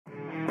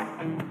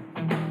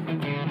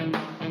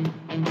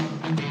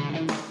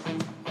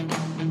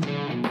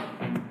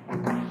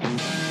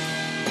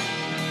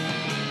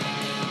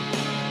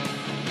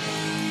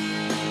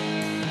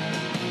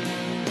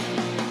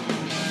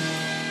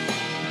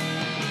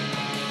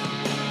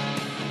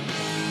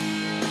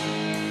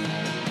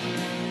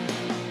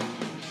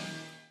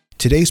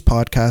Today's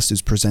podcast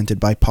is presented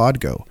by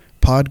Podgo.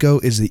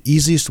 Podgo is the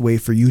easiest way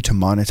for you to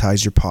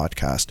monetize your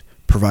podcast,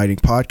 providing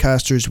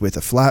podcasters with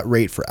a flat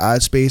rate for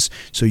ad space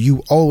so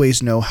you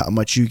always know how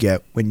much you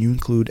get when you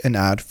include an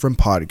ad from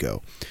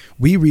Podgo.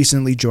 We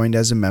recently joined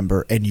as a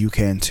member and you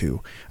can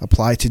too.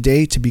 Apply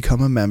today to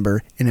become a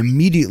member and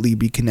immediately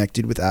be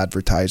connected with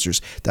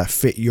advertisers that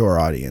fit your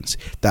audience.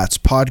 That's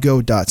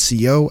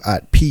podgo.co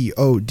at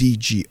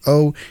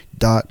podgo.co.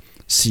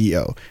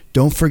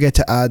 Don't forget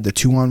to add the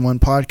 2-on-1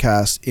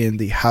 podcast in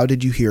the How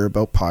Did You Hear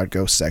About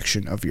Podgo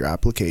section of your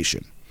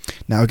application.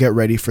 Now get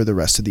ready for the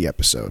rest of the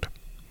episode.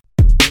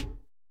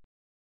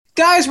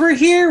 Guys, we're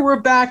here.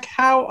 We're back.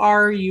 How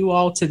are you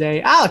all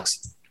today?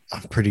 Alex?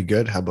 I'm pretty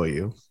good. How about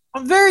you?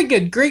 I'm very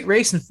good. Great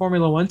race in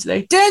Formula One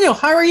today. Daniel,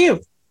 how are you?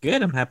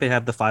 Good. I'm happy to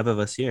have the five of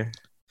us here.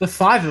 The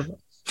five of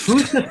us.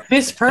 Who's the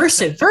fifth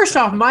person? First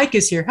off, Mike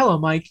is here. Hello,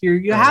 Mike.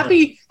 You're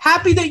happy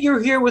that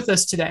you're here with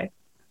us today.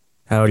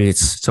 Howdy.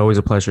 It's always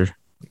a pleasure.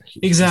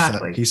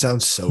 Exactly. He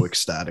sounds so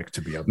ecstatic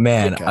to be on.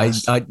 Man, I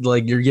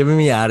like you're giving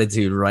me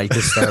attitude right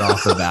to start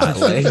off the bat.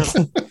 Like.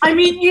 I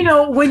mean, you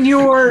know, when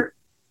you're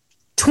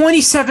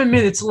 27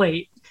 minutes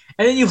late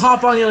and then you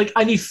hop on, you're like,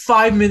 I need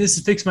 5 minutes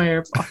to fix my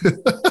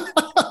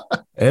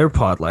AirPod.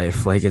 AirPod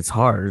life, like it's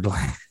hard.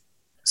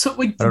 So,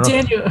 like,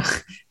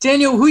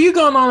 Daniel, who you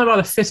going on about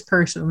a fifth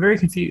person? I'm very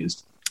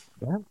confused.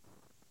 Yeah.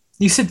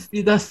 You said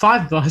the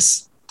five of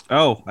us.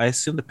 Oh, I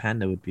assumed the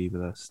panda would be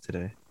with us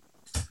today.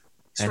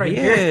 He's And right he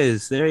here.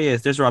 is. There he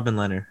is. There's Robin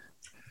Leonard.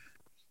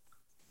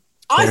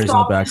 I There's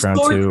thought no the background,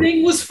 sword too.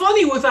 thing was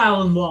funny with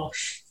Alan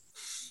Walsh.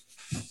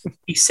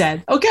 He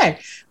said, okay.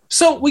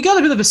 So we got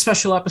a bit of a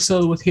special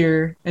episode with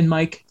here and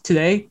Mike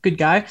today. Good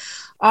guy.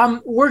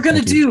 We're going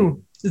to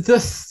do the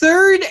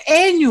third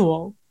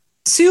annual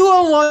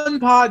 2-on-1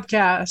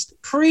 podcast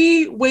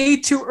way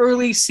too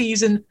early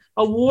season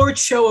award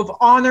show of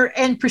honor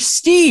and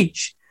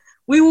prestige.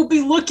 We will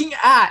be looking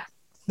at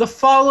the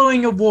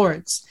following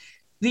awards.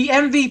 The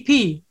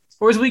MVP,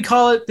 or as we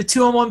call it, the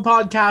 2-on-1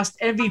 podcast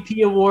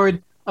MVP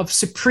award of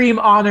supreme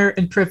honor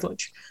and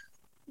privilege.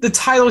 The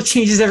title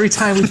changes every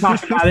time we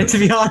talk about it, to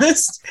be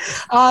honest.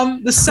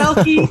 The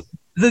Selkie,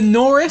 the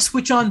Norris,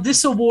 which on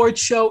this award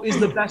show is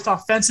the best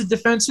offensive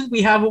defenseman.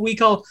 We have what we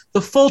call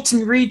the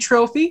Fulton Reed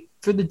Trophy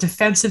for the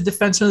defensive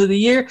defenseman of the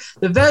year.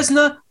 The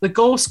Vezina, the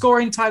goal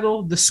scoring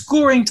title, the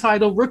scoring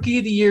title, rookie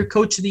of the year,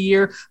 coach of the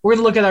year. We're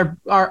going to look at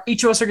our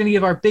each of us are going to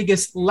give our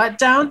biggest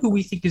letdown, who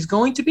we think is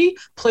going to be,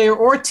 player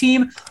or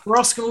team. We're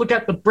also going to look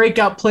at the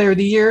breakout player of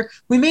the year.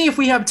 We may, if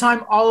we have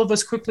time, all of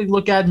us quickly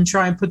look at and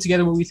try and put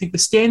together what we think the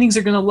standings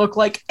are going to look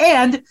like.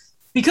 And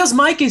because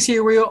Mike is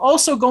here, we're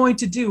also going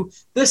to do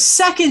the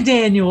second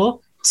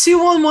annual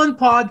 2-on-1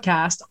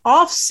 podcast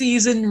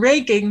off-season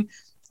ranking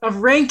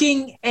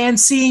and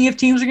seeing if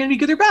teams are going to be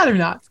good or bad or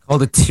not. It's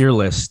called a tier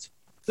list.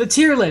 The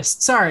tier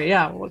list. Sorry,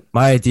 yeah.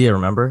 My idea,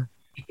 remember?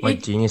 My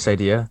genius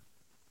idea.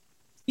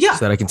 Yeah.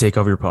 So that I can take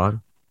over your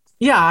pod.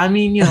 Yeah, I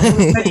mean, you know,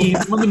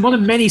 one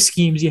of many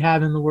schemes you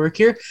have in the work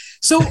here.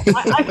 So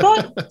I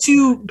thought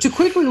to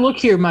quickly look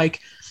here,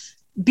 Mike,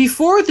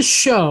 before the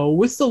show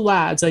with the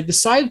lads, I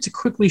decided to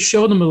quickly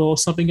show them a little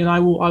something, and I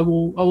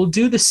will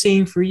do the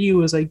same for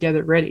you as I get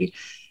it ready.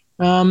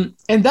 And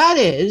that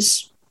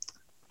is,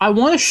 I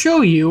want to show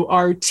you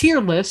our tier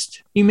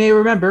list, you may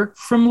remember,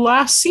 from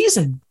last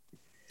season.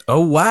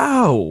 Oh,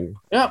 wow.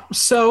 Yep.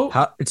 So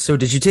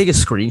did you take a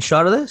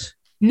screenshot of this?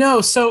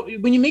 No. So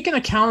when you make an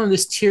account on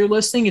this tier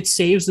listing, it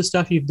saves the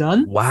stuff you've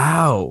done.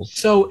 Wow.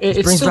 So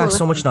it brings back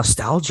so much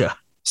nostalgia.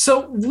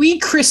 So we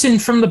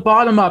christened from the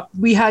bottom up.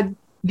 We had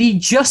the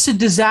Just a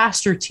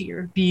Disaster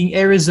tier being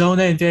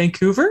Arizona and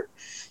Vancouver.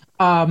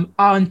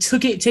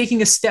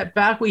 Taking a step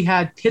back, we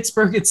had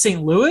Pittsburgh and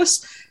St.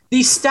 Louis.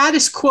 The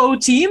status quo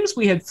teams,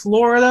 we had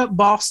Florida,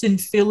 Boston,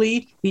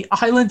 Philly, the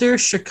Islanders,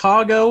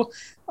 Chicago,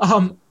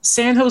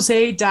 San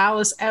Jose,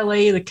 Dallas,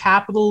 LA, the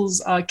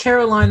Capitals,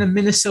 Carolina,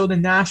 Minnesota,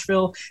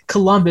 Nashville,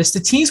 Columbus. The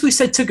teams we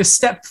said took a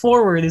step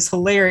forward is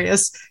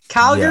hilarious.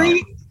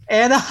 Calgary,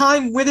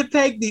 Anaheim,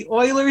 Winnipeg, the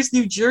Oilers,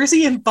 New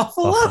Jersey, and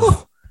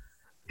Buffalo.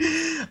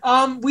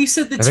 We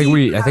said the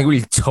I think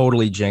we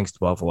totally jinxed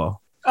Buffalo.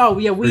 Oh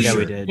yeah, we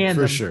did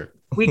for sure.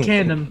 We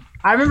canned them.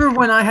 I remember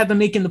when I had them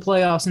making the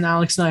playoffs and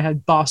Alex and I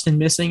had Boston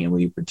missing and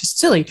we were just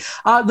silly.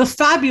 The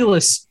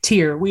fabulous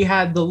tier, we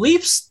had the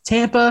Leafs,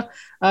 Tampa,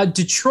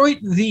 Detroit,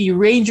 the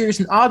Rangers,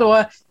 and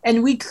Ottawa,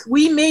 and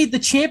we made the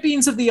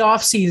champions of the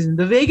offseason,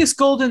 the Vegas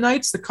Golden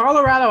Knights, the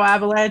Colorado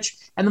Avalanche,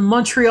 and the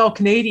Montreal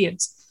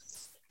Canadiens.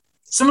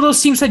 Some of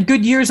those teams had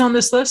good years on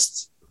this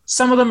list.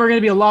 Some of them are going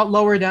to be a lot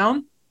lower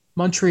down,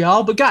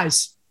 Montreal. But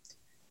guys,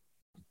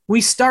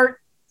 we start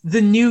the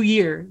new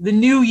year. The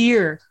new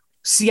year.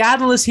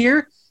 Seattle is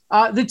here.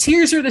 The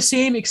tiers are the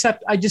same,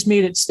 except I just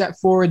made it step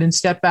forward and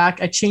step back.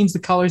 I changed the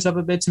colors up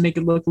a bit to make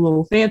it look a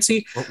little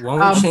fancy. Why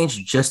don't we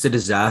change Just a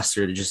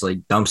Disaster to just like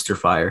dumpster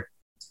fire?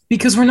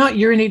 Because we're not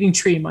urinating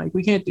tree, Mike.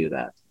 We can't do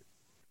that.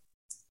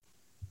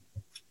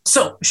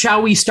 So,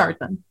 shall we start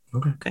then?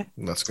 Okay.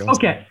 Let's go.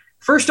 Okay.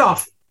 First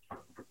off,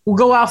 we'll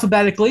go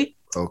alphabetically.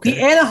 Okay.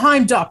 The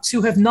Anaheim Ducks,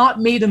 who have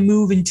not made a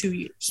move in 2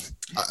 years.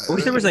 I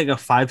wish there was like a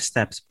 5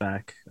 steps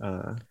back.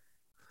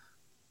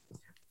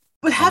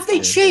 But have they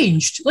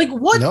changed? Like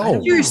what?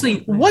 No.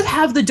 Seriously, what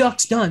have the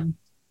Ducks done?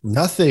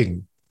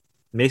 Nothing.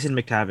 Mason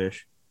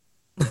McTavish.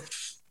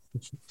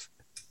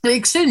 They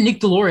extended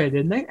Nick Deloria,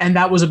 didn't they? And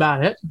that was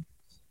about it.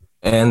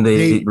 And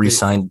they They-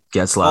 re-signed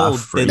Getzlaf Oh,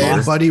 for a they year.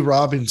 And Buddy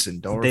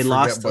Robinson. Don't They forget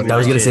lost- Buddy I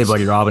was going to say Robinson.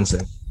 Buddy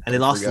Robinson. And they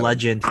lost forget him.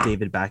 legend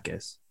David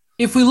Backus.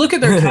 If we look at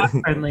their cap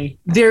friendly,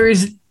 there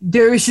is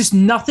just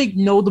nothing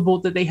notable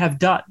that they have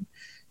done.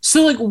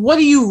 So like, what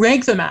do you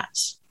rank them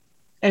as?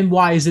 And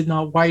why is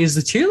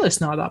the tier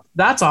list not up?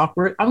 That's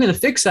awkward. I'm going to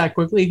fix that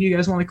quickly. If you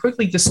guys want to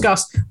quickly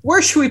discuss,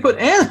 where should we put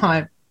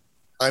Anaheim?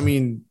 I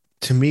mean,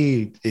 to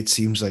me, it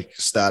seems like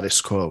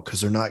status quo because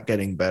they're not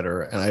getting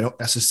better. And I don't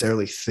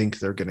necessarily think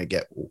they're going to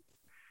get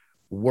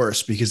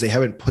worse because they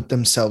haven't put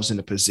themselves in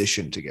a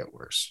position to get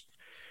worse.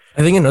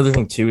 I think another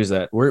thing too is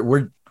that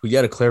we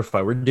got to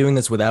clarify. We're doing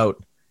this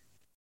without,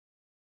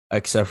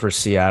 except for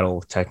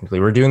Seattle, technically,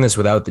 we're doing this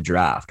without the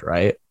draft,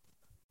 right?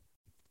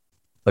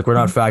 Like we're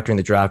not factoring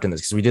the draft in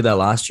this because we did that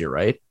last year,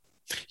 right?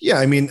 Yeah,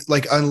 I mean,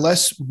 like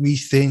unless we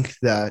think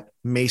that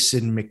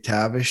Mason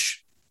McTavish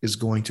is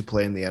going to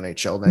play in the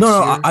NHL next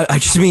No, year. I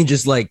just mean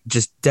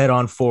just dead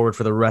on forward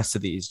for the rest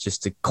of these,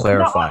 just to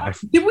clarify. No,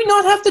 did we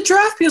not have the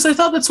draft? Because I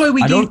thought that's why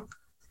we I gave. don't.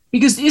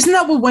 Because isn't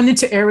that what went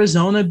into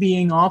Arizona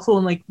being awful?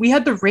 And like we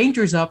had the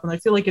Rangers up, and I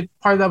feel like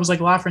part of that was like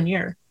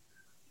Lafreniere.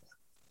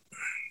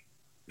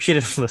 We should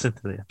have listened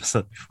to the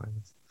episode before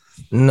this.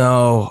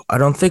 No, I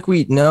don't think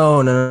we. No.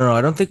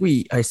 I don't think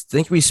we. I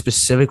think we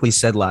specifically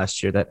said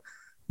last year that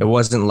it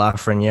wasn't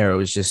Lafreniere. It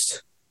was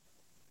just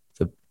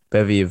the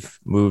bevy of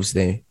moves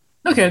they.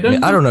 Okay, I then,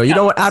 don't know. You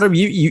know what, Adam?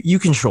 You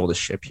control the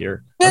ship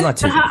here. I'm not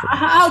taking.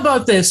 How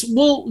about this?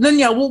 We'll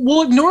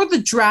ignore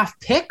the draft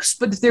picks,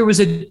 but if there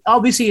was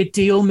obviously a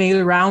deal made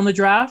around the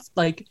draft,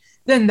 like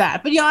then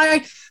that. But yeah,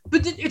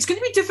 but it's going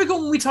to be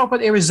difficult when we talk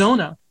about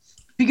Arizona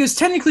because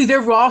technically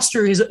their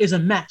roster is a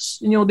mess.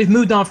 You know, they've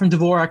moved on from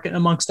Dvorak and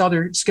amongst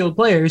other skilled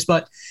players,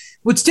 but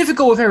what's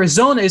difficult with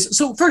Arizona is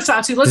so first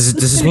actually Does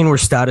this mean we're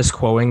status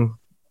quoing?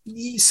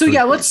 So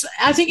yeah,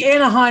 I think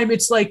Anaheim.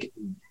 It's like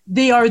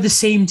they are the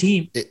same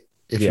team.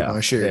 If you Yeah, want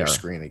to share they your are.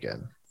 screen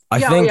again.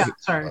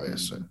 Sorry.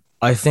 Obviously.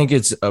 I think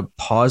it's a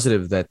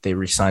positive that they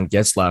re-signed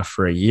Getzlaf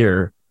for a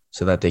year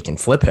so that they can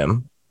flip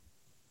him.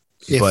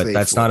 If But they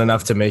that's flip not him.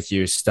 enough to make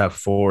you step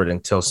forward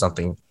until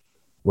something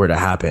were to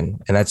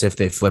happen. And that's if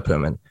they flip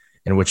him, and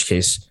in which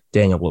case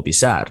Daniel will be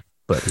sad,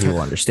 but he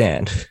will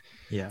understand.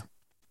 Yeah.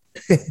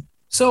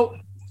 So,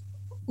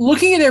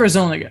 looking at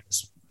Arizona,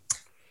 guys,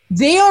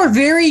 they are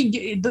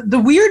very. The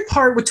weird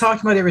part with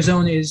talking about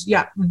Arizona is,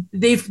 yeah,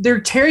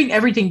 they're tearing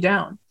everything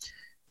down.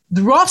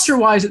 The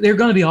roster-wise, they're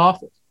going to be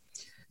awful.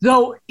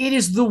 Though it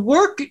is the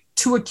work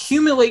to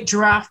accumulate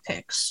draft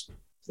picks.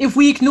 If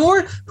we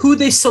ignore who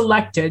they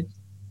selected,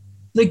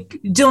 like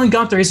Dylan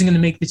Gunther isn't going to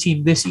make the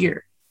team this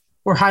year,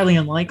 or highly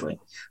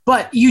unlikely.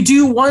 But you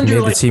do He wonder,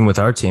 made like, the team with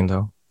our team,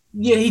 though.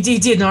 yeah, he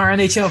did in our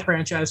NHL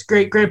franchise.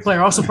 Great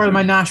player. Also part of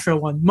my Nashville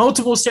one.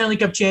 Multiple Stanley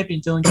Cup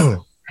champion, Dylan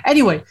Gunther.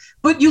 Anyway,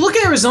 but you look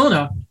at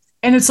Arizona,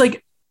 and it's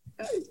like,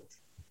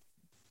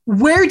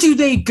 where do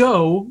they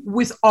go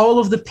with all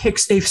of the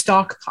picks they've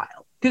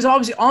stockpiled? Because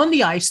obviously on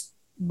the ice,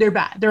 they're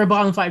bad. They're a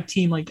bottom 5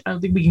 team. Like, I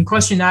don't think we can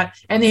question that.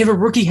 And they have a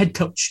rookie head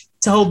coach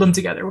to hold them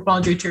together with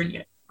Andre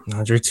Tournier.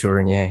 Andre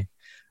Tournier.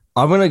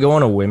 I'm going to go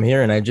on a whim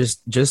here, and I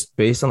just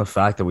based on the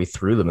fact that we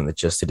threw them in the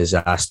just a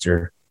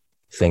disaster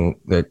thing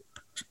that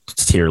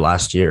tier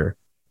last year,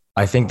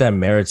 I think that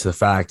merits the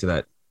fact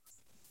that,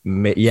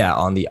 yeah,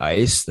 on the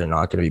ice, they're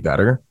not going to be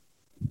better.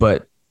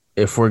 But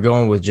if we're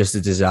going with just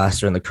a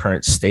disaster in the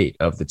current state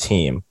of the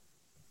team,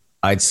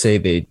 I'd say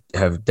they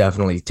have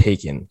definitely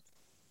taken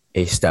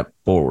a step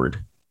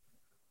forward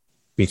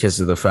because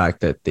of the fact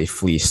that they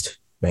fleeced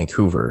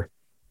Vancouver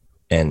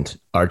and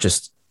are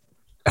just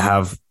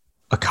have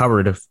a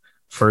cupboard of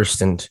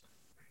first and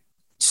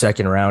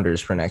second rounders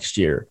for next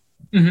year.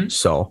 Mm-hmm.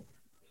 So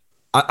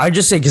I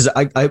just say, because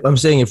I'm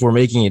saying if we're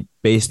making it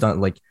based on,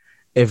 like,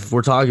 if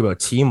we're talking about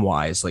team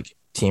wise, like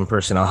team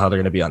personnel, how they're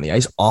going to be on the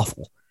ice,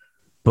 awful.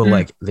 But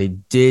like they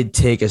did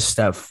take a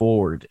step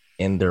forward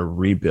in their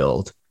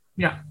rebuild.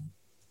 Yeah.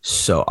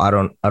 So I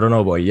don't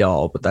know about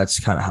y'all, but that's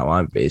kind of how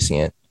I'm basing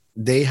it.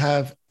 They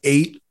have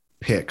 8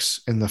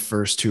 picks in the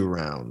first 2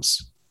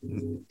 rounds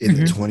in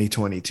the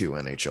 2022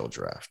 NHL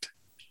draft.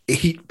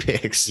 8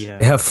 picks. Yeah.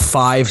 They have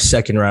 5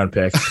 second-round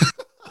picks.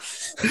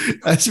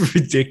 That's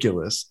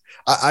ridiculous.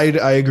 I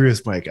agree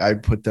with Mike.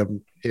 I'd put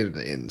them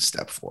in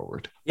step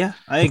forward. Yeah,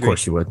 I Of agree.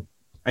 course you would.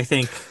 I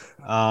think,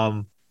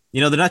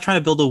 they're not trying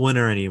to build a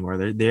winner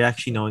anymore. They're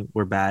actually knowing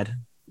we're bad.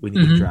 We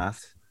need to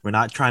draft. We're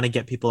not trying to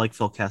get people like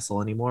Phil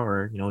Kessel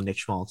anymore or, Nick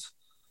Schmaltz.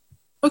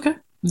 Okay.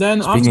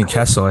 Then Speaking of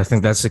Kessel, I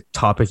think that's a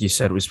topic you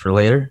said was for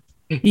later.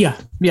 Yeah.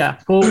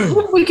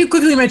 Well, we could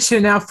quickly mention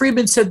it now.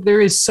 Friedman said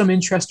there is some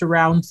interest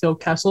around Phil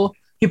Kessel.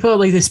 He put out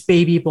like this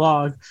baby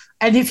blog.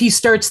 And if he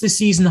starts the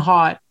season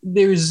hot,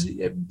 there's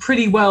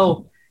pretty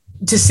well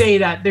to say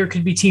that there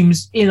could be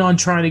teams in on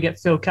trying to get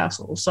Phil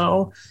Kessel.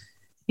 So,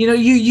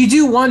 you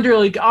do wonder,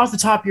 like, off the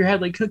top of your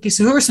head, like, okay,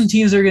 so who are some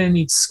teams that are going to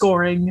need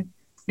scoring?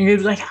 And you're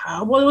like,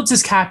 what's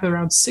this cap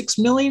around $6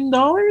 million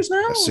now?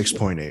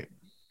 6.8.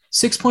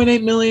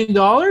 $6.8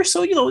 million.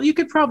 So, you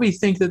could probably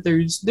think that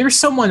there's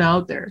someone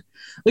out there.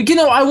 Like,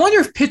 I wonder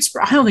if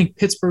Pittsburgh, I don't think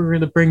Pittsburgh are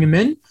going to bring him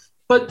in,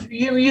 but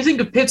you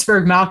think of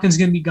Pittsburgh, Malkin's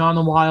going to be gone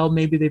a while.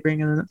 Maybe they bring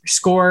in another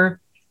scorer.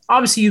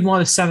 Obviously, you'd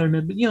want a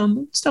centerman,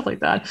 but, stuff like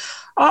that.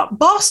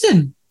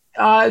 Boston,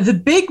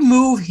 the big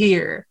move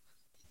here.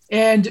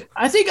 And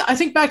I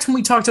think back to when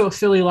we talked about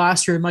Philly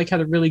last year, Mike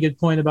had a really good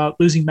point about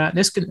losing Matt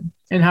Niskanen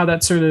and how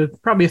that sort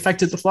of probably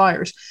affected the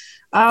Flyers.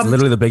 It's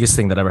literally the biggest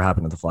thing that ever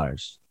happened to the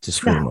Flyers, to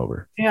screw them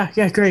over.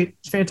 Yeah, great.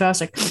 It's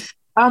fantastic.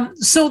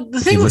 So the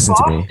thing with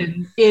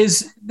Boston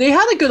is they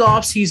had a good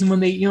offseason when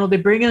they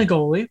bring in a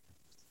goalie.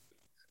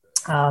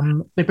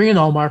 They bring in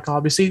Allmark,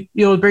 obviously.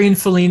 They bring in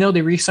Foligno,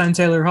 they re-sign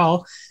Taylor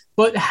Hall.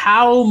 But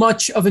how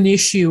much of an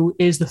issue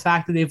is the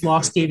fact that they've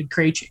lost David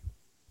Krejci?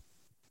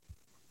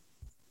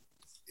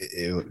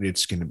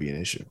 It's going to be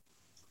an issue.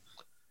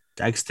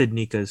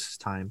 Nika's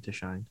time to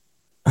shine.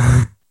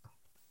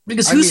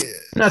 Because who's in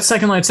that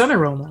second line center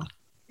role now?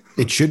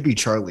 It should be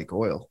Charlie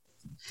Coyle.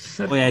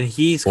 Oh yeah, and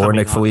he's or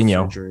Nick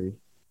Foligno.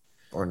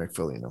 Or Nick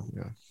Foligno,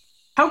 yeah.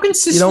 How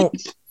consistent?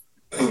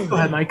 Go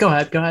ahead, Mike. Go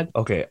ahead.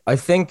 Okay, I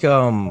think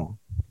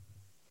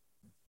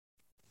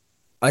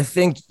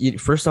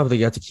first off they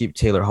got to keep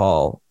Taylor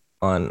Hall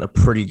on a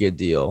pretty good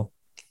deal.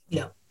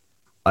 Yeah,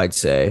 I'd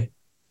say,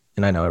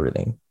 and I know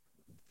everything.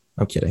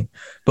 I'm kidding,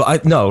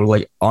 but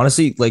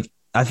honestly,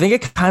 I think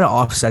it kind of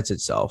offsets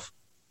itself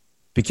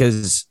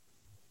because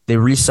they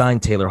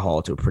re-signed Taylor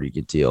Hall to a pretty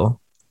good deal,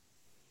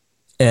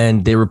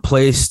 and they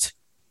replaced,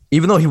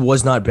 even though he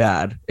was not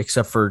bad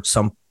except for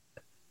the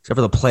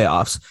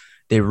playoffs,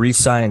 they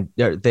replaced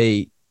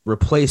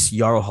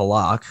Jaro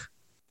Halak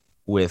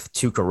with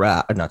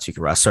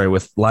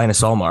with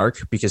Linus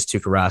Ullmark, because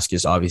Tuukka Rask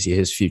is obviously,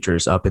 his future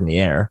is up in the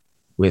air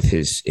with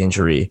his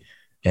injury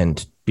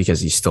and because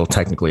he's still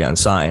technically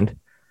unsigned.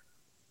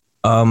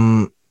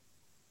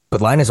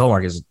 But Linus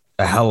Ullmark is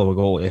a hell of a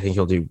goalie. I think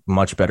he'll do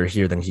much better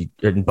here than he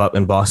in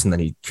Boston than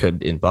he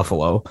could in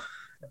Buffalo.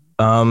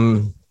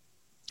 And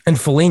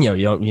Foligno,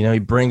 he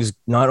brings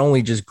not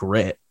only just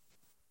grit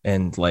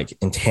and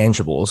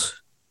intangibles,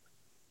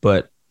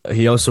 but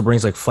he also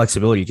brings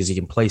flexibility because he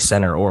can play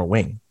center or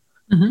wing.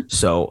 Mm-hmm.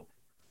 So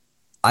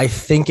I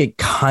think it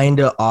kind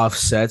of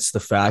offsets the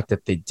fact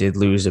that they did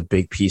lose a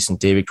big piece in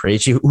David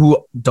Krejci,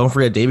 who, don't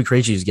forget, David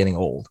Krejci is getting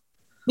old.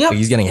 Yeah,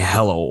 he's getting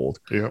hella old.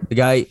 Yep. The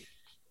guy,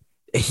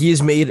 he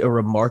has made a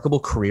remarkable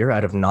career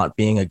out of not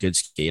being a good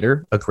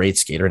skater, a great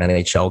skater, an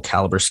NHL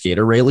caliber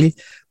skater, really,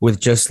 with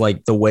just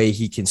the way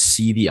he can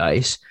see the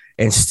ice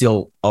and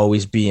still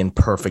always be in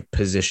perfect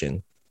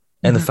position.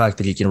 And the fact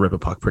that he can rip a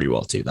puck pretty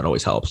well too, that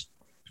always helps.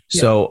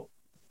 Yeah. So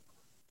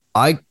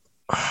I'm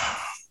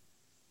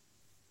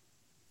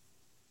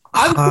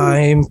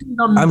in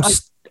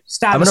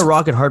a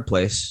rock and hard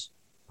place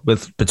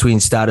between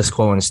status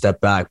quo and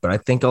step back, but I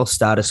think I'll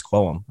status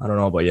quo him. I don't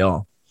know about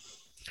y'all.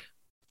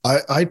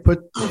 I'd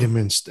put them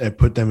in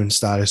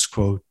status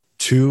quo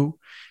too,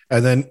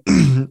 and then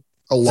I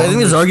think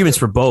there's arguments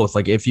for both.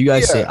 If you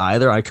guys say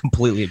either, I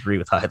completely agree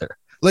with either.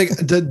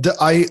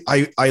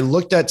 I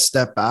looked at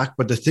step back,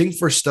 but the thing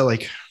for still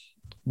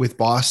with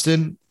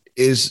Boston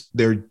is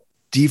their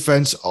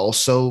defense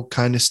also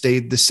kind of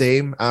stayed the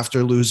same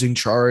after losing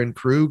Chara and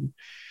Krug.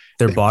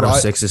 Their bottom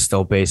six is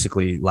still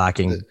basically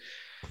lacking.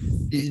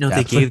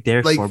 They gave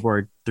Derek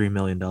Forbort $3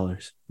 million.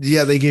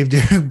 Yeah, they gave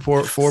Derek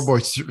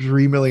Forbort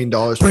 $3 million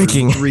for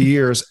 3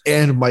 years,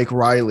 and Mike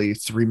Riley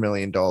 $3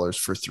 million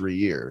for 3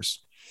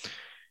 years.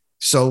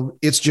 So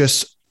it's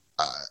just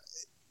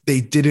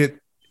they didn't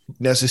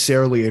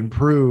necessarily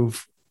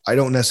improve. I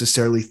don't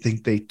necessarily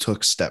think they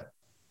took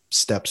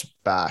steps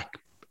back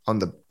on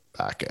the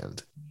back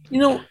end.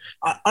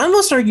 I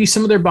almost argue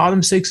some of their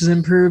bottom six has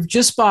improved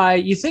just by,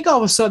 you think all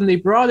of a sudden they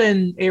brought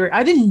in Eric.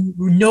 I didn't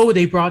know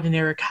they brought in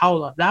Erik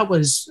Haula. That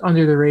was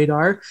under the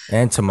radar.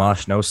 And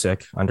Tomas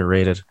Nosek,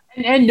 underrated.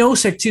 And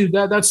Nosek too.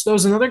 That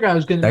was another guy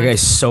who's going to. That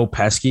guy's so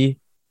pesky.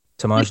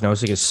 Tomas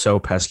Nosek is so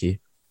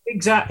pesky.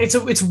 Exactly.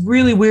 It's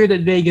really weird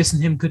that Vegas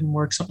and him couldn't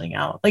work something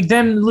out.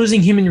 Them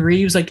losing him and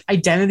Reeves,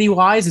 identity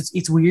wise,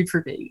 it's weird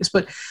for Vegas.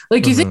 But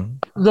you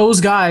think those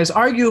guys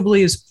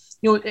arguably is.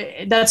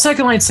 That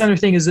second line center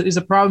thing is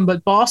a problem,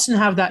 but Boston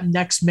have that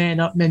next man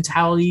up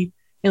mentality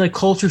and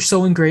culture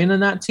so ingrained in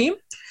that team.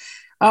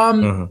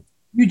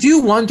 You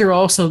do wonder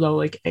also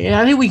though, and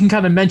I think we can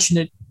kind of mention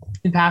it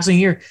in passing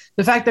here,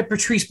 the fact that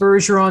Patrice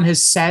Bergeron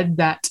has said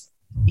that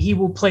he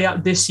will play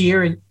out this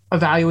year and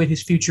evaluate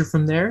his future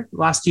from there.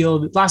 Last year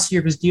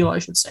of his deal, I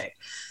should say.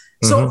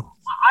 So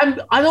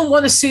I don't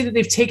want to say that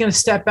they've taken a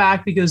step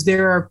back because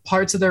there are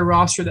parts of their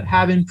roster that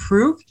have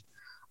improved.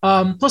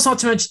 Plus, not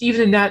to mention,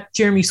 even in that,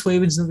 Jeremy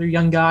Swavin's another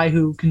young guy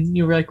who can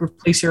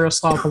replace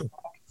Yaroslav.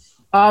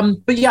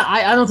 But yeah,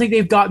 I don't think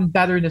they've gotten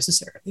better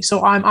necessarily.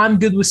 So I'm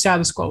good with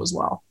status quo as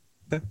well.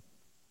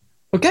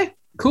 Okay,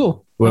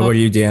 cool. What about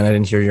you, Dan? I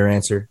didn't hear your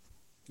answer.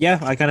 Yeah,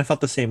 I kind of felt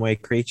the same way.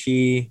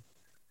 Krejci,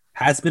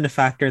 has been a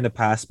factor in the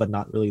past, but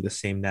not really the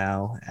same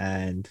now.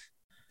 And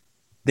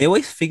they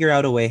always figure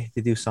out a way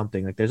to do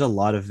something. Like there's a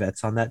lot of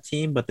vets on that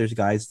team, but there's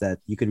guys that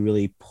you could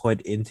really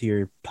put into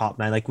your top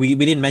 9. Like we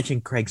didn't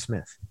mention Craig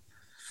Smith.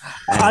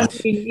 I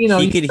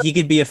mean, He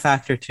could be a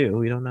factor too.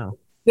 We don't know.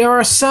 There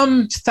are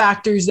some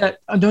factors that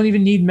don't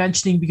even need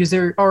mentioning because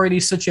they're already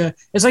such a.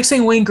 It's like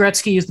saying Wayne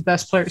Gretzky is the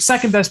best player,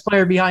 second best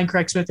player behind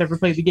Craig Smith ever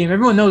played the game.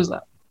 Everyone knows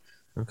that.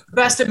 Okay.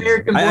 Best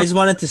American. I just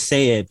wanted to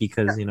say it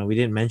because we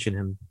didn't mention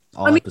him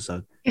all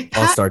episode.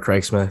 All-star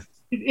Craig Smith.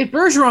 If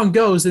Bergeron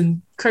goes,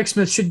 then Craig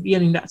Smith should be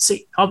ending that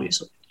seat,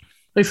 obviously.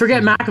 Like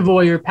forget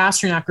McAvoy or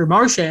Pasternak or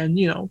Marchand.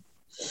 I'm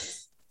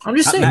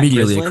just saying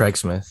immediately Craig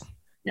Smith.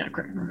 Yeah,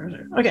 Craig.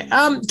 Okay.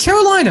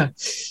 Carolina.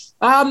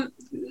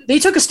 They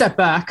took a step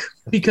back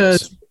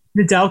because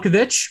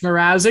Nedeljkovic,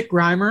 Mrazek,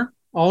 Reimer,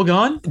 all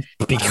gone.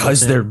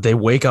 Because they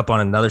wake up on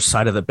another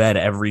side of the bed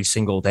every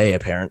single day,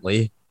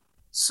 apparently.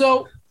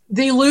 So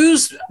they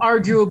lose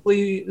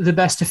arguably the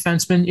best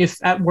defenseman,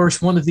 if at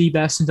worst one of the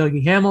best in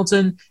Dougie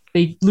Hamilton.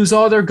 They lose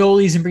all their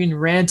goalies and bring in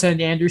Ranta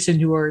and Anderson,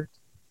 who are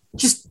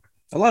just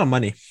a lot of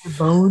money.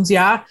 Bones,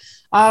 yeah.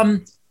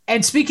 And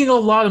speaking of a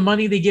lot of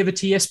money, they give it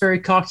to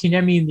Jesperi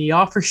Kotkaniemi in the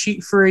offer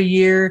sheet for a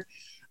year.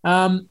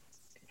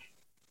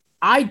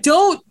 I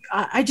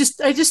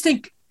just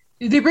think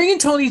they bring in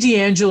Tony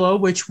DeAngelo,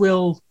 which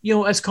will,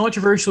 as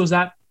controversial as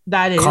that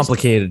is.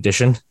 Complicated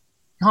addition.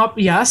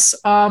 Yes.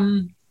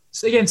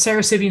 So again,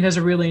 Sarah Sivian has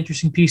a really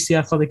interesting piece to The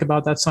Athletic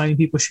about that signing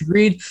people should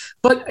read.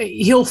 But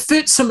he'll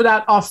fit some of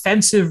that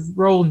offensive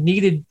role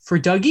needed for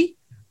Dougie,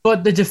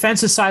 but the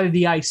defensive side of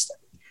the ice,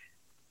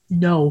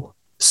 no.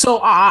 So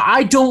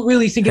I don't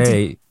really think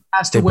they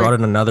brought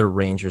in another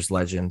Rangers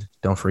legend.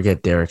 Don't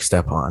forget Derek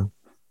Stepan.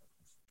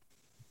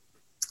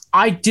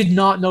 I did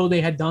not know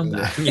they had done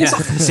that. Yeah,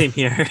 same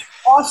here.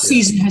 Off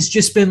season has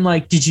just been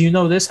like, did you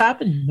know this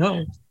happened?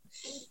 No.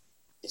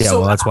 Yeah, so,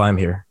 well, that's why I'm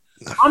here.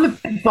 I'm a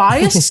bit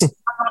biased. I'm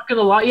not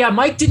gonna lie. Yeah,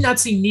 Mike did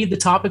not need the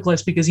topic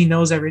list because he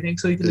knows everything,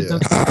 so he could have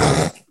done.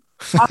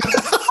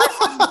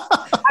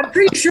 I'm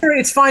pretty sure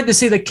it's fine to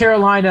say that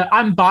Carolina.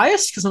 I'm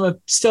biased because I'm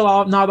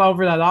still not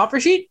over that offer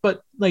sheet,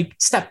 but like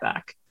step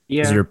back.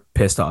 Yeah, you're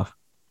pissed off.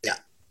 Yeah,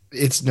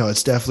 it's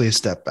definitely a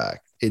step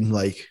back in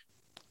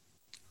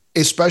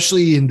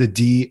especially in the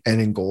D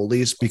and in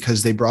goalies,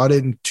 because they brought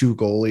in 2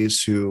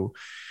 goalies who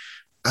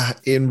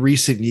in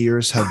recent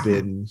years have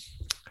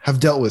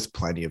dealt with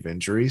plenty of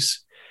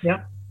injuries.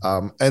 Yeah.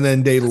 And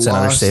then It's an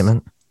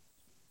understatement.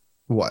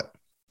 What?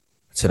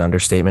 It's an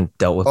understatement.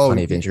 Dealt with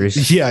plenty of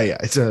injuries. Yeah,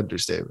 it's an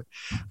understatement.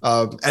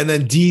 And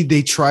then D,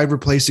 they tried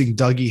replacing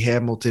Dougie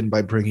Hamilton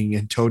by bringing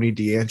in Tony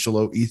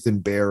DeAngelo, Ethan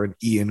Bear, and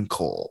Ian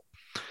Cole.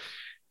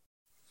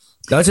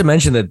 Not to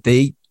mention that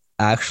they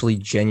actually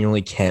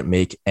genuinely can't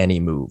make any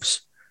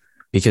moves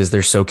because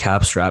they're so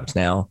cap strapped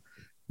now.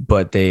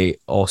 But they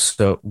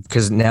also,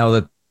 because now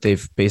that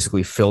they've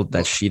basically filled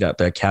that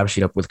cap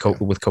sheet up with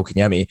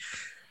Kotkaniemi,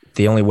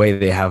 the only way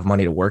they have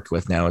money to work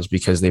with now is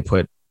because they're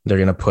going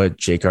to put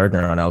Jake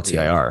Gardner on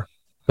LTIR,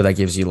 but that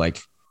gives you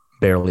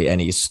barely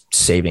any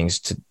savings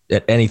to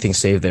anything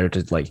saved there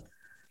to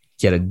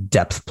get a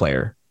depth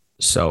player.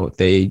 So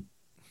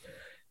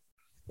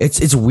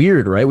it's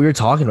weird, right? We were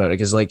talking about it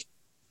because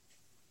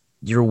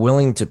you're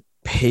willing to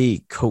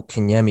pay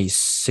Kotkaniemi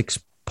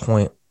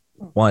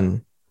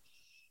 6.1,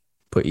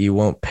 but you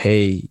won't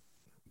pay.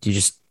 You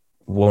just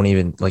won't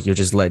even you'll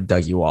just let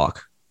Dougie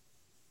walk.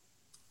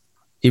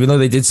 Even though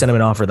they did send him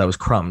an offer that was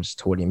crumbs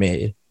to what he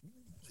made.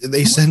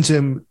 They sent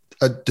him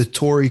the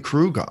Torrey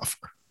Krug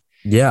offer.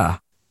 Yeah.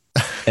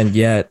 And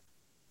yet,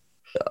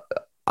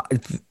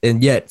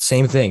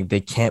 same thing.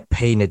 They can't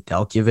pay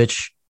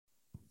Nedeljkovic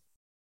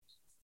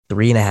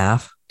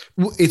 3.5.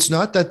 Well, it's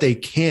not that they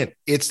can't.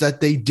 It's that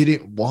they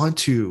didn't want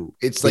to.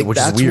 It's which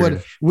that's is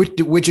weird.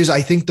 Which is,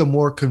 I think, the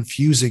more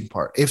confusing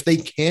part. If they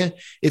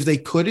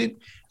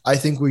couldn't, I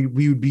think we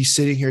would be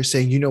sitting here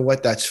saying, you know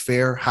what, that's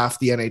fair. Half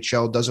the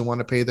NHL doesn't want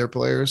to pay their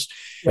players.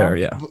 Fair,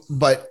 yeah.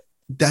 But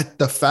that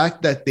the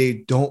fact that they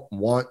don't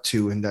want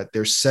to and that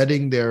they're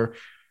setting their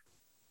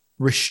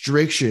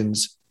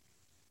restrictions,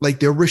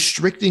 they're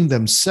restricting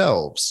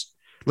themselves.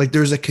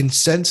 There's a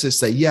consensus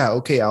that,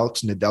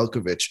 Alex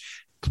Nedeljkovic,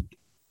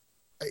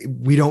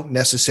 we don't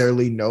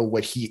necessarily know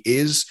what he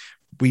is.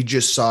 We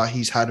just saw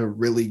he's had a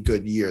really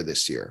good year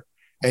this year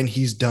and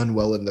he's done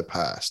well in the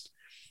past.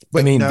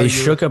 But they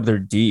shook up their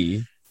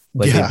D.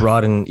 They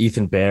brought in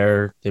Ethan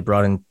Bear, they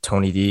brought in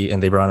Tony D,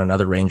 and they brought in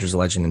another Rangers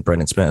legend in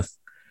Brendan Smith.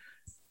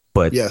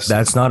 But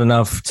that's not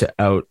enough to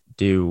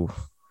outdo.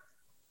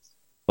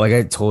 Like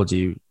I told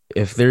you,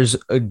 if there's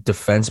a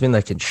defenseman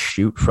that can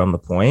shoot from the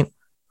point,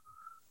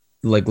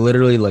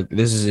 literally,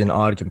 this is an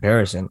odd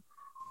comparison,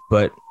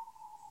 but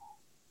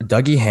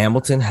Dougie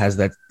Hamilton has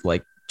that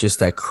just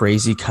that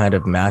crazy kind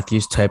of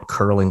Matthews type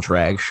curl and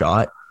drag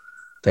shot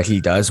that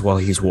he does while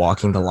he's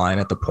walking the line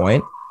at the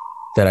point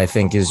that I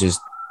think is just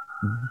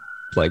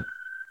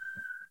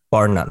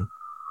bar none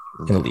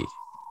in the league.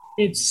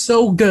 It's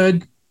so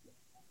good.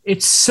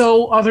 It's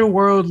so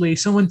otherworldly.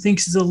 Someone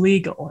thinks it's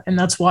illegal, and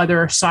that's why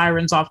there are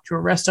sirens off to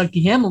arrest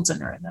Dougie Hamilton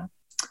right now.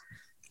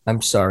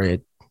 I'm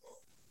sorry.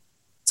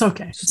 It's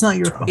okay. It's not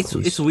your fault.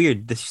 It's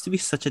weird. This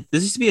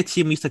used to be a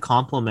team we used to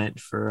compliment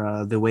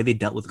for the way they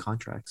dealt with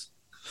contracts.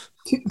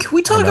 Can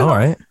we talk All about,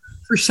 right.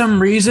 for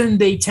some reason,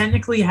 they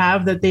technically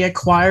have that they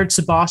acquired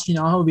Sebastian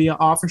Aho via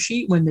offer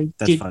sheet when they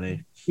That's did.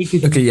 funny.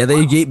 Okay, yeah,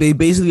 they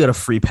basically got a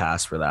free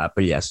pass for that,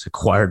 but yes,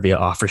 acquired via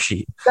offer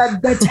sheet.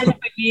 That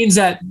technically means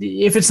that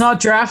if it's not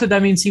drafted,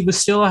 that means he was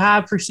still a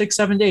Hab for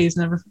 6-7 days.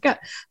 Never forget.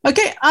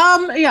 Okay,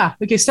 yeah.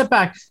 Okay, step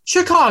back.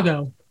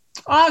 Chicago.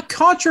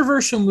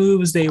 Controversial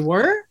moves they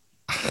were.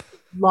 A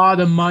lot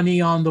of money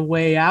on the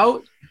way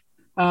out.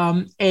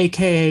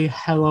 AKA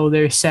hello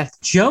there, Seth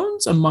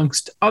Jones,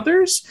 amongst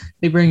others.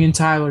 They bring in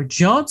Tyler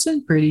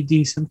Johnson, pretty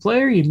decent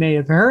player. You may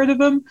have heard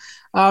of him.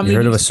 You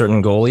heard of a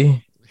certain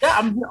goalie?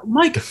 Yeah,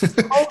 Mike.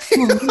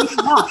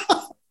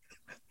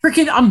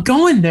 Freaking, I'm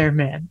going there,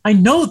 man. I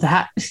know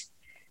that.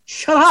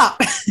 Shut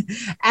up.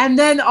 And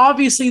then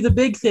obviously the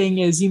big thing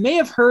is, you may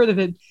have heard of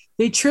it.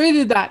 They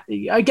traded that,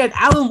 again,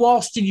 Alan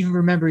Walsh didn't even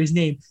remember his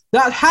name,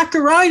 that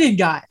Hakkarainen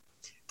guy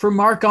for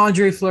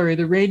Marc-Andre Fleury,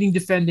 the reigning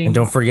defending. And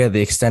don't forget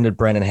the extended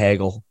Brendan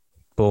Hagel.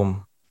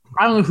 Boom.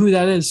 I don't know who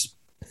that is.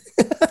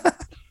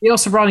 They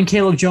also brought in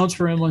Caleb Jones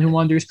for anyone who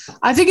wonders.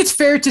 I think it's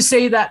fair to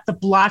say that the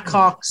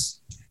Blackhawks,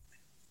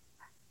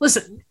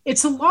 listen,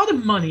 it's a lot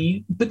of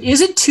money, but is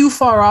it too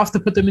far off to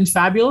put them in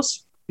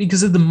fabulous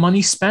because of the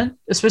money spent,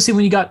 especially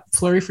when you got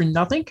Fleury for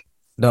nothing?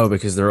 No,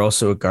 because they're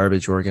also a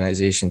garbage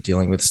organization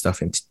dealing with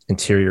stuff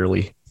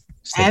interiorly.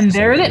 And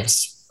there it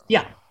is.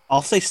 Yeah.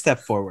 I'll say step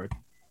forward.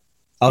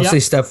 I'll say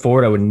step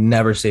forward. I would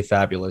never say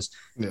fabulous.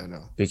 Yeah,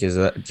 no. Because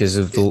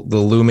of the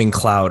looming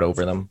cloud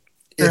over them.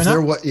 If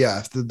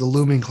the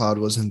looming cloud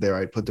wasn't there,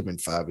 I'd put them in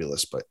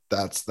fabulous. But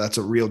that's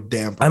a real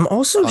damper. I'm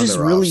also on just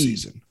their really.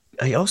 off-season.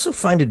 I also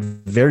find it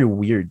very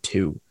weird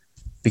too,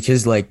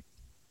 because like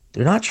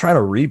they're not trying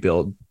to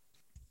rebuild.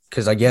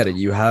 Because I get it,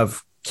 you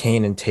have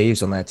Kane and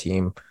Taves on that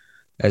team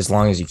as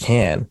long as you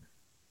can,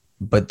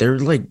 but they're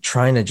like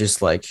trying to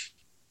just like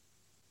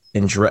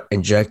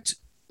inject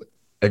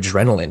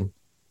adrenaline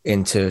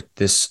into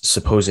this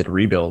supposed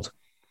rebuild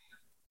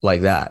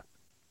like that.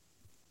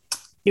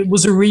 It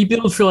was a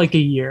rebuild for like a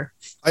year.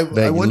 I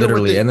wonder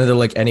literally, and then they're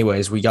like,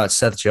 anyways, we got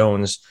Seth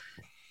Jones,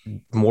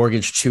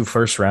 mortgage 2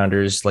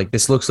 first-rounders. Like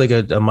this looks like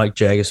a Mike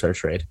Jagisar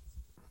trade.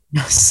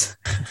 Yes.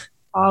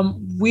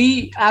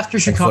 We after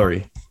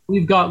Chicago,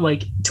 we've got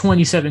like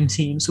 27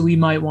 teams, so we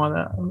might want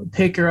to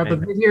pick her up a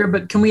bit here.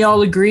 But can we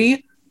all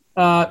agree?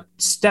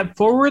 Step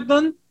forward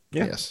then.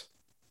 Yeah. Yes.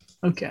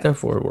 Okay. Step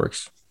forward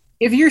works.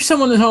 If you're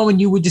someone at home and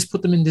you would just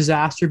put them in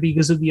disaster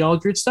because of the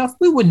Aldridge stuff,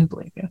 we wouldn't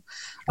blame you.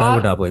 I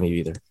would not blame you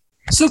either.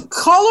 So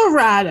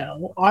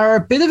Colorado are a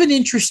bit of an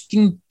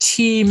interesting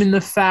team in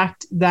the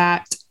fact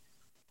that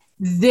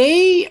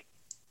they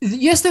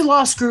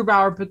lost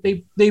Grubauer, but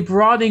they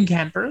brought in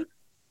Kemper.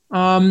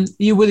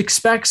 You would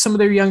expect some of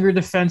their younger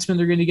defensemen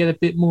they're going to get a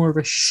bit more of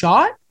a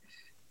shot.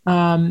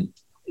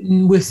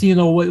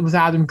 With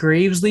Adam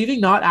Graves leaving,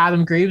 not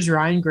Adam Graves,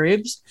 Ryan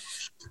Graves.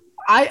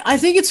 I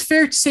think it's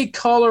fair to say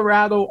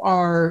Colorado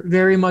are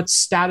very much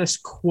status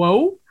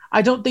quo.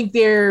 I don't think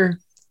they're,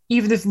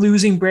 even if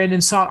losing Brandon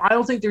Saad, I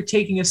don't think they're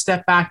taking a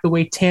step back the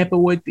way Tampa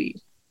would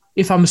be,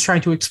 if I'm just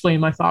trying to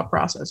explain my thought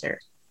process here.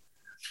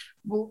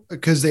 Well,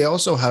 because they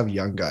also have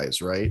young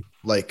guys, right?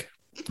 Like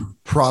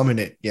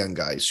prominent young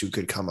guys who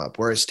could come up.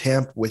 Whereas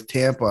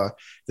Tampa,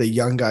 the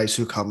young guys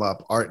who come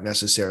up aren't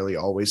necessarily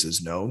always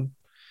as known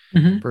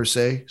per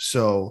se.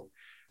 So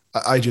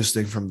I just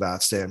think from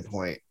that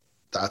standpoint,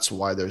 that's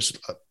why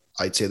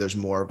I'd say there's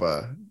more of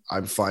a,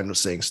 I'm fine with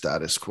saying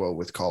status quo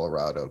with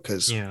Colorado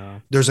because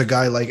there's a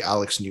guy like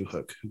Alex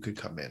Newhook who could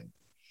come in.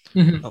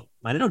 Mm-hmm. Oh,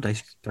 I didn't know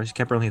Darcy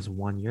Kemper only has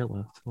 1 year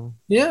left. Well,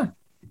 yeah.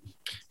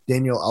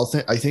 Daniel,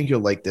 I think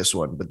you'll like this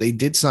one, but they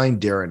did sign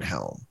Darren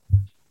Helm.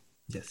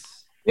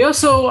 yes. They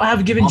also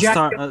have given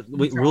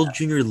World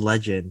Junior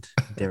legend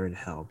Darren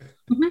Helm.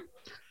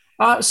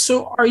 Mm-hmm.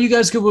 So are you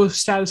guys good with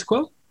status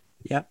quo?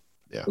 Yeah.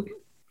 Yeah. Okay.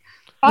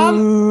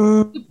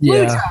 The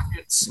Blue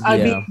Jackets, I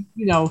mean,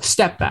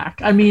 step back.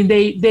 I mean,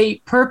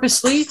 they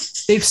purposely,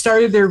 they've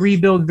started their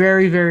rebuild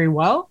very, very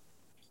well.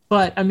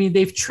 But, I mean,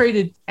 they've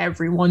traded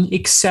everyone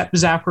except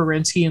Zach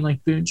Werenski and,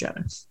 like, Boone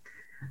Jennings.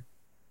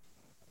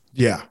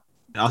 Yeah.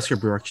 Oscar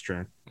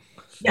Bjorkstrand.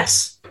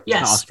 Yes.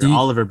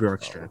 Oliver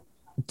Bjorkstrand.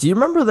 Do you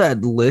remember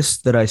that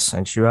list that I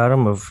sent you,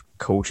 Adam, of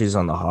coaches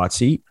on the hot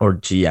seat or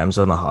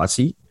GMs on the hot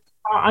seat?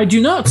 I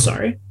do not,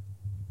 sorry.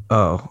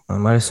 Oh, I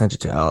might have sent it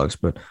to Alex,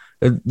 but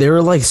they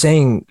were like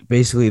saying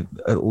basically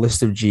a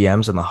list of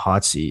GMs on the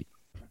hot seat.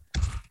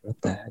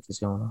 What the heck is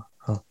going on?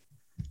 Oh.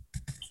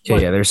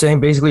 Okay, they're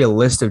saying basically a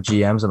list of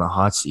GMs on the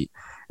hot seat.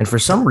 And for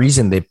some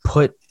reason they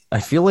put,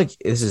 I feel like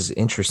this is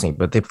interesting,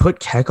 but they put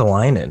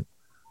Kekalainen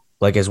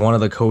like as one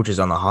of the coaches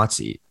on the hot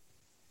seat.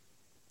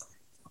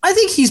 I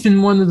think he's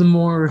been one of the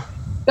more,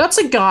 that's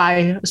a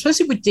guy,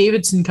 especially with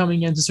Davidson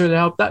coming in to sort of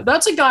help,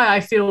 that's a guy I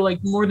feel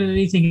like more than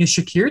anything has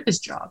secured his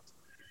job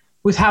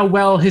with how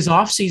well his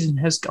offseason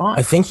has gone.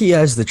 I think he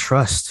has the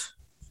trust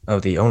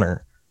of the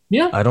owner.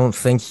 Yeah. I don't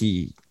think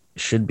he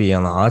should be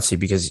on the hot seat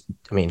because,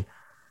 I mean,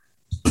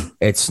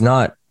 it's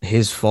not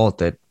his fault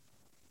that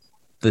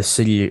the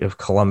city of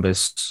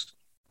Columbus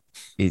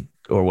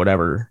or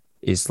whatever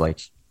is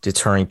like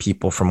deterring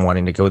people from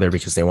wanting to go there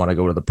because they want to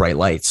go to the bright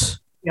lights.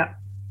 Yeah.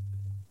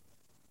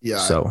 Yeah.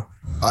 So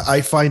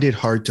I find it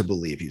hard to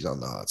believe he's on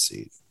the hot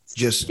seat.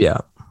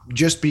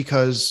 Just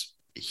because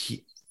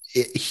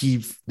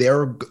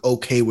they're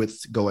okay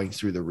with going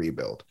through the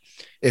rebuild.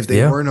 If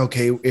they weren't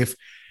okay, if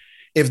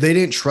they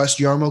didn't trust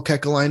Jarmo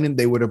Kekalainen,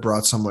 they would have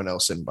brought someone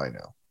else in by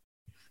now.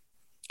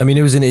 I mean,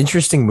 it was an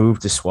interesting move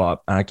to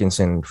swap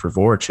Atkinson for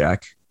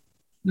Voracek.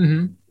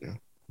 Mm-hmm. Yeah.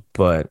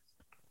 But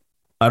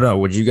I don't know.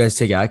 Would you guys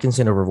take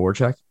Atkinson over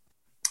Voracek?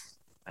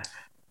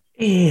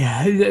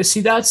 Yeah,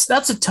 see, that's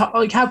a tough.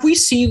 Like, have we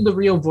seen the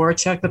real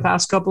Voracek the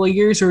past couple of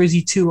years, or is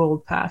he too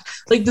old past?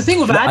 Like, the thing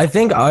with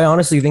I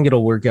honestly think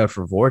it'll work out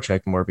for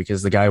Voracek more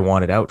because the guy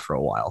wanted out for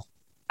a while.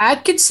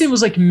 Atkinson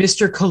was like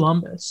Mr.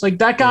 Columbus. Like,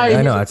 that guy. Yeah,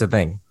 I know, that's the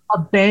thing. A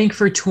bank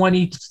for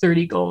 20 to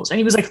 30 goals, and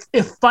he was like a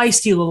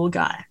feisty little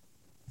guy.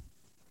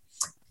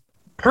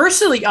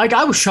 Personally, like,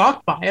 I was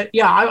shocked by it.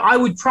 Yeah, I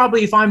would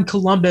probably, if I'm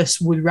Columbus,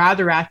 would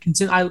rather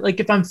Atkinson.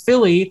 If I'm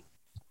Philly,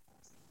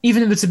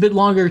 even if it's a bit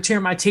longer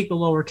term, I take the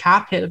lower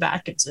cap hit of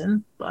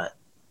Atkinson. But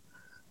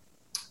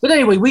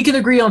anyway, we can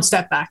agree on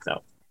step back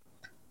though.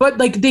 But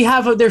like, they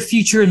have their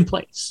future in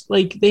place.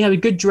 Like, they have a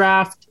good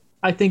draft.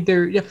 I think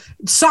they're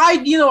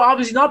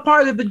obviously not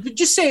part of it, but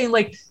just saying,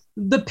 like,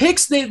 the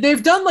picks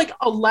they've done like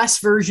a less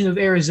version of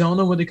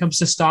Arizona when it comes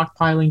to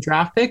stockpiling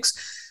draft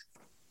picks.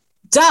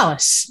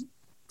 Dallas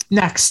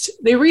next,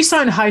 they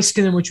re-signed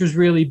Heiskanen, which was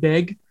really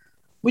big.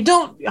 I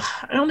don't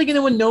think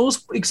anyone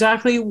knows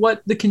exactly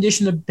what the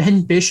condition of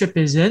Ben Bishop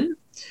is in.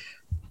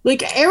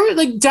 Like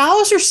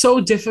Dallas are so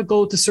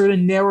difficult to sort of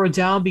narrow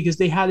down because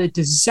they had a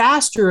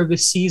disaster of a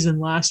season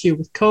last year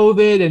with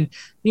COVID and,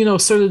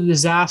 sort of the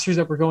disasters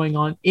that were going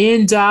on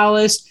in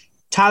Dallas.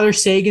 Tyler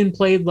Seguin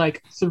played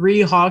like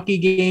 3 hockey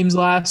games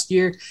last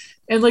year.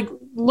 And like,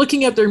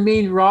 looking at their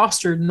main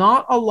roster,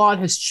 not a lot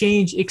has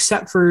changed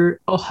except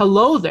for,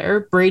 hello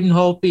there, Braden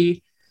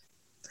Holtby.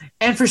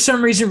 And for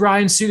some reason,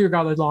 Ryan Suter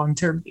got a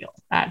long-term deal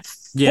at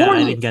 40. Yeah,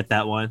 I didn't get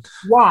that one.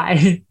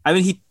 Why? I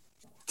mean, he's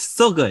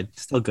still good.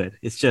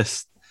 It's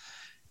just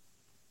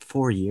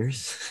 4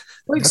 years.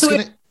 Like,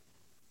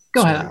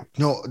 go ahead.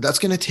 No, that's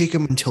going to take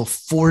him until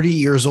 40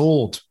 years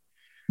old.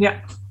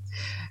 Yeah.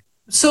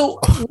 So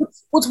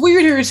what's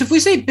weird here is if we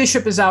say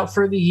Bishop is out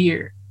for the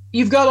year,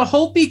 you've got a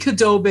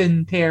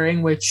Holtby-Khudobin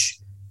pairing, which,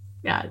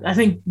 yeah, I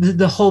think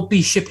the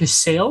Holtby ship has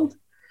sailed.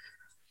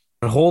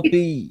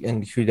 Holtby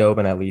and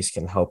Khudobin at least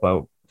can help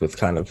out with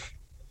kind of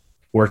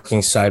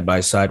working side by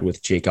side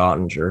with Jake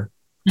Ottinger.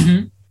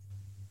 Mm-hmm.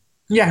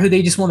 Yeah, who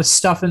they just want to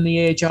stuff in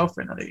the AHL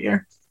for another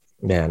year.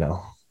 Yeah,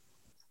 no.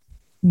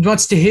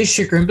 Much to his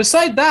chagrin.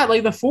 Beside that,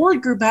 like, the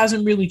forward group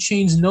hasn't really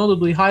changed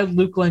notably. Hi,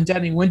 Luke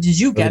Glendening. When did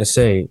you get? I'm going to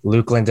say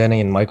Luke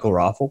Glendening and Michael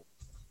Raffl.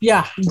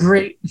 Yeah,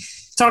 great.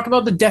 Talk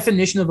about the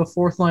definition of a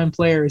fourth line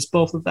player is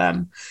both of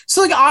them.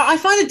 So like, I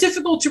find it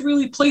difficult to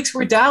really place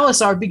where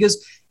Dallas are because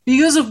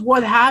of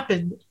what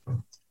happened.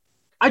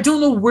 I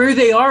don't know where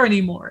they are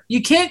anymore.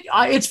 You can't.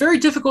 It's very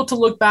difficult to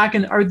look back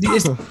and is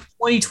this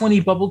 2020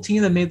 bubble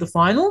team that made the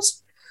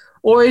finals,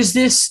 or is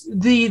this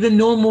the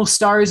normal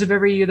stars of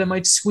every year that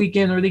might squeak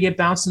in or they get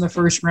bounced in the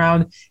first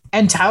round?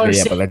 And Tyler,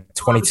 but the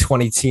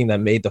 2020 team that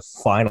made the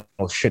final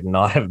should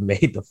not have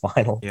made the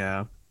final.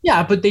 Yeah,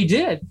 but they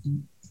did.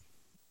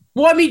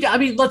 Well, I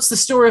mean, that's the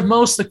story of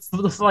most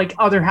like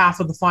other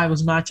half of the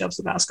finals matchups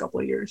the past couple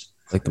of years.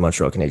 Like the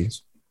Montreal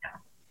Canadiens.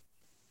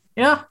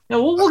 Yeah.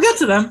 We'll get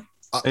to them.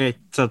 Okay,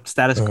 so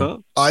status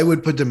quo? I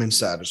would put them in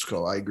status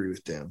quo. I agree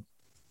with Dan.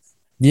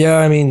 Yeah,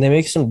 I mean, they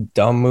make some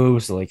dumb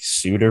moves like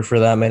Suter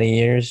for that many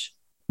years.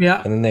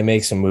 Yeah. And then they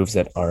make some moves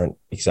that aren't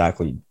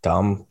exactly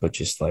dumb, but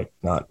just like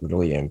not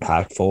really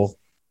impactful.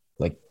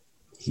 Like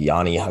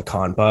Yanni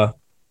Hakanpää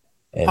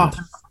and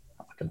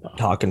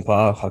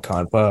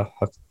Hakanpää.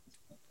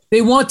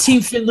 They want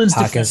Team Finland's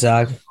defense.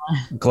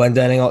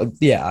 Glendening.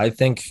 Yeah, I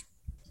think.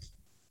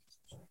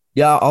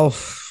 Yeah, I'll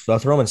throw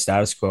them in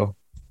status quo.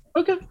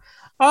 Okay.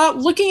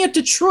 Looking at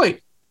Detroit,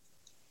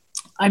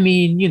 I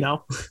mean,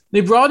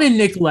 they brought in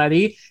Nick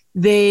Leddy.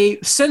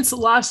 Since the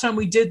last time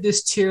we did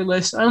this tier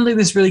list, I don't think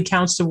this really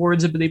counts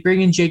towards it, but they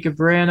bring in Jacob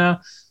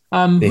Vrana.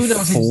 They who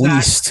knows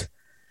fleeced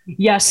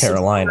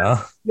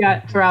Carolina.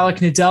 Yeah, for Alek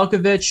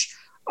Nedeljkovic.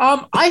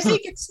 I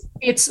think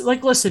it's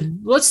like, listen,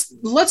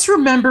 let's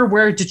remember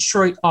where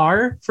Detroit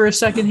are for a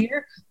second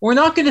here. We're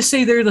not going to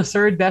say they're the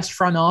third best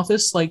front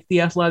office like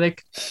the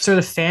Athletic sort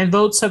of fan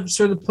votes have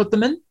sort of put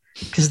them in,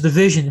 because the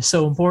vision is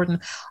so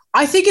important.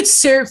 I think it's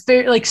safe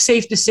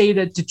to say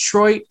that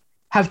Detroit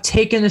have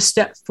taken a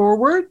step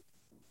forward,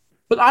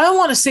 but I don't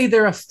want to say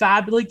they're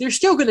they're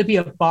still going to be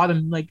a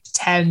bottom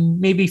 10,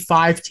 maybe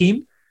 5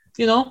 team,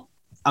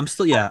 I'm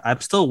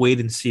still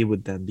wait and see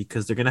with them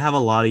because they're going to have a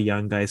lot of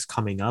young guys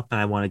coming up, and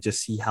I want to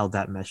just see how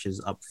that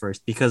meshes up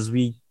first because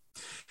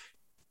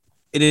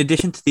in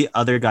addition to the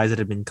other guys that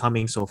have been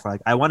coming so far,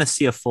 I want to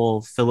see a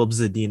full Filip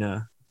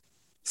Zadina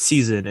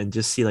season and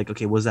just see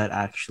okay, was that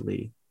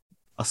actually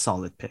a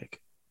solid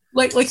pick?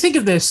 Like think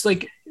of this,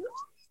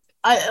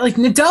 like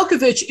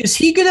Nedeljkovic, is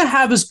he going to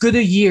have as good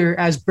a year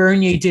as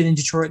Bernier did in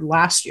Detroit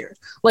last year?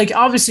 Like,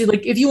 obviously,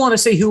 like if you want to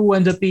say who will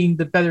end up being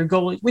the better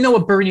goalie, we know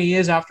what Bernier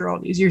is after all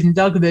these years.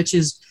 Nedeljkovic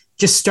is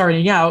just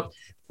starting out.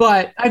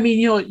 But I mean,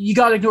 you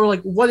got to ignore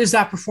like what is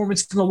that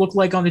performance going to look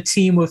like on a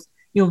team with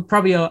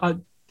probably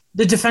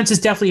the defense is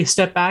definitely a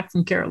step back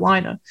from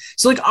Carolina.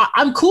 So like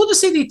I'm cool to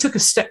say they took a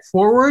step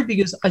forward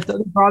because I thought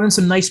they brought in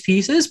some nice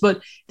pieces,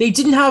 but they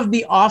didn't have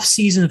the off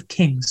season of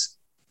Kings.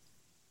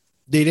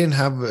 They didn't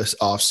have this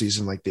off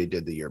season like they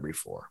did the year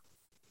before.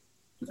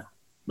 No.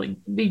 Like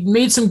they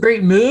made some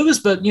great moves,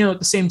 but at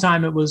the same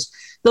time, it was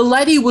the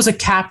Leddy was a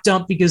cap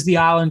dump because the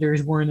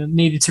Islanders weren't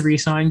needed to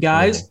re-sign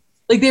guys.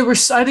 Like they were,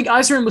 I think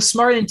Yzerman was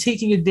smart in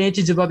taking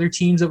advantage of other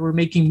teams that were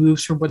making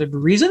moves for whatever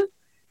reason.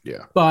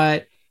 Yeah,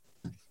 but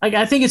like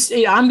I think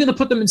I'm going to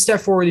put them in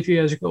step forward if you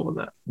guys are cool with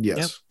that.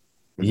 Yes.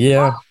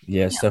 Yep.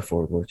 Yeah. Step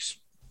forward works.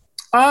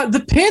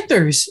 The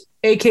Panthers,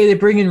 aka they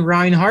bring in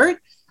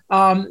Reinhart.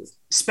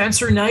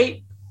 Spencer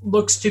Knight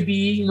looks to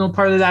be,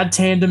 part of that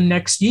tandem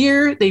next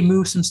year. They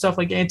move some stuff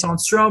like Anton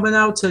Stroman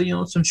out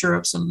to, shore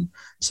up some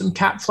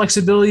cap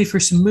flexibility for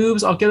some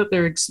moves. I'll get up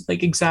their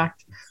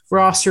exact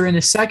roster in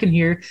a second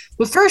here.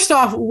 But first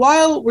off,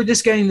 while we're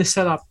just getting this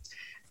set up,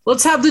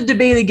 let's have the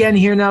debate again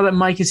here now that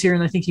Mike is here,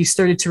 and I think he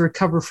started to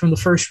recover from the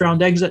first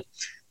round exit.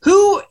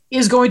 Who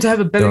is going to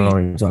have a better? Don't know what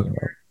you're talking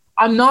about.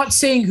 I'm not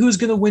saying who's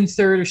going to win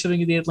third or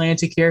something in the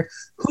Atlantic here.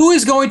 Who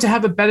is going to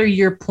have a better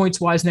year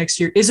points-wise next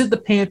year? Is it the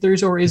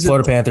Panthers or is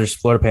Florida Panthers?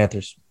 Florida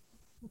Panthers.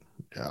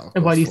 Yeah,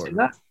 and why do you say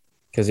that?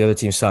 Because the other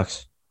team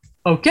sucks.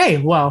 Okay,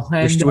 well.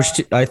 And,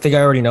 I think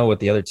I already know what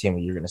the other team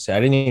you're going to say.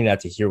 I didn't even have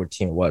to hear what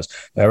team it was.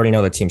 I already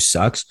know the team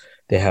sucks.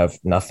 They have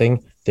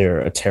nothing. They're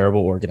a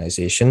terrible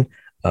organization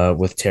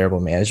with terrible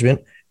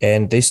management,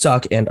 and they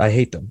suck, and I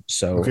hate them.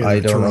 So Okay,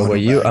 I don't know what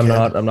you. I'm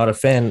again. not a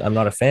fan. I'm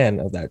not a fan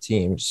of that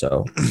team.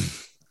 So.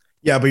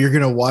 Yeah, but you're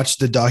gonna watch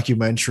the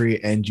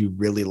documentary and you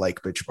really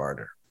like Mitch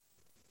Marner.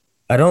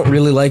 I don't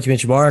really like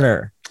Mitch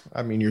Marner.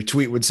 I mean, your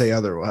tweet would say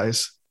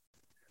otherwise.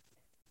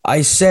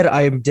 I said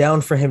I am down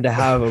for him to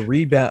have a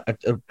rebound,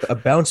 a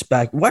bounce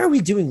back. Why are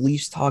we doing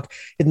Leafs talk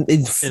in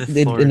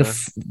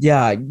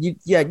yeah?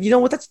 You know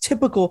what? That's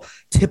typical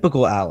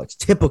Alex.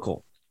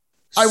 Typical.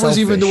 I was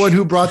even the one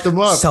who brought them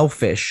up.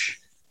 Selfish.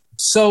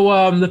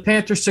 So the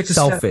Panthers took a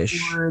Selfish.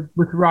 step forward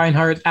with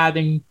Reinhart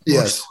adding.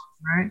 Yes.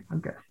 Right.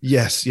 Okay.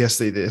 Yes,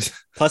 they did.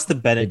 Plus the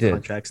Bennett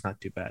contract's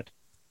not too bad.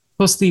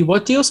 Plus the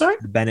what deal? Sorry.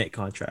 The Bennett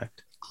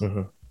contract.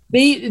 Mm-hmm.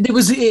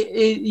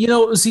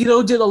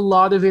 Zito did a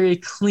lot of very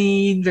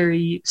clean,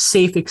 very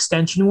safe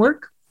extension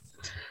work,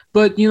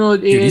 but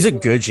dude, he's a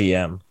good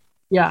GM.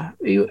 Yeah,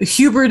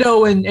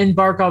 Huberdeau and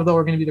Barkov though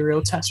are going to be the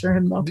real test for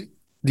him though.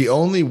 The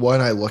only one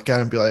I look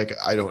at and be like,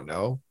 I don't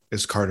know,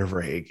 is Carter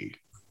Verhaeghe.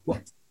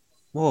 What?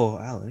 Whoa,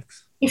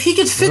 Alex! If he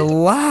could fit,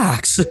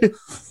 relax.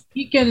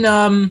 He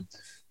can.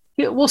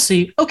 Yeah, we'll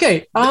see.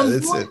 Okay.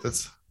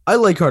 That's I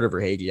like Carter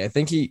Verhaeghe. I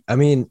think don't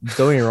get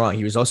me wrong,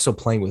 he was also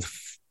playing with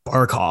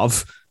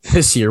Barkov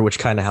this year, which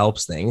kind of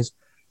helps things.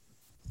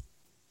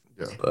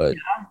 Yeah. But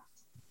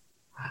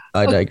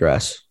I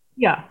digress.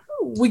 Yeah.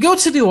 We go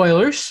to the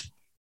Oilers.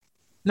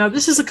 Now,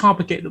 this is a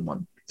complicated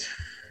one.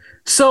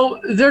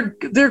 So their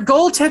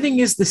goaltending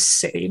is the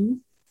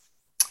same.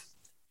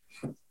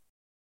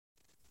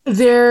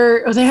 They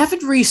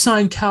haven't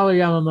re-signed Kailer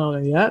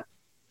Yamamoto yet,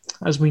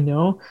 as we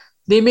know.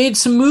 They made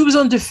some moves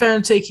on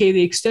defense, aka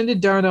they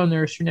extended Darnell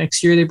Nurse for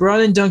next year. They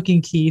brought in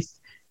Duncan Keith.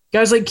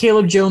 Guys like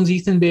Caleb Jones,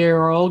 Ethan Bear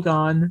are all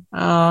gone.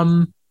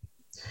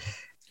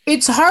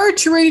 It's hard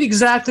to rate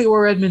exactly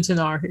where Edmonton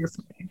are here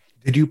for me.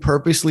 Did you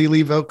purposely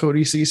leave out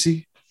Cody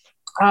Ceci?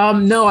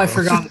 No, I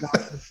forgot about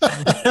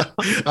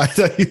it. I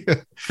thought you...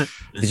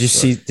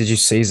 Did you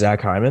say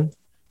Zach Hyman?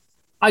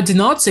 I did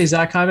not say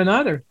Zach Hyman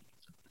either.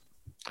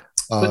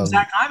 But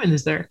Zach Hyman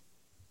is there.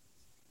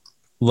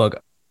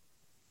 Look,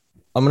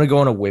 I'm going to go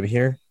on a whim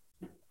here.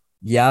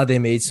 Yeah, they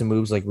made some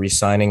moves like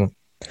re-signing,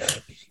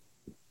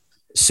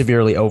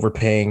 severely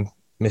overpaying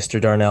Mr.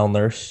 Darnell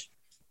Nurse.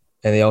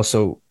 And they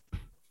also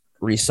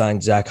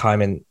re-signed Zach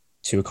Hyman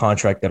to a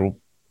contract that will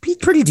be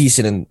pretty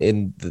decent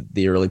in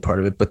the early part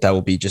of it, but that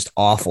will be just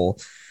awful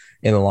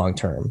in the long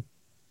term.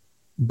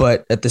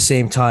 But at the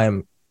same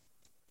time,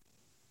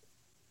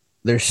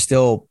 they're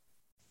still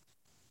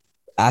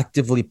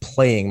actively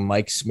playing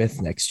Mike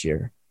Smith next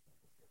year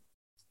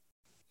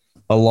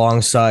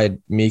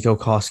alongside Mikko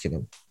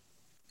Koskinen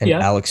and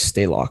Alex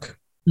Stalock.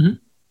 Mm-hmm.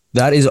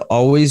 That is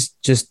always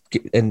just,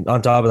 and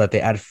on top of that,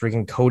 they add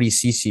freaking Cody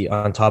Ceci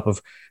on top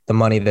of the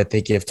money that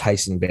they give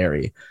Tyson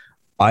Barrie.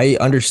 I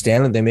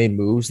understand that they made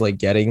moves like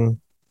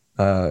getting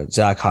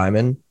Zach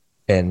Hyman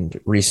and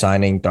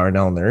re-signing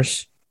Darnell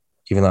Nurse,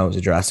 even though it was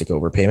a drastic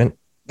overpayment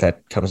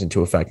that comes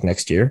into effect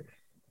next year.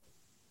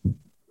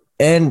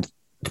 And,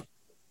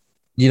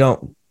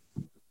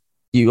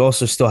 you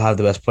also still have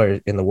the best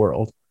player in the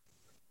world,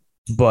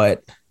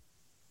 but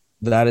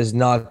that is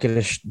not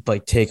going to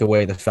take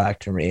away the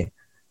fact for me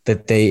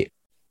that they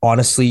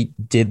honestly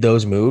did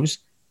those moves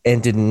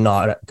and did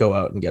not go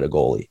out and get a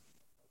goalie.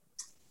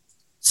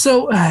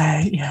 So,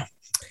 yeah.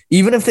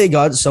 Even if they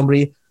got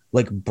somebody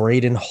like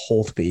Braden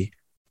Holtby,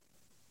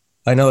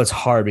 I know it's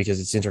hard because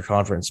it's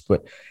interconference,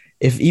 but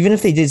even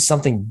if they did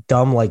something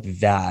dumb like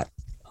that,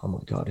 oh my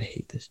God, I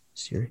hate this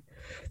Siri.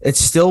 It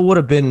still would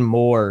have been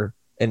more,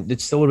 and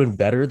it still would have been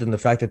better than the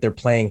fact that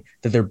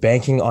they're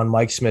banking on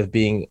Mike Smith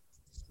being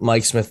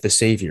Mike Smith, the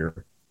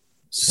savior.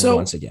 So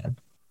once again,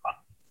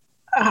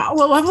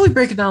 well, I'll probably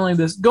break it down like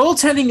this.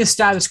 Goaltending is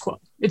status quo.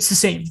 It's the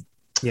same.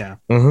 Yeah.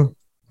 Mm-hmm.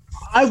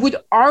 I would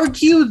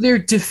argue their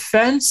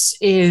defense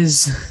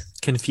is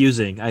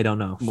Confusing. I don't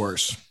know.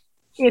 Worse.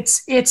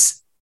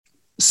 it's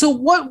so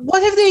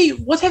what have they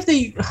what's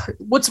They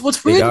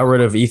really got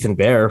rid of Ethan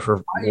Bear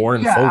for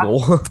Warren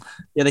Fogle.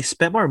 Yeah, they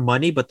spent more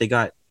money, but they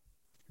got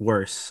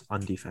worse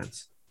on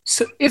defense.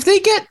 so if they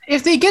get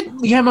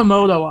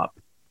Yamamoto up,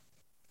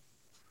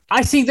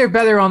 I think they're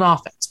better on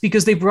offense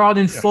because they brought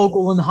in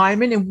Fogle and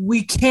Hyman, and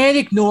we can't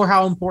ignore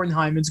how important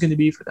Hyman's going to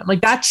be for them.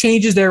 Like that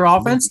changes their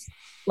offense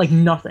like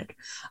nothing.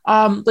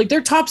 Like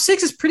their top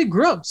six is pretty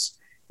gross.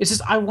 It's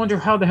just I wonder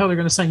how the hell they're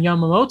going to sign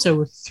Yamamoto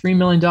with $3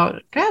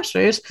 million cap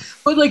space.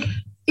 But like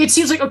it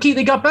seems like okay,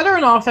 they got better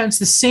on offense,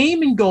 the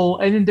same in goal,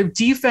 and then their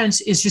defense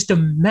is just a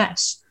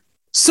mess.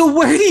 So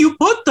where do you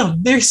put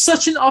them? They're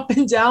such an up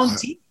and down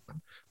team.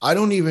 I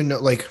don't even know.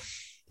 Like,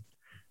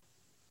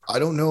 I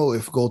don't know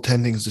if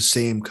goaltending is the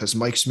same because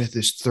Mike Smith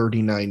is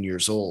 39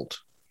 years old.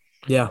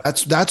 Yeah.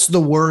 That's the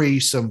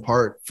worrisome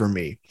part for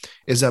me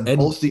is that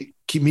both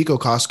Mikko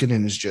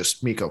Koskinen is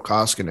just Mikko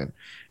Koskinen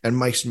and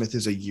Mike Smith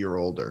is a year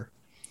older.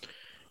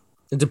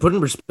 And to put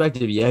in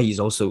perspective, yeah, he's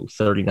also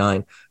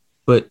 39,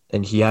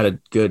 and he had a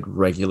good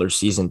regular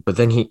season, but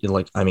then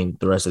the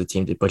rest of the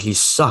team did, but he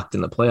sucked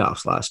in the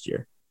playoffs last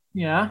year.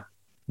 Yeah.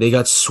 They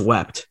got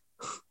swept.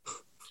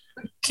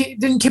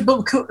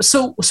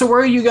 So where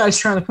are you guys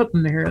trying to put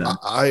them here then?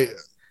 I'd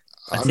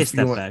say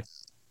step back.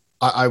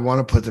 I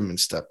want to put them in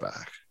step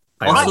back.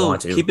 Also,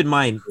 keep in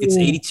mind, it's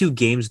 82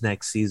 games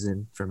next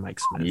season for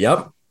Mike Smith.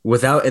 Yep.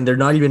 And they're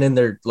not even in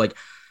there, like,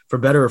 for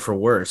better or for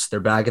worse.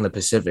 They're back in the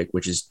Pacific,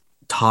 which is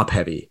top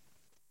heavy.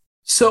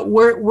 So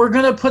we're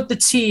gonna put the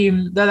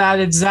team that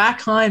added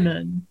Zach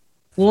Hyman,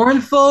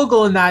 Warren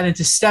Fogle, and that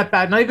into step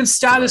back. Not even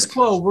status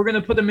quo. We're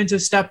gonna put them into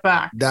step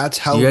back. That's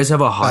how you guys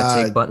have a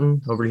hot take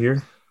button over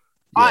here.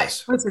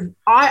 Yes.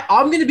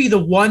 I'm gonna be the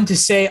one to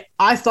say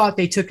I thought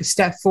they took a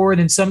step forward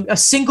in a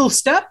single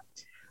step,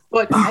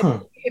 but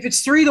if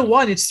it's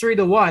 3-1, it's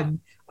 3-1.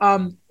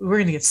 We're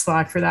gonna get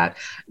slack for that.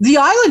 The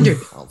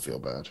Islanders. I don't feel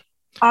bad.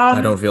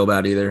 I don't feel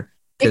bad either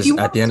because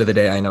at the end of the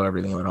day, I know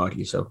everything about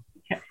hockey. So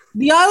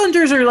the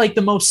Islanders are like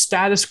the most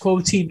status quo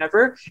team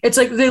ever. It's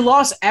like they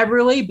lost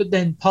Eberle, but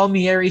then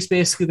Palmieri is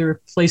basically the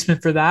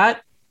replacement for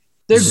that.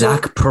 They're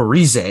Zach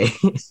Parise.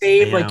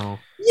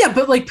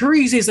 But like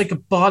Parise is like a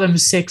bottom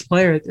six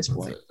player at this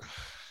point.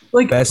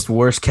 Like best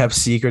worst kept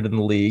secret in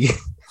the league.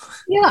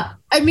 Yeah,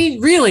 I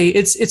mean, really,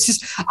 it's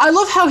just I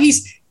love how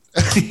he's.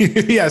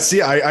 Yeah,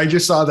 see, I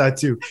just saw that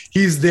too.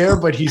 He's there,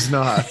 but he's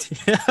not.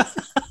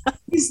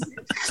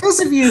 Those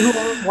of you who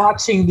are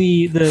watching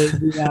the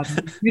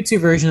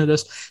YouTube version of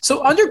this,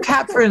 so under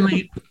cap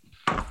friendly,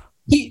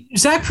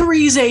 Zach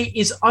Parise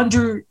is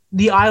under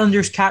the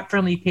Islanders cap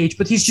friendly page,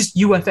 but he's just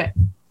UFA.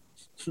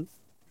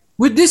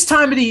 With this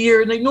time of the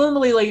year, like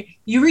normally, like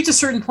you reach a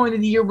certain point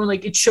of the year when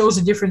like it shows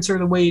a different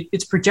sort of way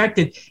it's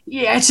projected.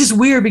 Yeah, it's just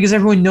weird because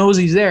everyone knows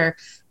he's there.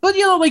 But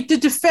like the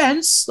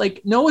defense,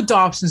 like Noah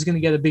Dobson's going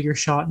to get a bigger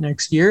shot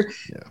next year.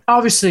 Yeah.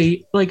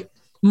 Obviously, like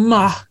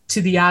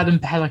to the Adam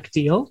Pelech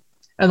deal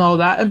and all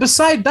that. And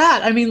beside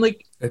that, I mean,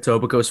 like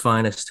Etobicoke's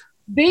finest.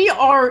 The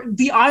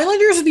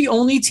Islanders are the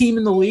only team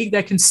in the league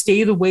that can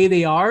stay the way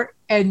they are,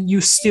 and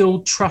you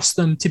still trust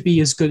them to be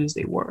as good as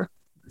they were.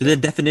 The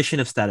definition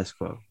of status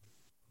quo.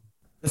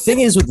 The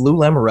thing is with Lou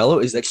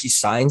Lamoriello is that he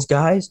signs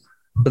guys,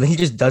 but then he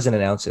just doesn't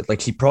announce it.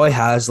 Like he probably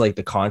has like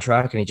the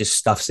contract and he just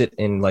stuffs it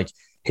in like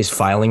his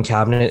filing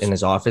cabinet in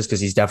his office because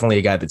he's definitely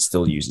a guy that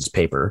still uses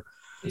paper,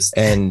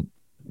 and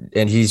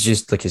he's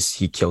just like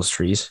he kills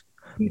trees.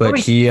 But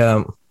he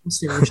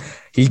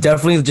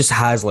definitely just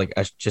has like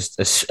a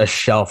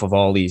shelf of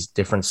all these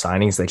different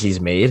signings that he's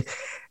made,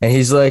 and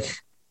he's like,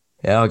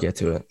 yeah, I'll get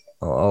to it.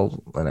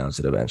 I'll announce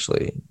it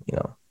eventually.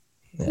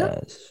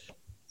 Yep.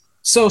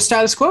 So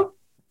status quo.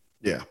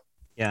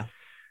 Yeah.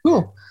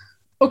 Cool.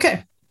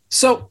 Okay.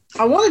 So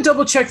I want to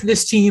double check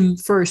this team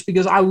first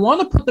because I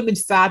want to put them in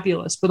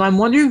fabulous, but I'm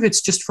wondering if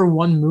it's just for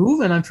one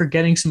move and I'm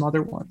forgetting some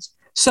other ones.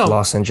 So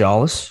Los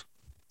Angeles.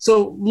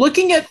 So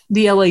looking at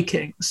the LA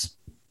Kings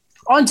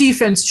on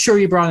defense, sure,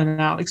 you brought in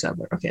Alex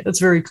Edler. Okay, that's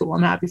very cool.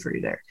 I'm happy for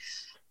you there.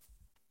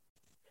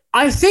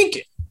 I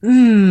think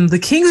the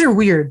Kings are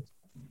weird.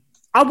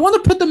 I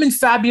want to put them in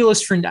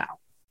fabulous for now.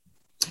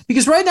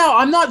 Because right now,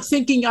 I'm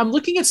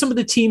looking at some of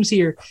the teams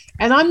here,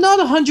 and I'm not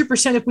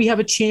 100% if we have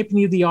a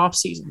champion of the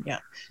offseason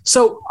yet.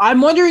 So I'm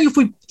wondering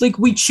if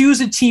we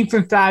choose a team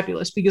from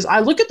fabulous, because I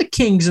look at the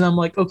Kings and I'm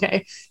like,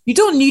 okay, you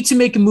don't need to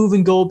make a move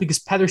in goal because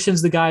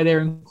Pettersson's the guy there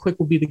and Quick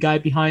will be the guy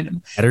behind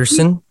him.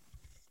 Pettersson?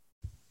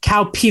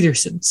 Cal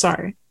Peterson.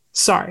 Sorry.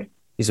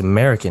 He's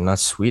American, not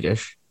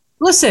Swedish.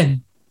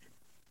 Listen,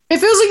 It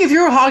feels like if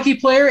you're a hockey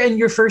player and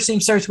your first name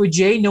starts with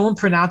J, no one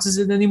pronounces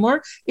it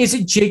anymore. Is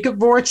it Jacob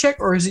Voracek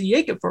or is it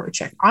Jacob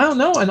Voracek? I don't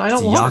know, and I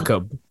don't want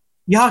Jakob.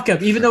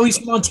 Jakob, even though he's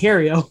from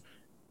Ontario. At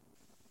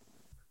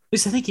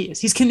least I think he is.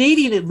 He's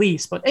Canadian at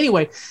least. But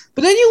anyway,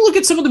 but then you look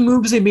at some of the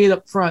moves they made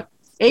up front,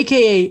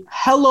 aka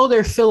hello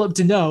there, Philip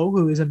Deneau,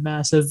 who is a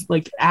massive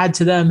add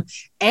to them,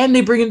 and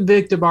they bring in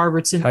Victor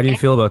Barbertson. How do you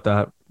feel about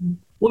that?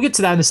 We'll get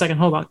to that in a second.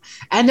 Hold on.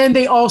 And then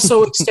they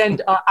also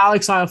extend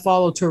Alex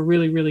Iafallo to a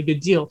really, really good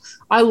deal.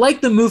 I like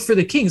the move for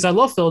the Kings. I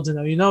love Phil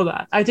Deneau. You know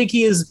that. I think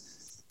he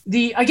is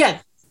again,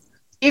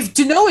 if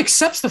Deneau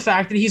accepts the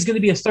fact that he's going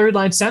to be a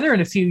third-line center in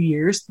a few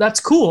years,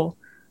 that's cool.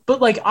 But,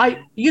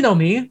 you know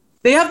me,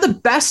 they have the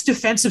best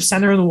defensive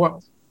center in the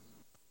world.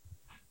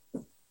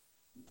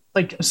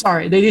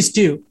 Sorry, they just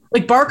do.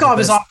 Barkov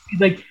is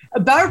obviously,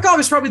 Barkov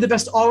is probably the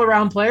best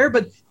all-around player,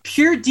 but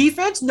pure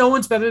defense, no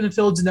one's better than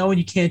Phil Deneau, and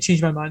you can't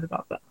change my mind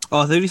about that. Oh,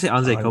 I thought you say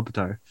Anze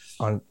Kopitar.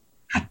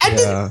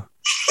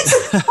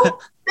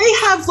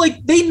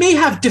 They may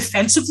have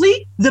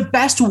defensively the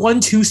best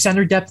 1-2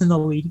 center depth in the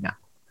league now.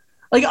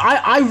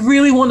 I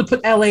really want to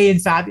put LA in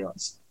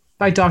fabulous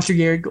by Dr.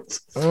 Gary Gould.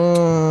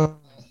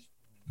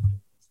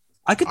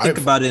 I could think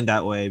about it in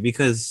that way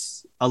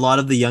because a lot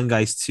of the young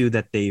guys too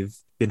that they've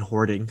been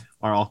hoarding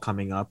are all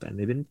coming up, and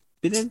they've been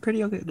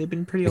pretty okay. They've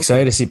been pretty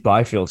excited to see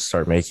Byfield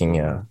start making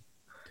an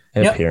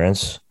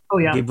appearance. Oh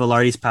yeah, Gabe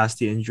Velarde's past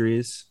the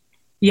injuries.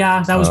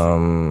 Yeah, that was.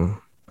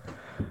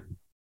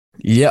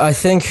 Yeah, I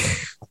think.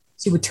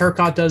 See what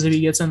Turcotte does if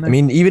he gets in there. I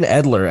mean, even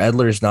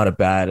Edler is not a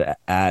bad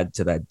add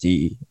to that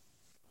D.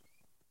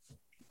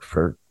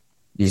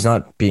 He's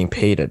not being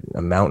paid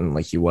a mountain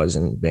like he was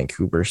in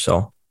Vancouver,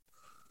 so.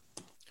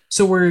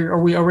 So are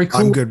we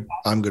cool?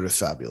 I'm good with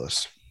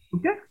fabulous.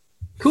 Okay,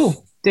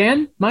 cool.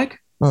 Dan, Mike.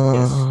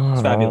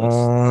 It's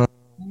fabulous.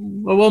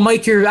 Well,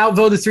 Mike, you're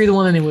outvoted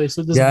 3-1 anyway.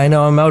 So yeah, I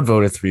know I'm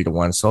outvoted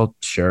 3-1. So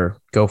sure,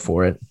 go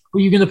for it. Are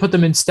you going to put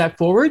them in step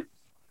forward?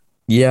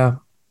 Yeah,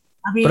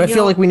 I mean, but I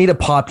feel like we need to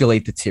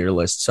populate the tier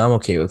list, so I'm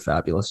okay with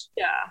fabulous.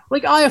 Yeah,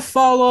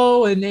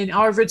 Iafallo and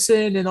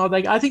Arvidsson and all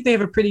that. I think they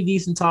have a pretty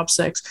decent top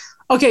 6.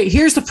 Okay,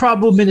 here's the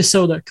problem with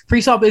Minnesota.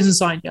 Kaprizov isn't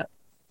signed yet.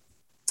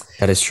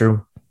 That is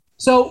true.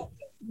 So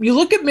you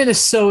look at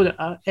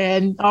Minnesota,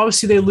 and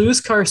obviously they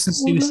lose Carson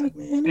Sousa.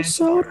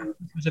 Minnesota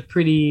was a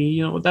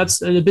pretty,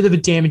 that's a bit of a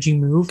damaging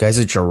move. Guy's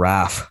a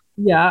giraffe.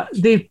 Yeah,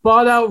 they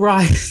bought out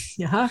Ryan.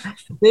 Yeah,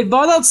 they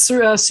bought out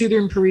Suter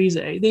and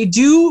Parise. They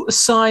do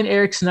sign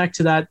Eric Sinek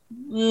to that.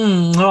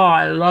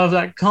 I love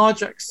that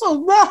contract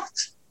so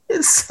much.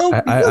 It's so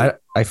good.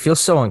 I feel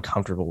so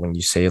uncomfortable when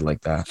you say it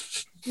like that.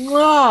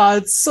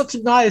 It's such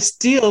a nice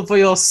deal for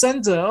your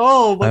center.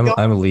 Oh my God!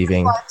 I'm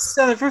leaving.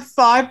 Center for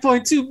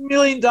 $5.2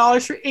 million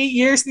for 8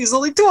 years, and he's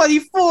only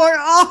 24.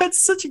 Oh, it's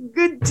such a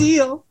good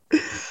deal.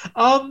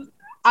 I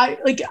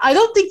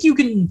don't think you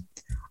can.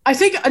 I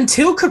think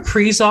until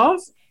Kaprizov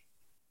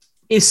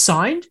is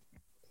signed,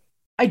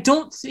 I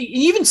don't think.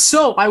 Even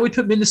so, I would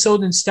put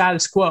Minnesota in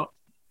status quo.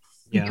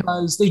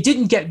 Because they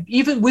didn't get,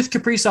 even with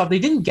Kaprizov, they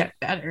didn't get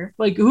better.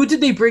 Who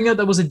did they bring out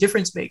that was a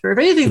difference maker? If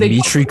anything,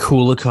 Dmitry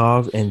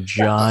Kulikov and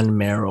John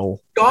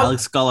Merrill.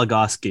 Alex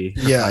Goligoski.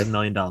 Yeah. $5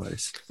 million.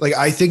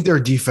 I think their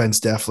defense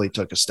definitely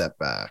took a step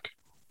back.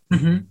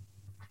 Mm-hmm.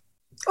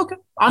 Okay.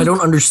 I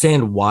don't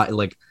understand why.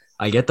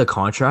 I get the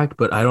contract,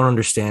 but I don't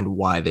understand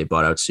why they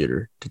bought out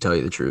Suter, to tell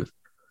you the truth.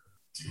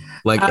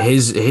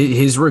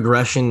 His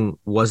regression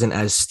wasn't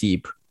as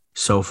steep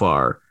so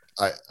far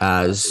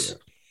as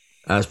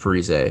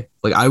Parise.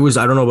 I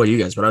don't know about you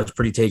guys, but I was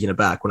pretty taken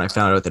aback when I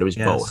found out that it was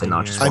both and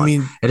not just one.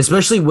 And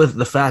especially with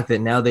the fact that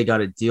now they got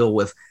to deal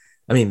with,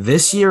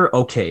 this year,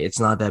 okay, it's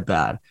not that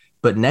bad,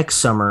 but next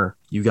summer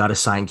you got to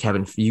extend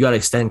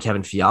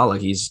Kevin Fiala.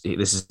 This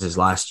is his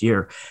last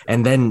year.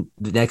 And then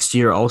the next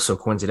year also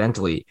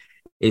coincidentally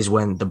is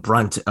when the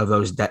brunt of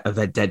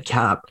that dead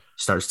cap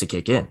starts to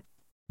kick in.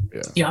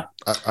 Yeah.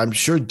 I'm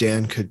sure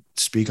Dan could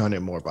speak on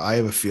it more, but I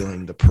have a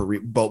feeling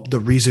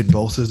the reason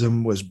both of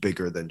them was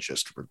bigger than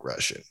just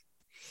regression.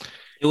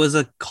 It was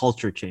a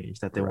culture change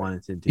that they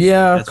wanted to do.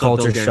 Yeah, that's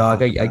culture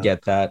shock. I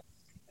get that.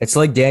 It's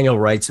like Daniel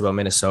writes about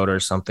Minnesota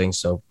or something.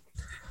 So,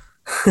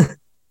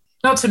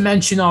 not to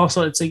mention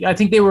also, it's I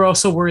think they were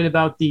also worried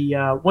about the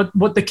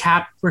what the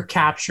cap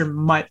recapture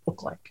might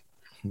look like.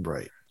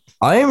 Right.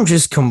 I'm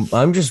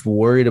just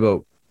worried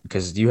about,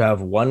 because you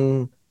have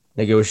one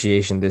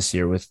negotiation this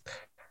year with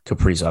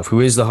Kaprizov,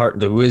 who is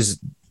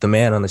the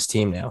man on this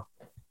team now.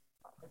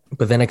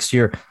 But then next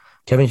year,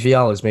 Kevin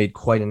Fiala has made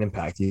quite an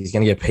impact. He's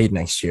going to get paid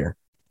next year.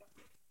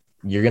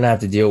 You're going to have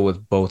to deal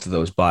with both of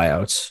those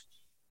buyouts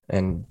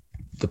and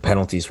the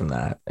penalties from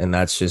that, and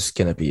that's just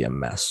going to be a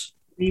mess.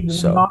 They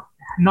will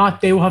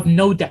they will have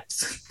no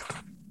depth.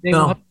 They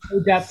will have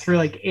no depth for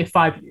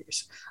 5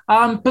 years.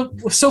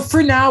 But so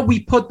for now, we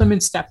put them in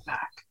step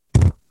back.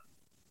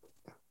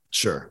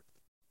 Sure.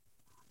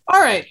 All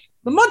right.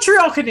 The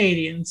Montreal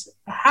Canadiens,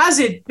 has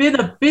it been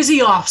a busy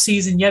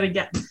offseason yet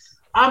again?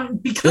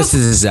 Because just a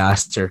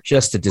disaster,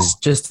 just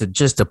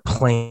a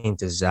plain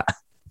disaster.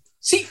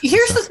 See,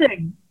 here's the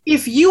thing.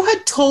 if you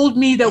had told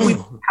me that we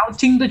were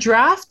counting the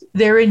draft,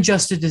 they're in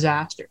just a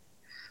disaster.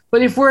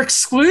 But if we're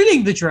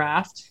excluding the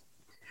draft,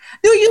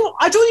 no,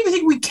 I don't even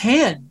think we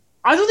can.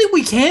 I don't think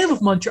we can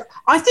with Montreal.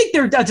 I think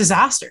they're a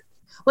disaster.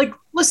 Like,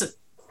 listen.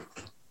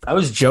 I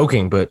was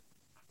joking, but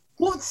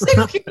well,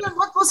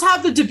 let's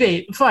have the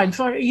debate. Fine.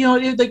 You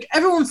know, like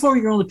everyone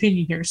form your own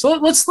opinion here. So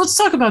let's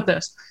talk about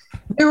this.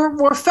 There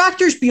were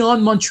factors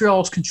beyond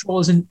Montreal's control,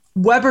 as in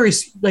Weber,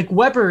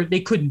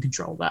 they couldn't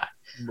control that.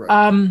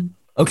 Right.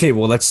 Okay,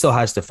 well, that still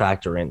has to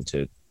factor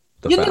into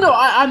the fact. No,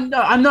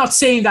 I'm not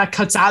saying that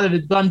cuts out of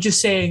it, but I'm just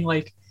saying,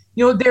 like,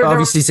 you know, they're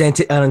obviously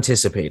it's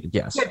unanticipated,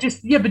 yes. But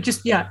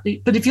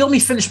if you let me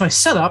finish my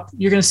setup,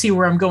 you're going to see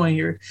where I'm going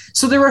here.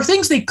 So there are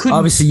things they couldn't.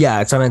 Obviously,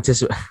 yeah, it's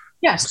unanticipated.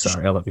 Yes.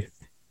 Sorry, I love you.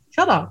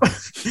 Shut up.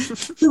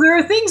 So there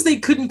are things they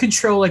couldn't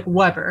control, like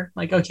Weber.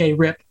 Like, okay,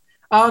 rip.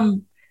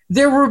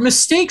 There were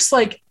mistakes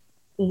like,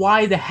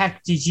 why the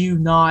heck did you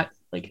not,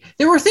 like,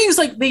 there were things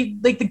like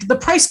the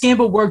price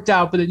gamble worked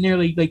out, but it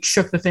nearly like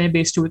shook the fan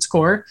base to its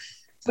core.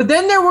 But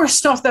then there were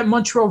stuff that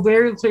Montreal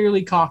very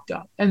clearly cocked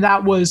up, and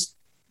that was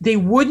they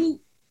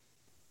wouldn't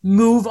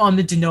move on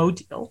the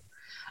Danault deal.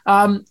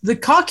 The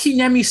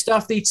Kotkaniemi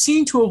stuff, they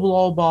seem to have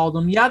lowballed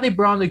them. Yeah, they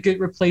brought in a good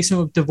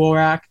replacement with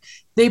Dvorak.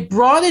 They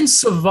brought in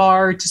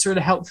Savard to sort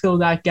of help fill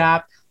that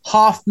gap.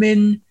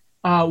 Hoffman,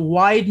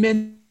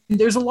 Weidman.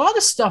 There's a lot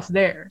of stuff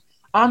there.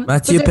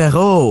 Mathieu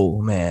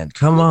Perreault, man,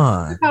 come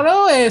on.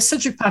 Perreault et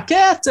Cedric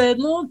Paquette,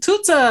 non,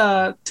 tous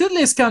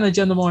les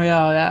Canadiens de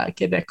Montréal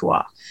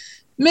québécois.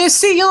 Mais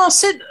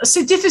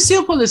c'est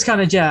difficile pour les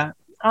Canadiens.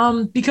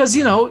 Because,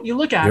 you know, you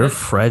look at Your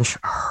French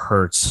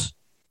hurts.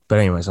 But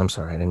anyways, I'm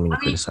sorry. I didn't mean to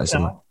criticize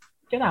him.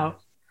 Get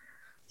out.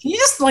 Can you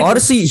just, like...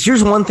 Honestly,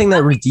 here's one thing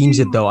that redeems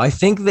it, though. I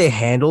think they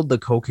handled the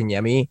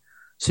Kotkaniemi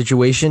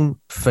situation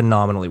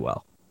phenomenally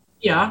well.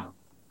 Yeah.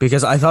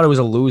 Because I thought it was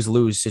a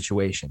lose-lose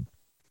situation.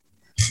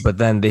 But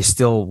then they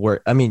still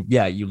were. I mean,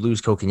 yeah, you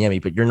lose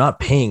Kotkaniemi, but you're not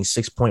paying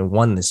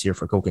 6.1 this year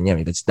for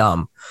Kotkaniemi. That's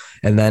dumb.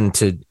 And then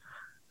to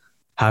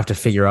have to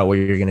figure out what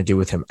you're going to do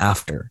with him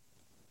after.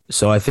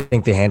 So I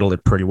think they handled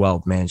it pretty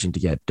well, managing to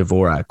get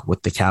Dvorak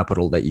with the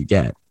capital that you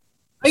get.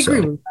 I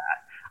agree with that.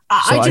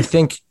 I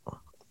think.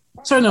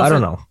 Sorry, no. I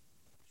don't know.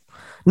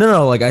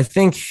 No. Like, I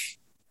think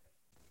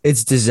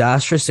it's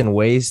disastrous in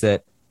ways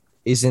that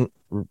isn't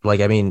like.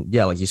 I mean,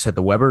 yeah, like you said,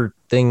 the Weber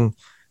thing.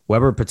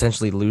 Weber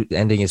potentially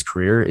ending his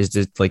career is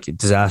just like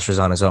disastrous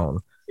on his own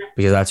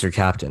because that's your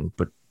captain,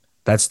 but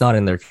that's not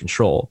in their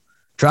control.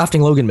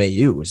 Drafting Logan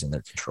Mailloux is in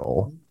their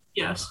control.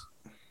 Yes.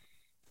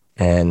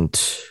 And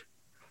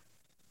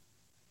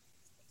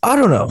I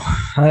don't know.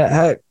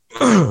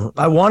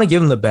 I want to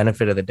give him the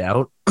benefit of the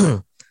doubt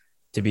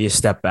to be a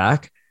step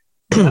back,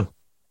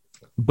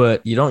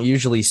 but you don't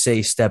usually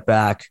say step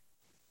back.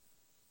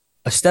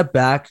 A step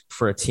back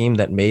for a team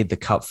that made the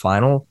Cup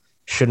final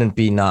shouldn't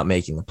be not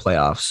making the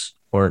playoffs.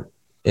 Or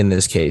in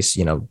this case,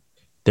 you know,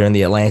 they're in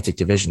the Atlantic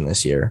Division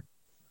this year.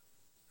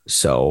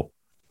 So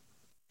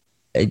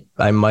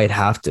I might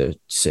have to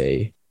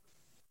say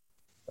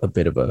a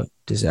bit of a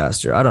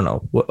disaster. I don't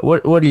know.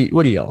 What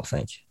do y'all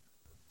think?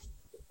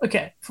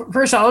 Okay.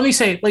 First off, let me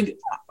say, like,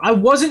 I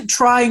wasn't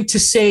trying to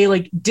say,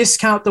 like,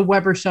 discount the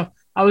Weber stuff.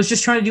 I was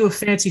just trying to do a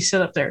fancy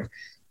setup there.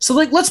 So,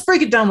 like, let's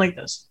break it down like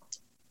this.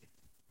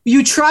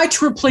 You try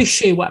to replace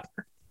Shea Weber.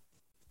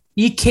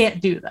 You can't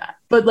do that.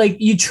 But,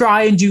 like, you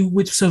try and do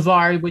with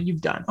Savard what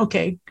you've done.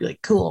 Okay, like,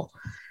 cool.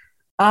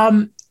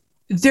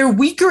 They're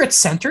weaker at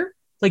center.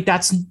 Like,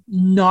 that's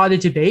not a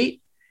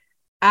debate.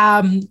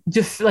 At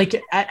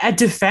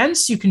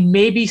defense, you can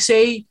maybe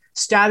say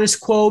status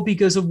quo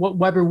because of what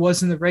Weber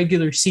was in the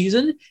regular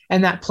season,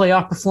 and that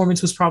playoff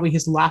performance was probably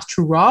his last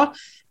hurrah.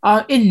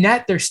 In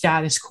net, they're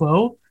status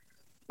quo.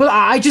 But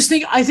I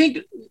think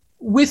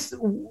with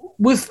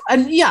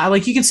and yeah,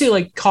 like you can say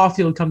like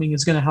Caulfield coming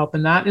is going to help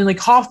in that, and like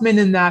Hoffman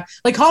in that,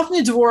 like Hoffman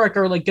and Dvorak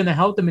are like going to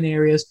help them in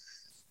areas.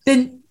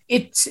 Then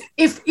it's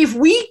if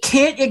we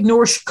can't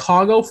ignore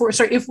Chicago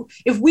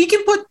if we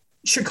can put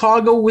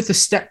Chicago with a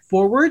step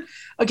forward.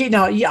 Okay,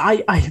 now yeah,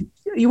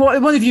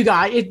 one of you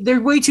guys, they're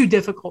way too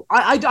difficult.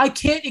 I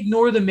can't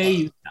ignore the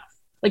Mailloux stuff.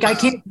 Like I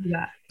can't do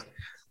that.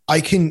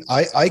 I can.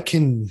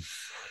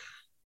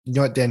 You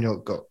know what, Daniel?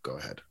 Go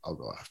ahead. I'll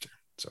go after.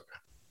 It's okay.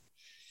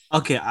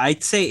 Okay,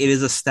 I'd say it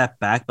is a step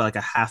back, but like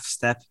a half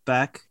step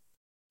back,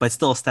 but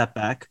still a step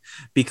back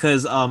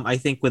because I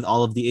think with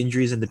all of the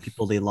injuries and the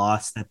people they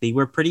lost, that they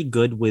were pretty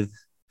good with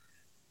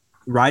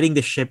riding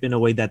the ship in a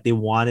way that they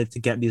wanted to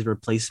get these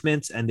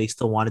replacements and they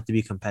still wanted to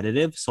be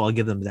competitive. So I'll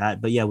give them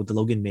that. But yeah, with the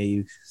Logan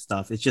Mailloux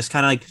stuff, it's just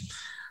kind of like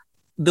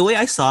the way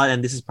I saw it,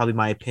 and this is probably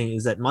my opinion,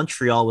 is that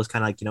Montreal was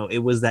kind of like, you know, it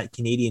was that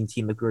Canadian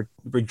team that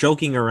we're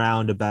joking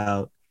around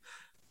about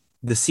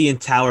the CN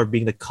Tower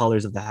being the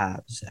colors of the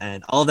Habs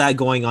and all that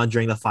going on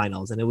during the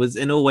finals. And it was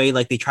in a way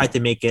like they tried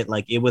to make it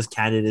like it was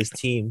Canada's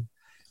team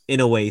in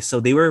a way. So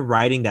they were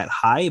riding that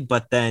high,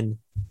 but then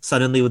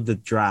suddenly with the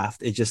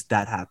draft, it just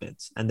that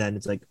happens. And then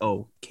it's like,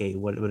 oh, okay,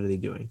 what are they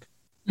doing?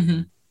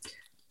 Mm-hmm.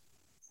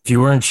 If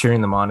you weren't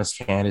cheering them on as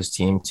Canada's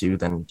team too,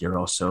 then you're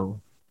also...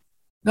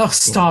 No,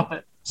 stop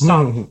it.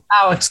 Stop.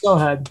 Alex, go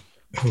ahead.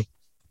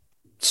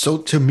 So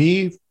to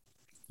me,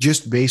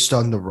 just based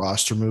on the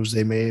roster moves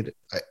they made,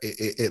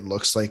 it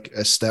looks like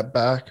a step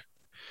back.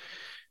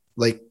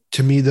 Like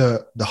to me,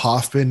 the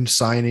Hoffman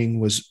signing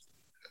was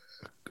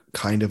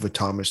kind of a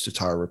Thomas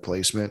Tatar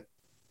replacement,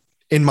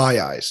 in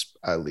my eyes,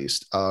 at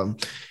least.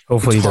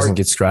 Hopefully, he doesn't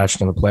get scratched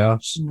in the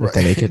playoffs. If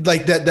they make it.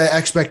 Like that, the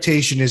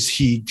expectation is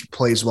he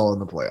plays well in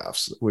the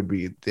playoffs would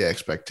be the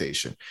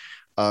expectation.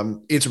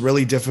 It's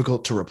really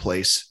difficult to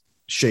replace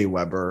Shea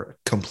Weber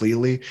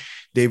completely.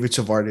 David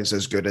Savard is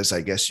as good as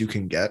I guess you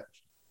can get.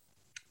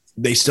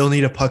 They still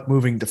need a puck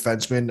moving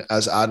defenseman,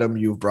 as Adam,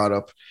 you've brought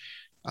up.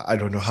 I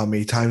don't know how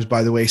many times,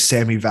 by the way.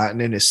 Sami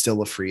Vatanen is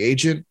still a free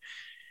agent.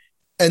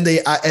 And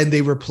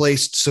they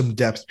replaced some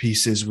depth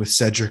pieces with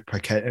Cedric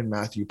Paquette and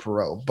Matthew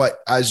Perreault. But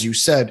as you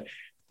said,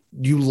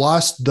 you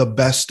lost the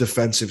best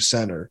defensive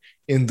center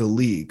in the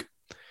league.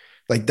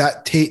 Like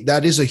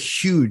that is a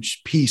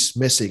huge piece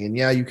missing. And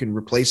yeah, you can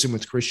replace him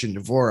with Christian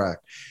Dvorak,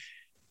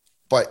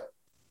 but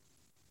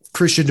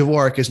Christian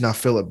Dvorak is not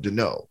Philip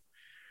Deneau.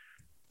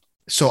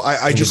 So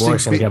I just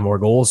Dvorak's think gonna get more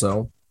goals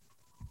though.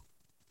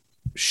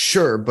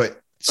 Sure, but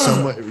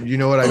someone, you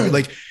know what I mean?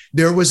 Like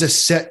there was a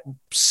set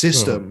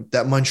system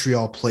that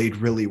Montreal played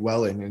really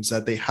well in, is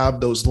that they have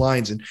those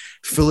lines, and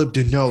Philip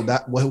Deneau,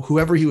 that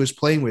whoever he was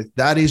playing with,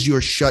 that is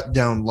your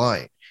shutdown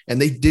line. And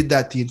they did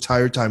that the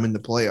entire time in the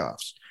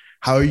playoffs.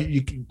 How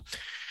you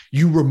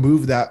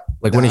remove that?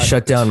 Like when he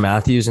shut down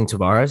Matthews and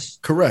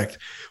Tavares? Correct.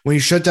 When he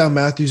shut down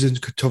Matthews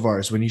and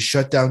Tavares, when he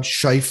shut down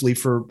Scheifele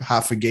for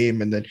half a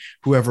game, and then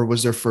whoever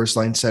was their first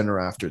line center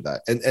after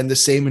that. And the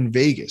same in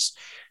Vegas.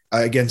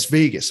 Against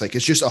Vegas. Like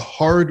it's just a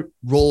hard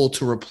role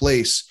to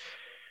replace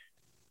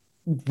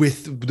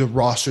with the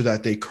roster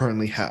that they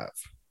currently have.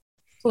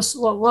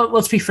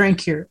 Let's be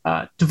frank here.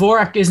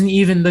 Dvorak isn't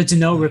even the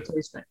Deneau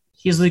replacement.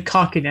 He's the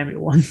Kotkaniemi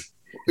one.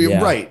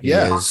 Right.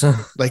 Yeah.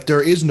 Like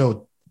there is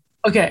no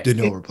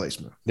Deneau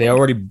replacement. They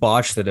already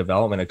botched the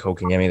development of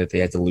Kotkaniemi that they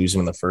had to lose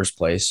him in the first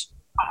place.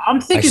 I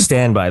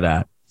stand by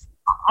that.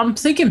 I'm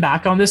thinking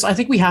back on this. I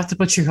think we have to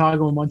put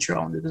Chicago and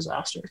Montreal in the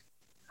disaster.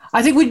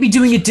 I think we'd be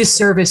doing a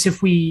disservice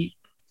if we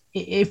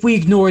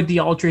ignored the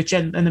Aldrich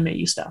and the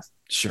Mayu stuff.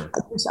 Sure.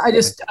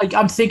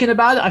 I'm thinking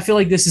about it. I feel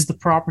like this is the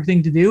proper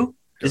thing to do.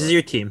 This is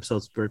your team, so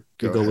we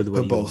go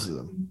with both of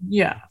them.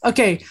 Yeah.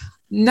 Okay.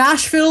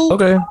 Nashville.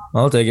 Okay,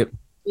 I'll take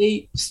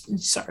it.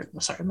 Sorry,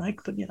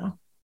 Mike, but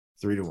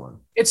 3-1.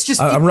 It's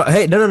just. I'm not.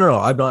 Hey, no.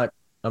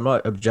 I'm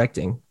not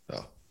objecting.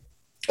 Oh.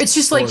 It's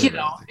just like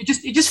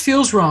it just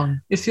feels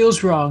wrong. It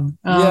feels wrong.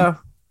 Yeah,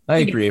 I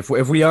agree. If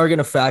we are going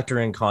to factor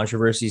in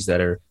controversies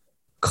that are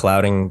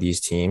clouding these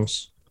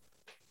teams,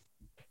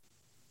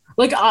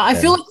 like I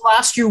feel like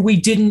last year we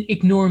didn't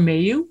ignore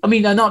Mayu. I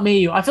mean, not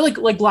Mayu. I feel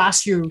like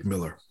last year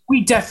Miller.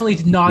 We definitely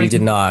did not. We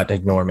did not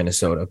ignore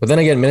Minnesota, but then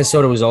again,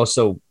 Minnesota was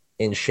also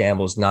in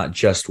shambles, not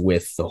just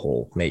with the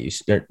whole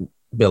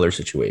Miller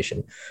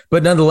situation,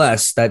 but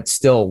nonetheless, that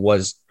still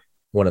was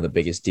one of the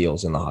biggest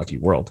deals in the hockey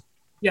world.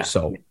 Yeah.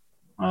 So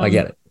I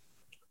get it.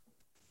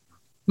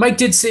 Mike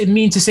did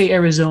mean to say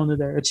Arizona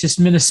there. It's just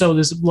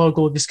Minnesota's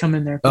logo just come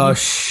in there. Oh,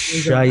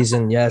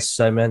 Shizen. Yes,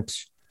 I meant.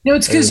 No,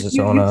 it's because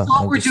you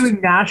thought we're doing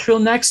Nashville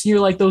next, and you're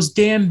like those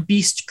damn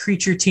beast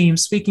creature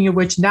teams. Speaking of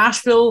which,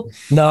 Nashville.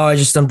 No, I'm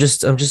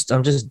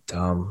just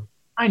dumb.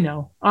 I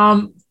know.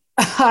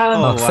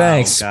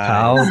 Thanks,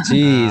 pal.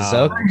 Jeez,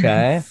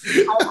 okay.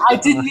 I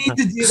didn't need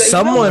to do that.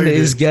 Someone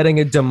is getting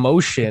a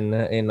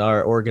demotion in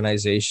our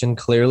organization,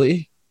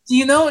 clearly. Do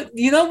you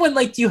know when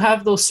like you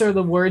have those sort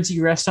of words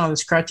you rest on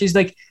as crutches,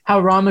 like how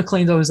Ron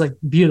McLean's always like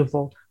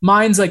beautiful.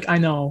 Mine's like I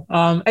know.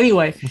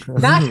 Anyway,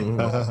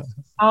 Nashville.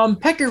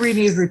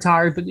 Pecorini is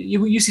retired, but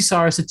UC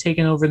Saros had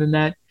taken over the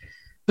net.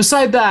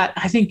 Beside that,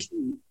 I think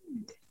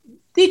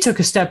they took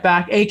a step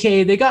back,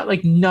 aka they got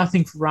like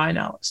nothing for Ryan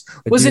Ellis.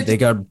 They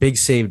got big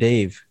save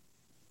Dave?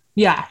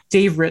 Yeah,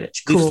 Dave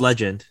Rittich. Cool.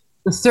 Legend.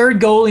 The third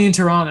goalie in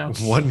Toronto.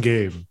 One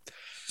game.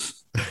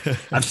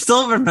 I'm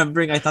still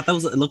remembering. I thought it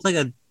looked like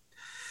a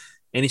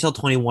NHL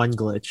 21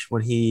 glitch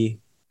when he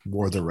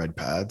wore the red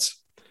pads.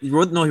 He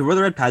wore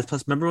the red pads.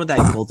 Plus, remember when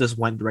that goal just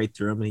went right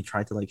through him and he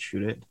tried to like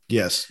shoot it?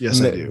 Yes,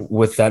 I do.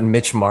 With that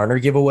Mitch Marner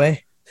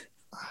giveaway.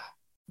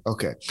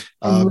 Okay.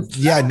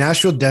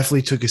 Nashville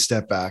definitely took a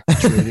step back,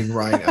 trading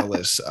Ryan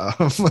Ellis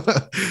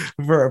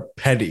for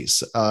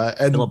pennies.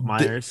 And Philip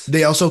Myers.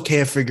 They also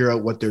can't figure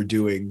out what they're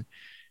doing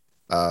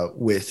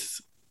with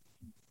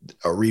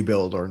a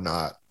rebuild or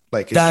not.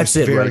 Like that's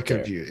just it very right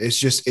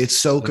confused. There. It's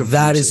so confusing.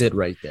 That is it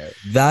right there.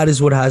 That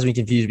is what has me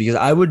confused, because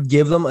I would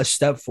give them a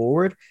step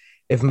forward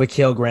if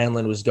Mikael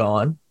Granlund was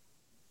gone,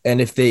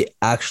 and if they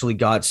actually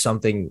got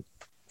something.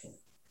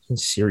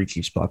 Siri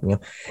keeps popping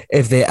up.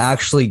 If they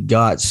actually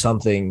got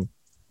something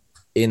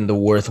in the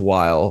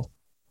worthwhile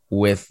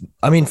with,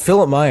 I mean,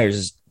 Philip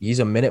Myers, he's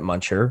a minute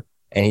muncher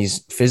and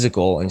he's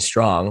physical and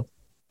strong,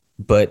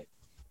 but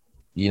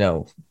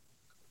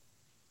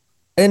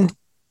and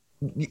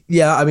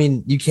yeah, I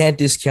mean, you can't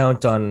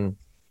discount on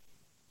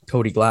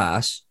Cody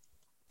Glass,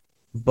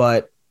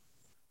 but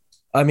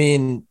I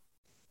mean,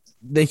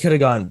 they could have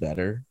gone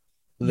better.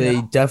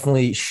 They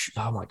definitely.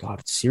 Oh my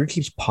god, Siri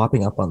keeps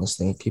popping up on this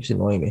thing. It keeps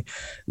annoying me.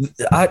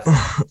 I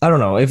don't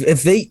know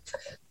if they.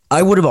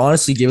 I would have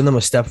honestly given them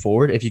a step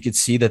forward if you could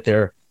see that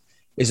there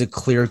is a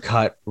clear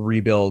cut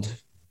rebuild,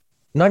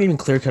 not even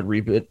clear cut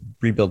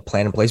rebuild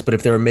plan in place, but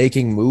if they were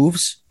making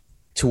moves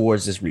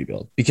towards this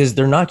rebuild because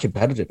they're not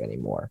competitive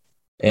anymore.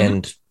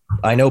 And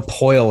I know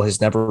Poyle has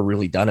never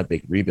really done a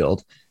big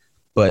rebuild,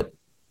 but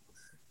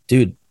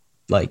dude,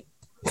 like.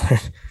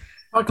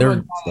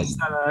 They're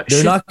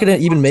not going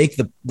to even make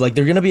they're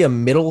going to be a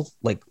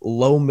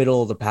low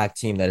middle of the pack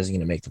team that isn't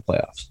going to make the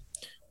playoffs.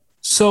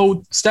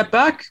 So step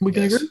back. We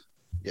can agree.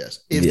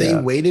 Yes. If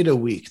they waited a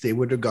week, they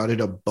would have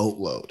gotten a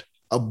boatload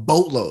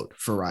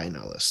for Ryan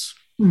Ellis.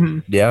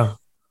 Mm-hmm. Yeah.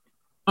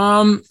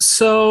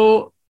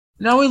 So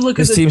now we look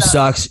at this team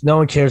sucks. No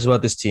one cares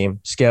about this team.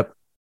 Skip.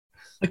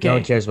 Okay. No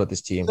one cares about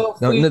this team. So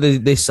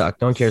they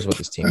suck. No one cares about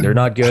this team. They're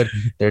not good.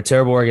 They're a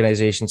terrible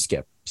organization.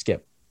 Skip.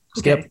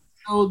 Okay.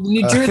 So the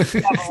New Jersey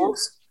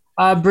Devils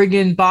bring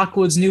in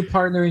Bachwood's new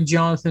partner in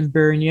Jonathan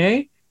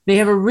Bernier. They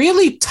have a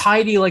really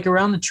tidy,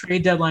 around the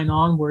trade deadline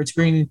onwards,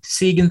 bringing in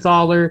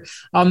Siegenthaler.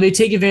 They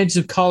take advantage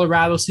of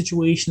Colorado's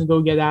situation to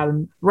go get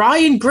Adam.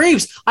 Ryan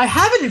Graves. I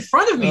have it in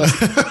front of me.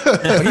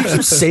 Are you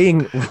just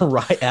saying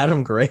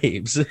Adam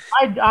Graves?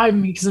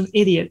 I'm because I'm an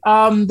idiot.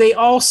 They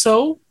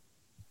also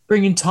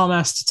bring in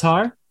Thomas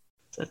Tatar,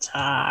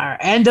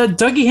 and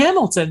Dougie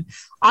Hamilton.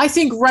 I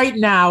think right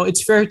now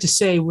it's fair to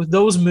say with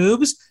those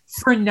moves,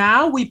 for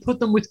now we put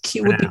them with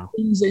the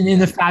Kings in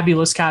the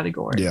fabulous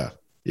category.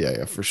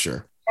 Yeah, for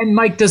sure. And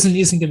Mike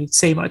isn't going to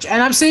say much.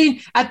 And I'm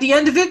saying at the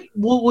end of it,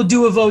 we'll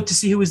do a vote to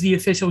see who is the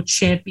official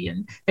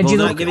champion. And we're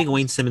not giving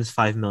Wayne Simmons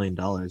 $5 million,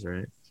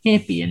 right?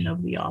 Champion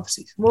of the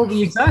offseason. Well,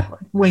 exactly.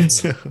 Wayne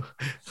Simmons.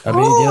 I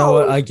mean, you know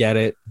what? I get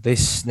it. They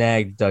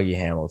snagged Dougie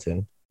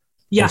Hamilton.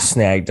 Yeah. They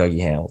snagged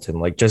Dougie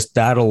Hamilton. Just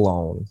that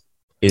alone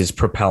is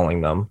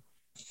propelling them.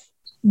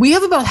 We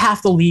have about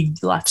half the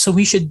league left, so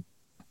we should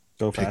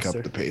pick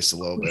up the pace a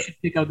little bit.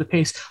 Pick up the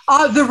pace.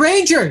 The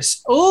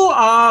Rangers.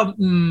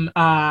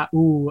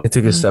 It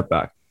took a step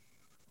back.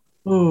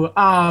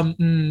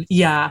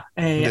 Yeah.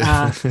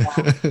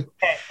 Okay.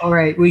 All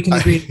right. We can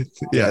agree.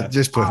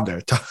 Just put him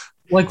there. Tom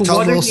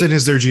Wilson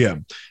is their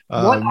GM.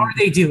 What are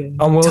they doing?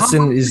 Tom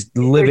Wilson is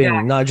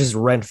living not just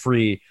rent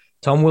free.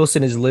 Tom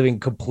Wilson is living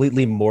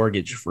completely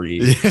mortgage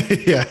free.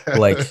 Yeah.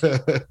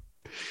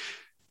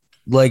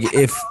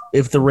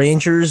 If the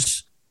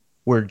Rangers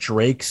were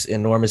Drake's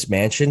enormous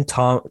mansion,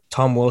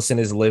 Tom Wilson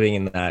is living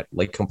in that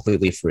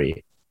completely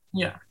free.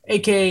 Yeah,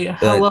 aka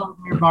hello,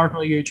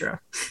 Marco Udra,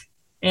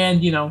 and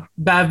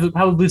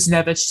Pavel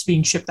Buchnevich is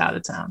being shipped out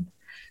of town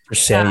for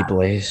Sandy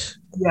Blaze.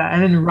 Yeah,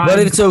 and then Ryan. But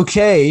it's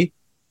okay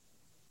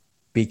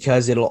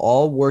because it'll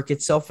all work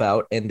itself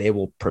out, and they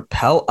will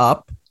propel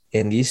up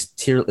in this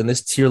tier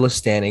list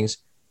standings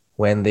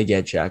when they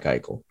get Jack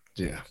Eichel.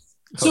 Yeah.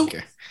 So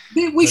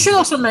we should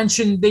also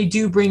mention they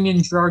do bring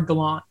in Gerard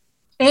Gallant.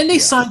 And they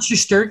signed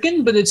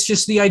Shesterkin, but it's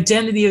just the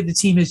identity of the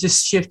team has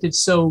just shifted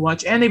so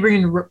much. And they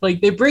bring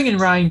in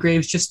Ryan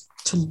Graves just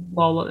to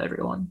lull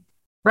everyone.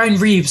 Ryan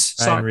Reeves.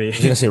 Sorry. I was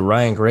gonna say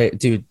Ryan Graves,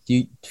 dude.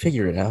 You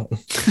figure it out.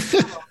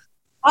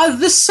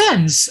 The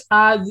Sens,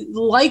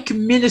 like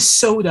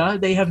Minnesota,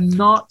 they have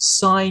not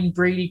signed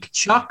Brady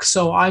Tkachuk,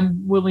 so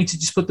I'm willing to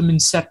just put them in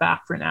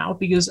setback for now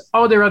because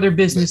all their other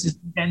business is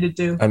intended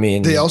to. I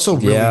mean, they also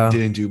really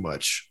didn't do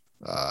much.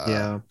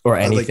 Or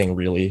anything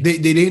really. They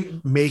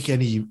didn't make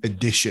any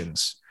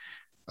additions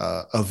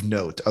of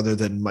note other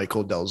than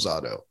Michael Del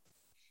Zotto.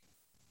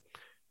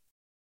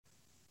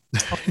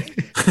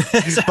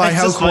 By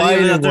how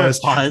quiet it was,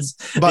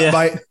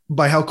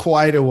 by how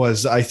quiet it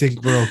was, I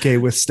think we're okay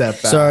with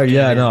step back. Sorry,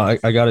 I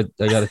got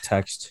a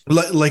text.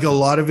 Like a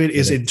lot of it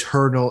is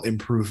internal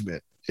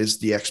improvement is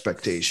the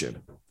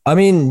expectation. I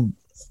mean,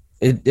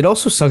 it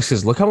also sucks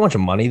because look how much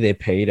money they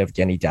paid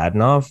Evgeny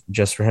Dadonov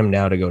just for him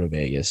now to go to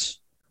Vegas.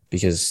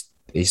 Because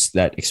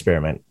that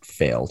experiment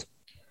failed,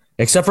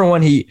 except for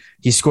when he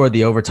scored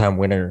the overtime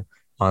winner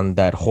on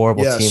that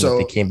horrible team that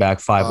they came back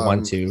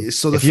 5-1 to.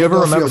 So if you ever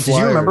remember, did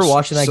you remember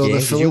watching that game?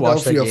 The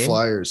Philadelphia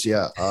Flyers,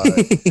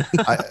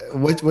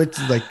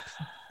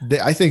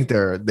 I think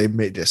they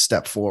made a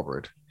step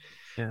forward.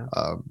 Yeah.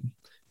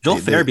 Joel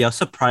Farabee, I was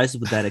surprised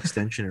with that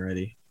extension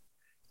already.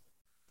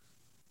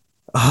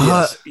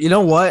 You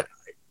know what?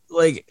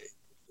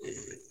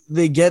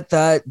 They get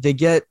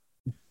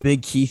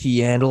big Keith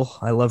Yandle.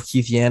 I love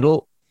Keith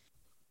Yandle.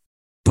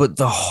 But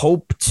the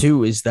hope,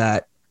 too, is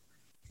that,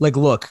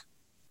 look,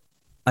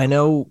 I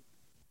know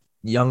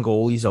young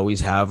goalies always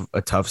have a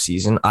tough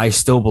season. I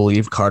still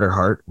believe Carter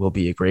Hart will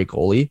be a great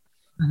goalie.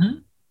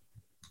 Mm-hmm.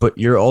 But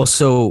you're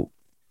also,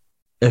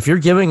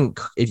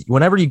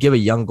 whenever you give a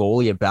young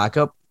goalie a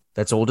backup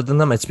that's older than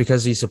them, it's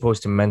because he's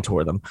supposed to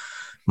mentor them.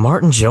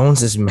 Martin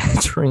Jones is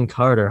mentoring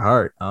Carter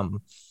Hart.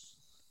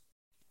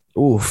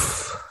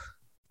 Oof.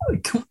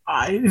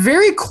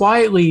 Very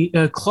quietly,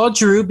 Claude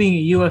Giroux being a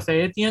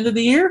UFA at the end of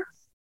the year.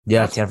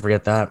 Yeah, I can't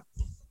forget that.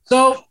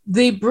 So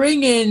they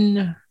bring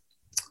in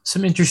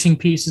some interesting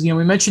pieces.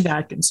 We mentioned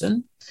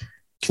Atkinson.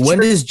 when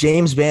does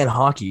James Van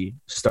Hockey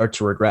start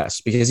to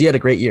regress? Because he had a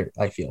great year,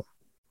 I feel.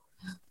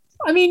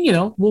 I mean,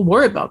 we'll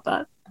worry about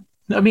that.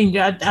 I mean,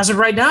 as of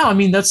right now, I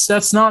mean that's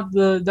not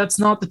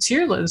the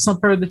tier list. It's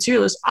not part of the tier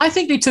list. I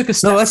think they took a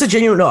step. No, that's a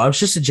genuine. No, it's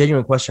just a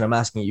genuine question. I'm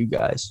asking you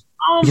guys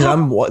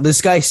because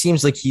this guy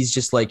seems like he's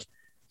just like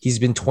he's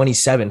been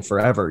 27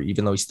 forever,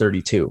 even though he's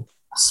 32.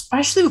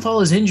 Especially with all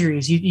his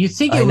injuries, you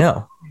think I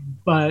know,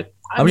 but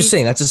I'm just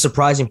saying that's a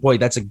surprising point.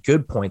 That's a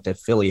good point that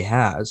Philly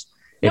has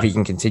if he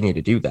can continue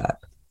to do that.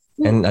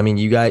 And I mean,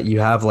 you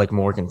have like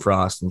Morgan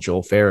Frost and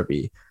Joel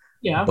Farabee.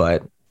 Yeah,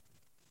 but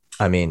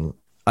I mean.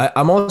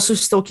 I'm also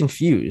still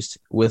confused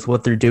with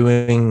what they're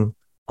doing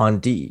on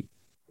D.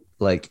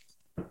 Like,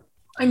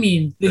 I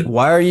mean,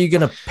 why are you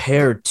going to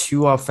pair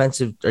two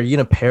offensive? Are you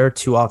going to pair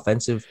two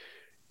offensive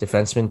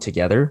defensemen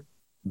together,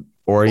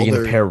 or are you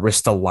going to pair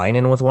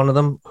Ristolainen with one of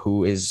them,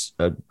 who is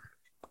a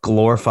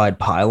glorified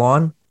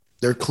pylon?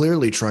 They're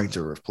clearly trying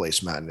to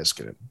replace Matt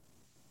Niskanen.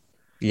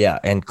 Yeah,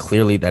 and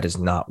clearly that is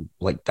not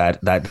like that.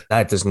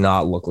 That does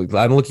not look like.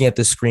 I'm looking at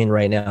the screen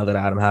right now that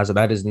Adam has.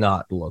 That does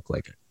not look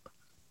like it.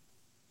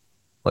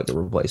 Like a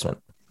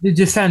replacement. The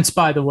defense,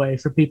 by the way,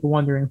 for people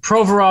wondering: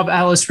 Provorov,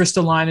 Alice,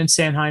 Ristolainen,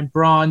 Sanheim,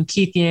 Braun,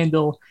 Keith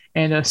Yandel,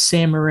 and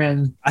Sam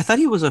Marin. I thought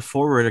he was a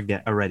forward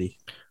again already.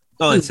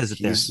 Oh, it says it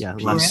there. Yeah,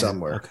 he's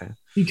somewhere. Okay.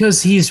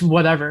 Because he's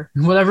whatever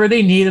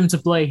they need him to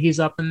play, he's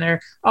up in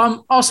there.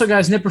 Also,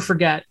 guys, never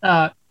forget.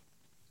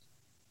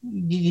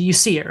 You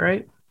see it,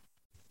 right?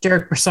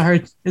 Derek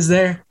Brassard is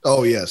there.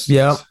 Oh yes.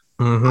 Yeah.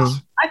 Mm-hmm.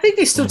 I think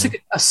they still took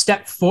a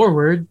step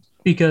forward.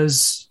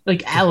 Because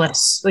like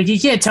Alice, like you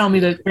can't tell me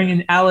that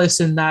bringing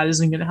Alice and that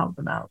isn't going to help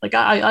them out. Like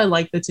I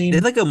like the team. They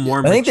like a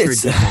more mature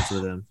defense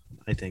with him.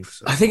 I think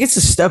so. I think it's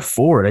a step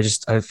forward.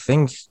 I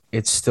think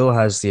it still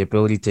has the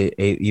ability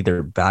to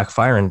either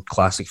backfire in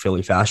classic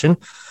Philly fashion,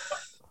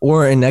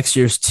 or in next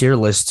year's tier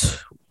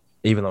list.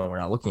 Even though we're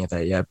not looking at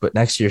that yet, but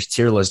next year's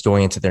tier list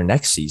going into their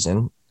next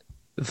season,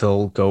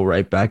 they'll go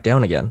right back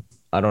down again.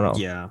 I don't know.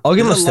 Yeah, I'll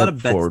give them a step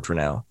forward for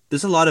now.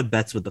 There's a lot of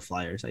bets with the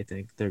Flyers. I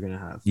think they're gonna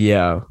have.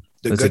 Yeah.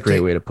 That's a great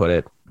way to put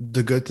it.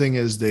 The good thing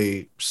is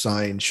they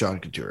signed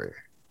Sean Couturier.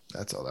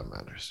 That's all that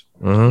matters.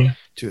 Mm-hmm.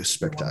 To a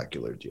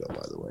spectacular deal,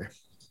 by the way.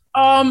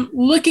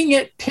 Looking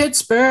at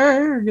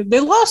Pittsburgh, they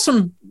lost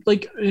some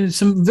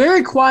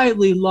very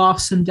quietly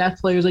lost some depth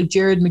players like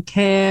Jared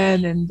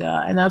McCann and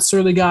that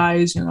sort of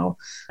guys.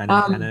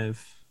 Tanev.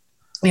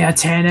 Yeah,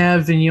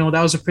 Tanev, and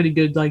that was a pretty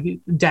good like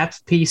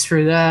depth piece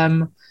for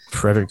them.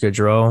 Frederick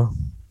Gaudreau.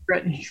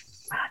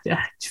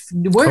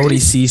 Cody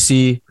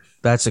Ceci.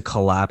 That's a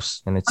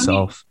collapse in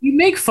itself. I mean, you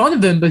make fun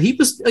of him, but he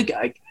was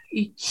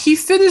he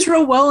fit his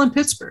role well in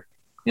Pittsburgh.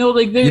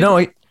 Can't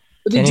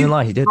even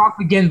lie, he did.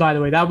 Again, by the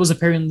way,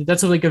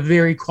 that's a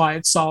very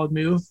quiet, solid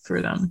move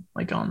for them.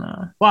 Like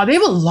wow, they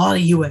have a lot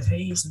of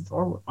UFAs in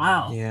forward.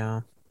 Wow.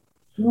 Yeah.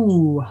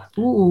 Ooh.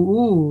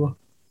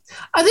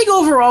 I think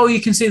overall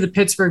you can say the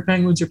Pittsburgh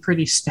Penguins are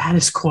pretty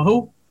status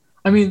quo.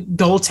 I mean,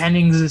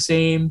 goaltending is the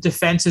same,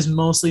 defense is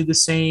mostly the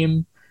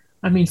same.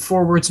 I mean,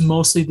 forwards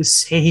mostly the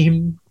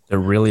same. They're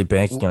really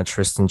banking on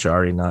Tristan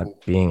Jarry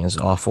not being as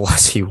awful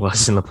as he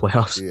was in the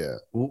playoffs. Yeah.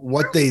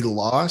 What they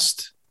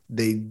lost,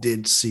 they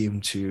did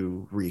seem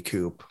to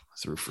recoup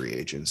through free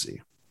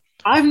agency.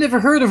 I've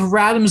never heard of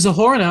Radim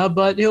Zahorna,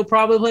 but he'll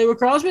probably play with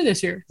Crosby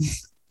this year.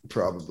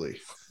 Probably.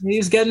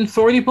 He's getting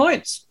 40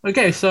 points.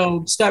 Okay,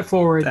 so step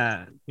forward.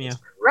 Yeah.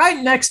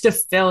 Right next to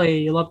Philly.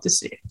 You love to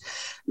see it.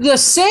 The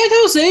San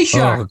Jose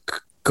Sharks. Oh,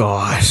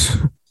 God.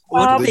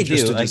 What did they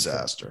just do? a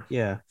disaster.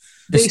 Yeah.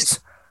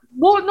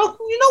 Well, no,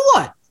 you know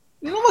what?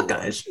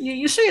 Guys?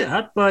 You say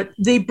that, but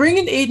they bring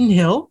in Aiden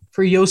Hill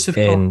for Joseph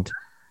and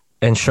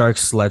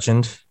Sharks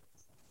legend.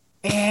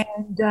 And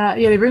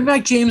they bring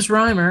back James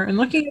Reimer. And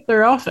looking at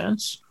their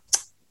offense,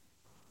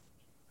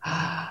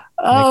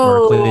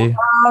 it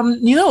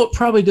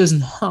probably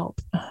doesn't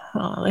help.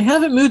 They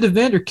haven't moved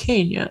Evander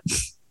Kane yet.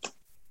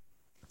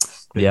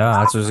 Yeah,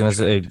 that's what I was gonna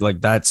say.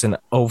 Like that's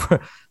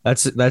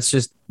that's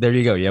just there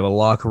you go. You have a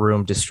locker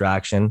room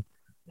distraction.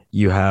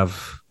 You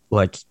have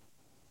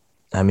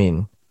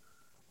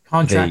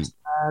contracts.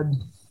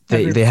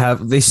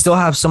 They still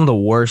have some of the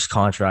worst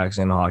contracts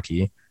in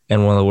hockey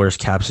and one of the worst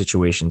cap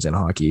situations in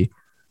hockey.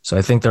 So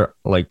I think they're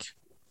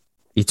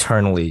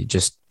eternally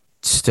just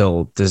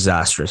still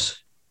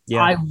disastrous.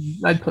 Yeah,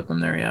 I'd put them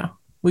there. Yeah,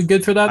 we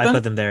good for that? I'd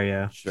put them there.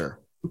 Yeah, sure.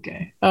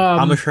 Okay.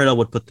 Thomas Hertl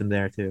would put them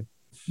there too.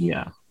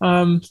 Yeah.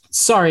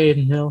 Sorry,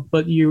 Aiden Hill,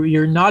 but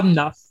you're not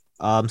enough.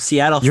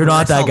 Seattle. You're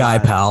not that guy,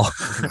 pal.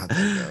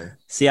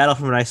 Seattle,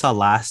 from what I saw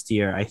last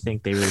year, I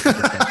think they really took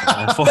a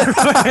step forward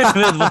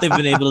with what they've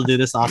been able to do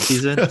this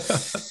offseason.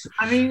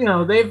 I mean,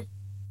 they've.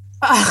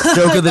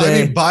 Joke of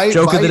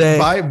the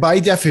day. By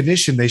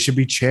definition, they should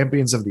be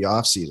champions of the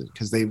offseason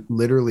because they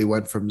literally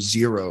went from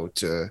 0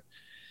 to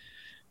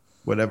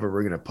whatever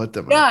we're gonna put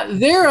them. Yeah,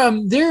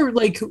 their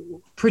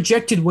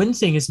projected win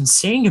thing is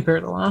insane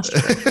compared to last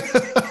year.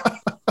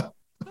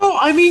 No,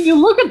 I mean, you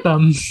look at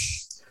them.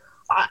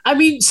 I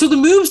mean, so the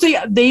moves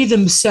they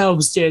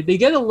themselves did. They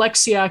get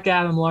Alexiak,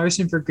 Adam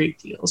Larson for great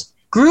deals.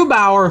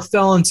 Grubauer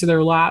fell into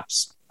their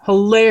laps.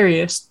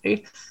 hilarious.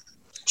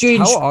 Jaden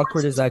How Schwartz-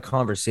 awkward is that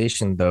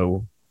conversation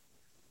though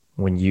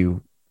when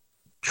you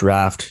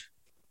draft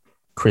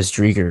Chris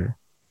Drieger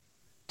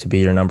to be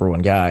your number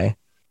one guy,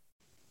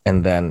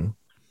 and then,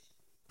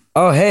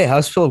 oh hey,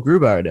 how's Philip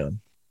Grubauer doing?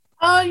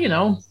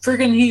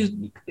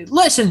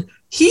 Listen,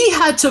 he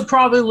had to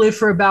probably live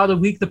for about a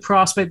week the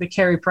prospect that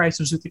Carey Price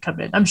was going to come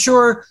in. I'm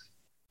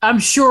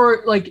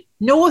sure, like,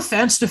 no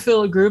offense to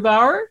Philip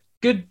Grubauer,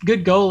 good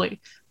goalie.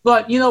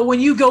 But, when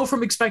you go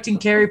from expecting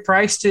Carey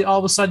Price to all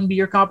of a sudden be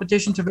your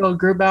competition to Philip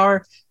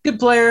Grubauer, good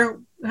player,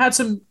 had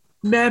some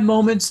mad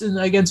moments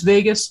against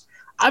Vegas.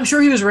 I'm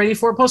sure he was ready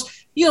for it.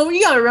 Plus, you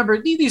got to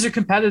remember, these are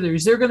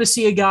competitors. They're going to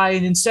see a guy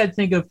and instead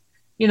think of,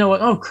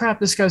 oh, crap,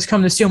 this guy's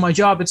coming to steal my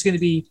job. It's going to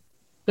be,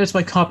 that's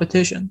my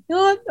competition. You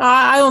know what?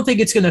 I don't think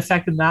it's going to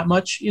affect him that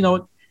much.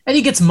 And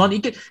he gets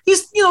money.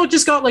 He's,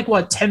 just got like,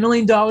 what, $10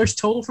 million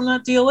total from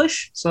that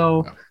deal-ish.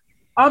 So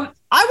I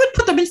would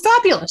put them in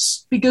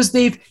fabulous because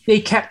they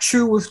kept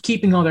true with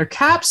keeping all their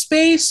cap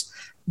space.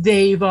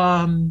 They've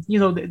they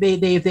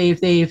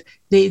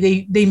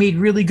made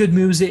really good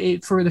moves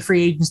for the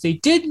free agents they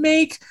did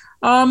make.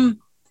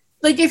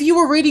 Like if you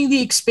were rating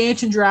the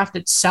expansion draft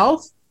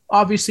itself,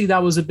 obviously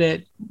that was a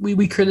bit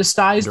we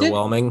criticized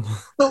Underwhelming.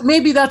 So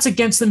maybe that's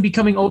against them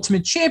becoming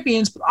ultimate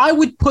champions, but I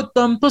would put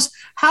them plus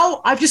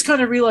how I've just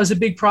kind of realized a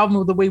big problem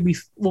with the way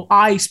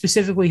I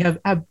specifically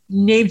have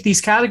named these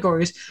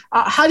categories.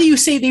 How do you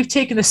say they've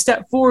taken a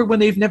step forward when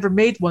they've never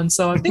made one?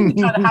 So I think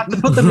we kind of have to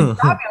put them in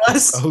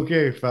fabulous.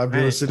 Okay,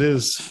 fabulous it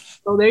is.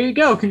 So there you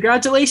go.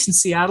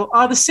 Congratulations, Seattle.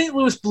 The St.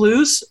 Louis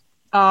Blues,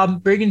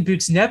 bringing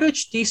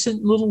Buchnevich,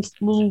 decent little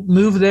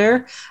move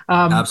there.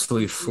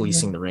 Absolutely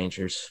fleecing the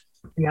Rangers.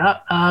 Yeah,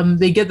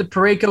 they get the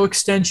Parayko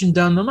extension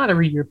done. No matter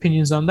your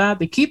opinions on that,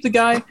 they keep the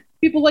guy.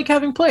 People like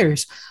having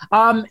players.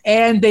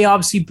 And they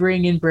obviously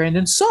bring in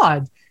Brandon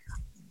Saad.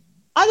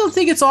 I don't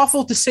think it's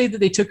awful to say that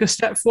they took a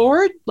step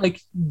forward, like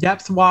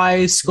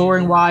depth-wise,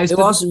 scoring-wise. They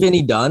lost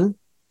Vinny Dunn,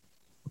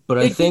 but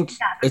I think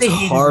it's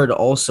hard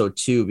also,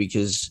 too,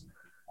 because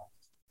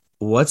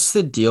what's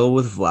the deal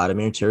with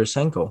Vladimir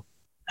Tarasenko?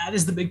 That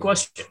is the big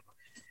question.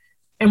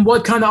 And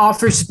what kind of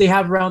offers did they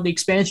have around the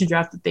expansion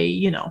draft that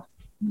they,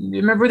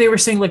 remember they were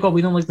saying like, oh,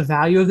 we don't like the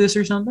value of this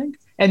or something.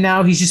 And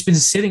now he's just been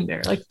sitting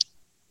there. Like,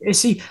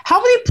 see, how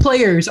many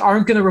players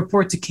aren't going to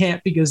report to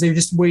camp because they're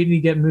just waiting to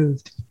get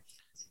moved?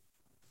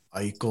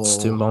 Eichel,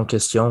 C'est une bonne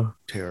question.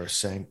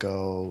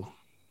 Tarasenko.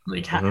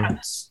 Like, how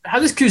does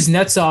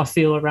Kuznetsov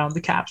feel around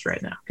the Caps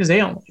right now? Because they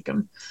don't like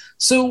him.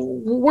 So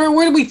where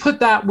do we put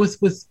that with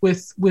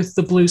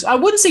the Blues? I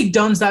wouldn't say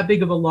Dunn's that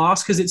big of a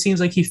loss because it seems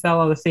like he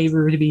fell out of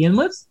favor to begin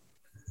with.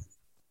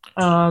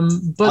 But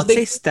I'll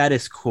say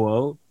status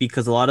quo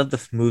because a lot of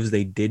the moves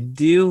they did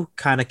do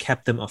kind of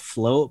kept them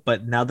afloat.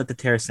 But now that the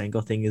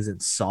Tarasenko thing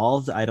isn't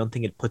solved, I don't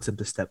think it puts him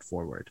to step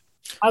forward.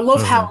 I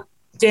love how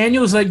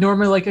Daniel's like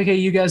normally like, okay,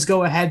 you guys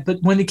go ahead.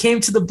 But when it came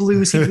to the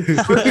Blues, because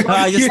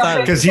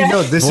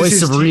this Voice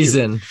is his of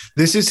reason.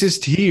 This is his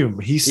team.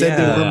 He said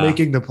they were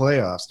making the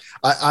playoffs.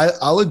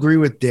 I'll agree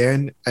with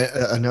Dan.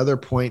 Another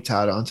point to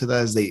add on to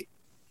that is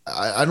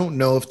I don't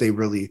know if they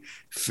really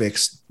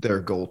fixed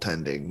their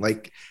goaltending.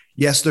 Like,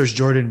 yes, there's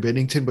Jordan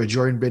Binnington, but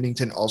Jordan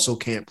Binnington also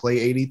can't play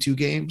 82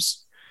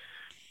 games.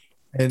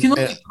 And he can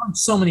only punch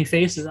so many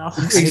faces out.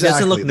 Exactly. He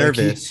doesn't look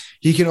nervous.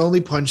 He can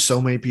only punch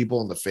so many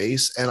people in the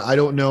face, and I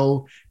don't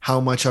know how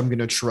much I'm going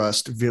to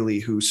trust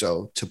Ville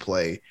Husso to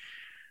play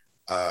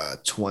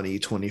 20,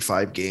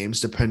 25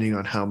 games, depending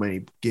on how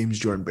many games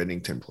Jordan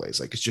Binnington plays.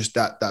 Like, it's just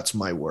that's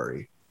my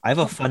worry. I have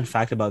a fun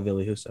fact about Ville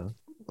Husso.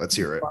 Let's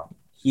hear it.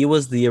 He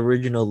was the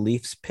original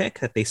Leafs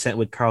pick that they sent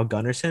with Carl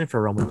Gunnarsson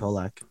for Roman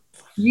Polak.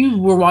 You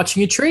were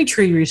watching a trade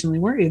tree recently,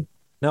 weren't you?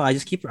 No, I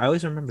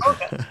always remember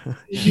that.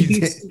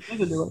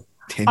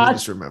 Daniel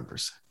just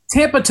remembers.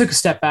 Tampa took a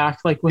step back,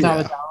 like without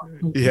a doubt.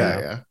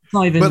 Yeah.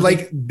 Not even, but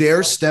like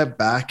their step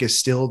back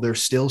is they're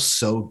still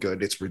so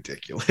good. It's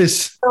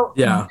ridiculous. So,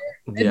 in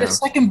the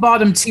second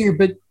bottom tier,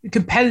 but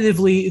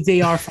competitively they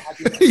are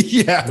fabulous.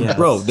 yeah.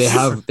 Bro,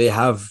 they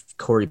have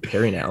Corey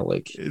Perry now.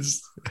 Like,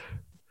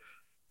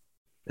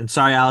 and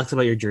sorry, Alex,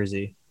 about your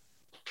jersey.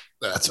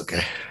 That's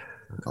okay.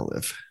 I'll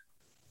live.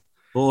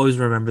 We'll always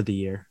remember the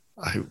year.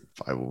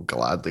 I will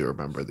gladly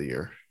remember the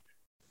year.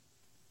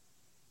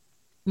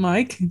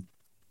 Mike, I'd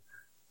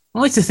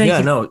like to thank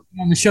you for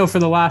on the show for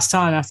the last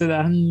time after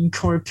that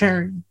Corey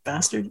Perry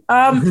bastard.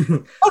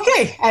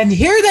 Okay, and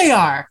here they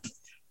are.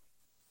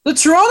 The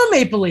Toronto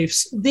Maple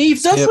Leafs.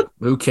 They've done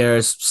who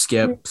cares?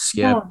 Skip.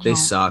 No. They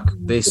suck.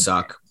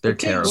 They're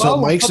terrible. So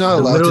Mike's not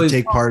allowed to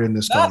take part in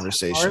this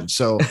conversation.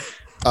 So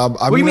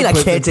what do you mean I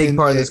can't take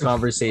part in this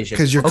conversation?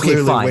 Because you're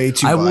clearly way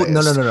too biased.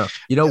 No.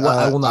 You know what?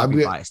 I will not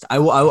be biased.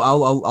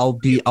 I'll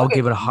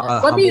give it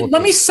a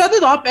let me set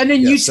it up and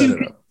then you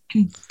two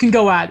can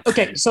go at.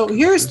 Okay, so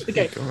here's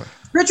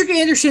Richard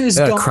Anderson is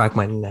gone. Crack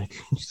my neck.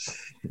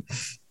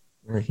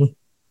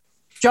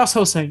 Josh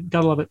Hosang,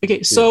 gotta love it.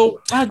 Okay,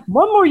 so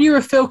one more year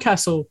of Phil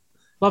Kessel.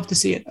 Love to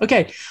see it.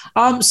 Okay,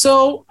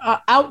 so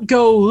out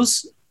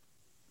goes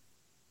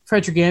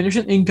Frederick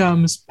Anderson. In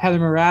comes Petr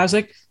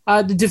Mrazek.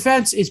 The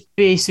defense is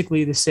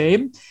basically the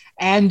same.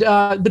 And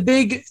the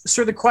big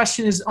sort of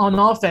question is on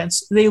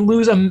offense. They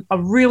lose a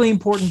really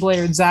important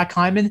player in Zach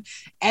Hyman.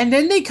 And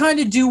then they kind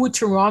of do what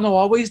Toronto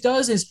always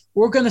does is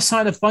we're going to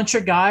sign a bunch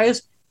of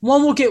guys.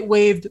 One will get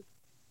waived.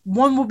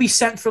 One will be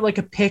sent for like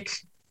a pick.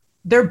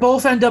 They're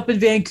both end up in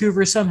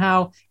Vancouver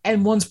somehow,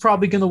 and one's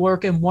probably going to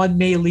work, and one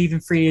may leave in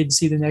free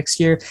agency the next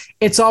year.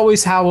 It's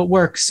always how it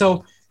works.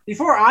 So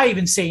before I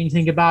even say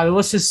anything about it,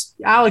 let's just,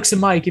 Alex and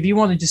Mike, if you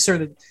want to just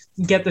sort of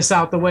get this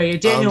out the way.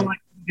 Daniel,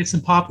 get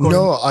some popcorn.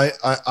 No,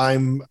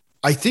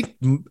 I think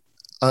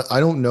I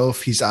don't know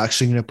if he's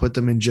actually going to put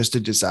them in just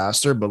a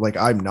disaster, but like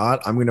I'm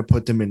going to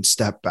put them in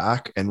step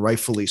back, and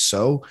rightfully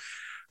so.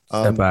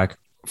 Step back.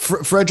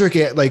 Frederick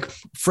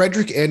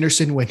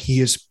Anderson, when he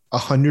is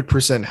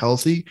 100%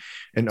 healthy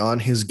and on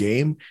his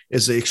game,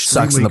 is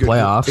extremely good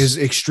playoffs. Is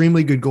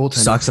extremely good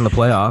goaltender. Sucks in the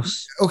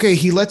playoffs. Okay,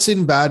 he'll let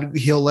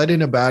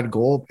in a bad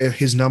goal if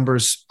his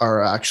numbers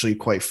are actually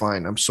quite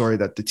fine. I'm sorry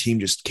that the team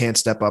just can't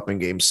step up in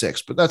Game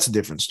 6, but that's a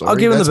different story. I'll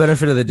give him the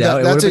benefit of the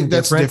doubt. That's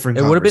different.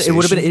 It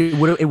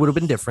would have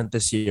been different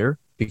this year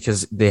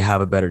because they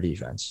have a better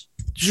defense.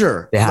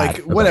 Sure,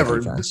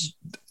 whatever.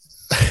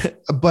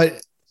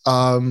 But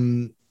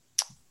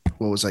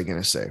what was I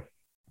gonna say?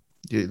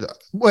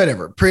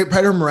 Whatever.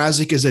 Petr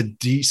Mrazek is a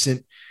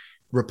decent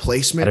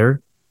replacement. Petr?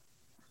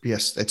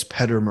 Yes, it's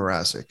Petr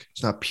Mrazek.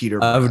 It's not Peter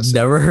Mrazek. I've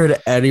never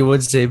heard anyone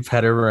say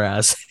Petr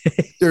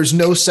Mrazek. There's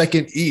no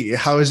second E.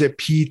 How is it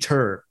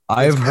Peter?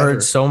 I've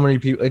heard so many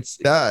people. It's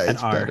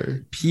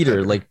better.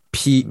 Peter, like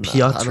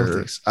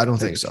Piotr. I don't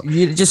think so.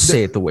 You just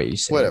say it the way you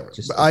say whatever.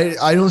 it.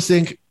 I don't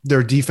think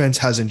their defense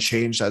hasn't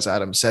changed, as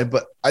Adam said,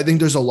 but I think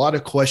there's a lot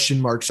of question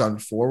marks on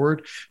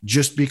forward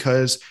just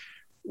because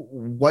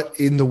what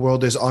in the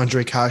world is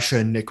Andre Kasha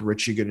and Nick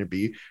Ritchie going to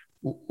be?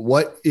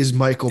 What is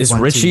Michael Bunting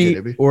Ritchie going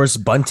to be? Or is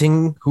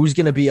Bunting? Who's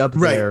going to be up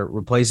there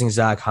replacing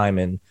Zach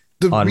Hyman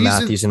on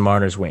Matthews and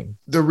Marner's wing?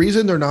 The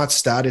reason they're not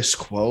status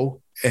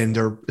quo and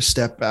they're a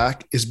step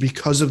back is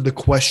because of the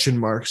question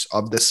marks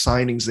of the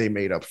signings they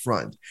made up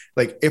front.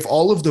 Like if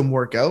all of them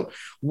work out,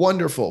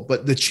 wonderful.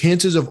 But the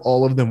chances of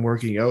all of them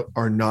working out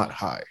are not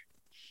high.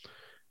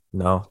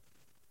 No.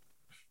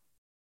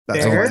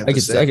 That's all I have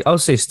to say. I'll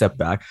say step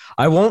back.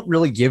 I won't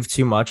really give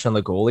too much on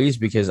the goalies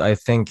because I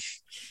think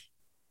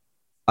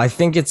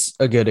it's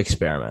a good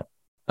experiment.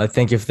 I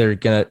think if they're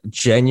going to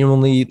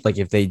genuinely, like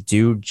if they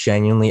do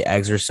genuinely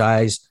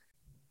exercise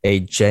a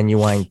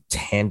genuine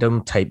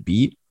tandem type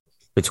beat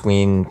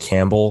between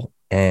Campbell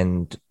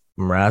and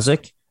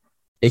Mrazek,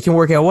 it can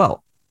work out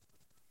well.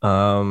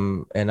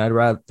 And I'd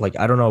rather,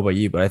 I don't know about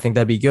you, but I think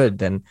that'd be good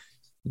than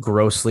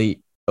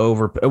grossly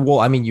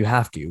you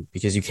have to,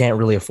 because you can't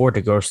really afford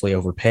to grossly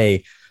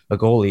overpay a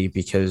goalie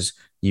because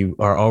you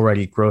are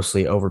already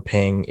grossly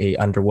overpaying a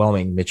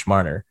underwhelming Mitch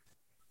Marner.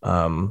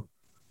 I'm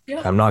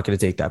not going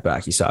to take that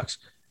back. He sucks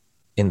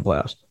in the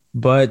playoffs,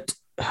 but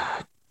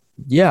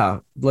yeah,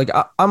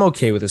 I'm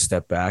okay with a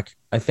step back.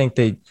 I think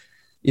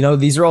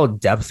these are all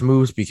depth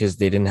moves because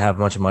they didn't have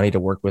much money to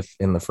work with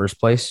in the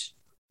first place,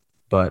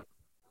 but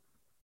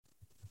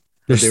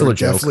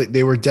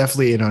they were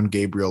definitely in on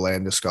Gabriel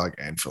Landeskog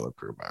and Philip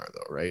Grubauer,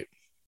 though, right?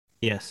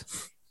 Yes.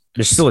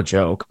 They're still a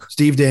joke.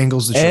 Steve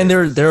Dangle's the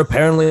traitor. And they're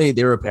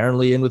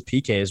apparently in with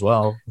PK as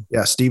well.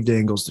 Yeah, Steve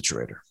Dangle's the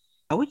traitor.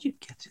 How would you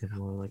get to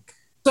more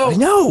I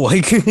know,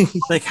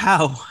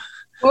 how?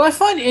 Well, I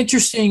find it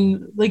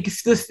interesting,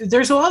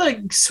 there's a lot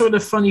of sort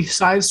of funny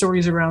side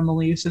stories around the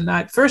Leafs, and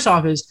that first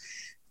off is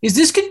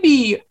this could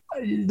be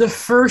the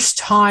first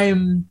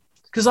time,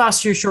 because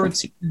last year short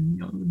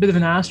season, a bit of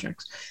an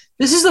asterisk.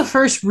 This is the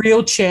first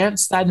real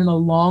chance that in a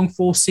long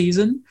full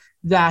season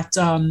that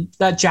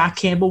Jack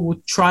Campbell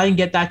will try and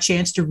get that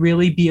chance to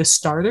really be a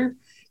starter.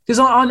 Because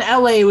on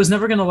LA, it was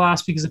never going to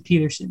last because of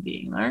Peterson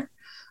being there.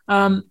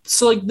 I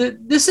think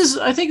this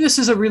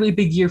is a really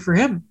big year for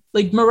him.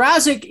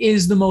 Mrazek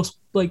is the most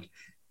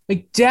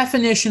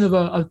definition of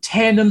a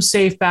tandem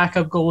safe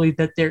backup goalie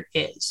that there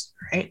is,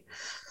 right?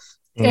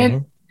 Mm-hmm.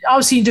 And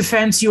obviously in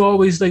defense, you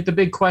always the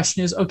big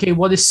question is, okay,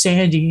 what is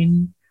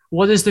Sandin?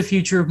 What is the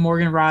future of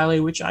Morgan Riley?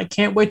 Which I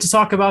can't wait to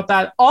talk about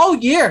that all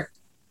year.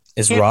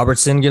 Is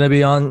Robertson going to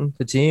be on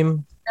the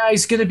team? Yeah,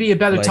 he's going to be a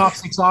better top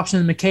six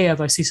option than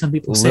Mikheyev. I see some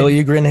people say.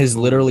 Liljegren has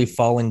literally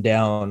fallen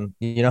down.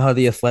 You know how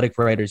the Athletic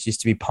writers used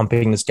to be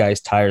pumping this guy's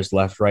tires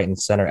left, right, and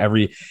center.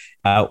 Every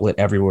outlet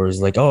everywhere is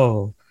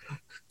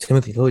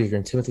Timothy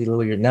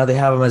Liljegren. Now they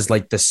have him as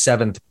the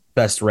seventh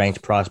best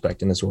ranked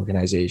prospect in this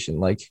organization.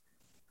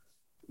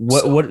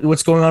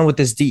 What's going on with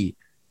this D?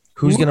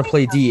 Who's going to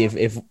play D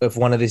if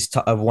one of these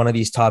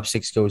top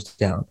six goes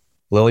down?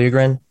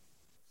 Liljegren,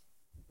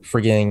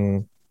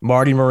 frigging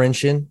Marty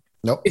Marincin.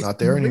 Nope, not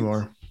there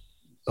anymore.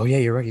 Oh yeah,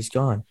 you're right. He's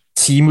gone.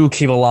 Teemu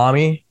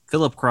Kivilami,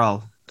 Philip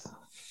Kral.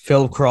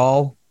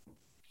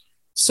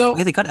 So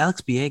they got Alex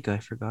Biega. I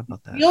forgot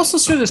about that. We also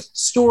saw this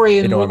story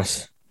and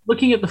enormous.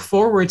 Looking at the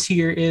forwards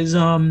here is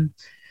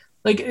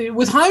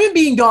with Hyman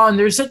being gone,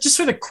 there's just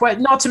sort of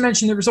not to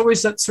mention there was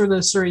always that sort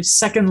of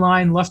second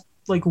line left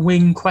like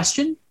wing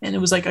question, and it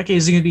was like, okay,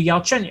 is it going to be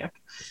Galchenyuk?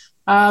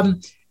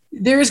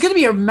 There is going to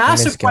be a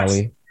massive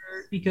question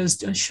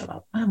because shut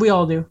up, we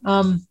all do.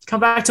 Come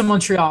back to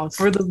Montreal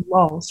for the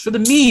lulls, for the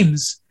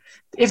memes.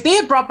 If they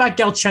had brought back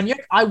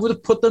Galchenyuk, I would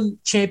have put them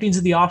champions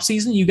of the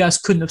offseason. You guys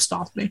couldn't have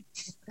stopped me.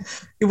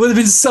 It would have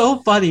been so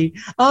funny.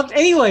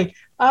 Anyway,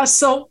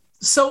 so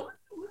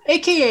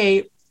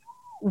AKA,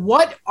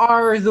 what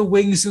are the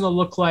wings going to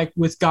look like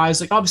with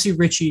guys like obviously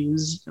Richie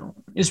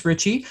is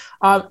Richie.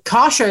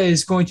 Kasha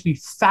is going to be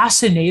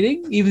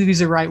fascinating, even if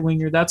he's a right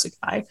winger. That's a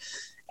guy.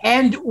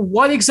 And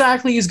what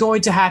exactly is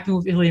going to happen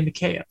with Ilya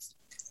Mikheyev?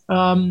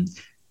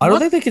 I don't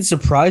think they could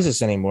surprise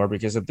us anymore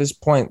because at this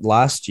point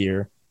last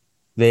year,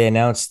 they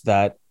announced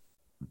that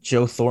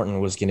Joe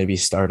Thornton was going to be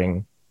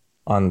starting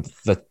on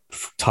the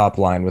top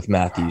line with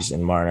Matthews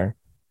and Marner.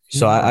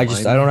 So I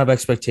don't have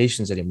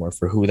expectations anymore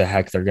for who the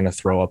heck they're going to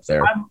throw up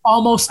there. I'm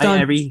almost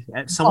done.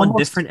 Someone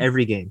different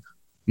every game.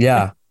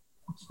 Yeah.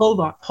 Hold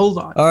on.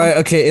 All right.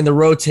 Okay. In the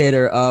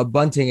rotator,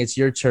 Bunting, it's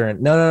your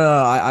turn. No.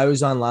 I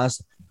was on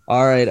last.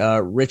 All right.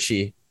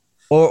 Richie,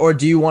 or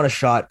do you want a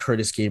shot,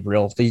 Curtis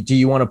Gabriel? Do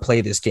you want to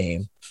play this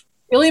game?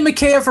 Ilya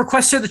Mikheyev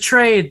requested the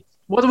trade.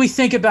 What do we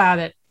think about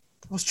it?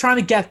 I was trying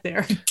to get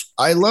there.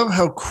 I love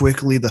how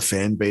quickly the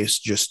fan base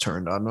just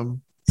turned on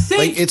them.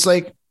 It's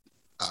like,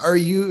 are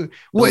you?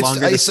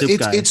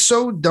 It's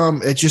so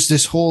dumb. It's just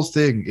this whole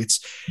thing.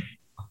 It's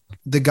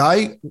the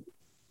guy.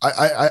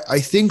 I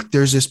think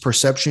there's this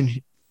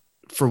perception,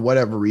 for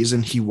whatever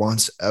reason, he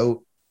wants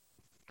out.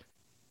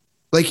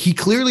 Like he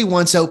clearly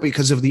wants out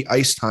because of the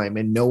ice time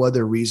and no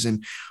other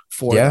reason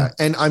for that.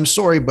 And I'm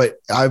sorry, but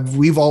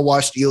we've all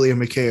watched Ilya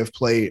Mikheyev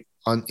play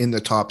in the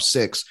top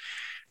six.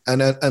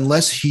 And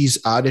unless he's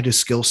added a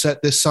skill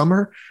set this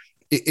summer,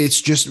 it's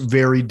just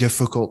very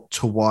difficult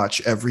to watch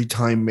every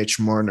time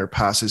Mitch Marner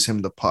passes him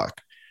the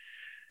puck.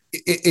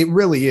 It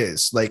really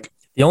is. Like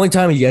the only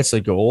time he gets a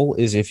goal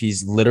is if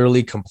he's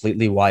literally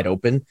completely wide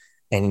open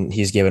and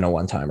he's given a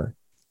one-timer.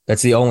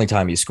 That's the only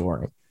time he's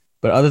scoring.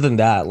 But other than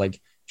that,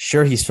 like,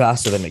 sure, he's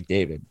faster than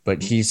McDavid,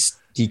 but he's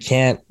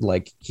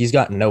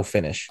got no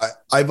finish.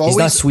 He's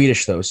not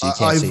Swedish though, so you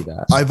can't say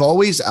that. I've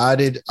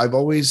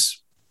always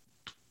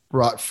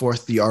brought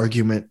forth the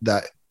argument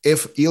that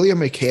if Ilya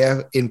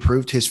Mikheyev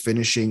improved his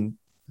finishing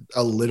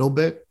a little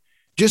bit,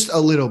 just a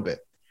little bit,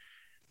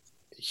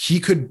 he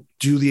could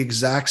do the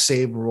exact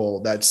same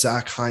role that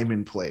Zach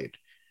Hyman played.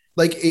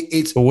 Like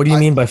it's. But what do you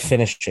mean by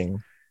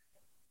finishing?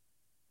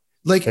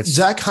 Like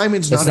Zach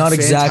Hyman's not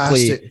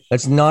exactly.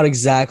 That's not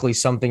exactly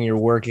something you're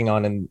working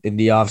on in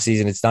the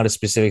offseason. It's not a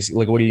specific.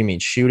 Like, what do you mean?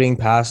 Shooting,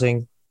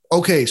 passing.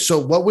 Okay, so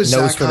what was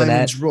Zach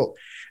Hyman's role?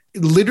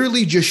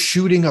 Literally just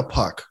shooting a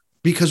puck.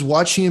 Because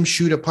watching him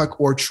shoot a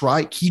puck or try,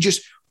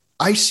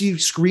 I see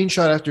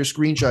screenshot after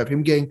screenshot of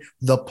him getting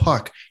the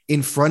puck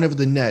in front of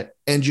the net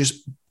and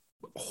just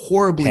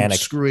horribly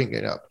screwing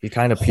it up.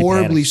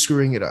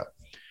 Screwing it up.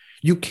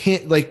 You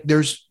can't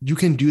you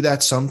can do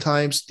that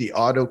sometimes, the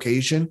odd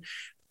occasion.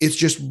 It's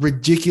just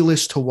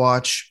ridiculous to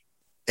watch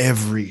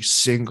every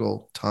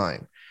single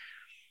time.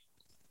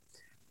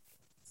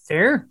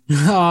 Fair.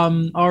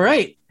 All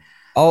right.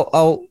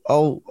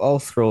 I'll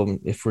throw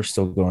him if we're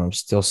still going. I'm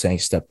still saying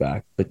step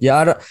back, but yeah,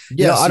 I don't.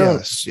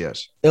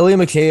 Yes. Ilya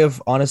Mikheyev,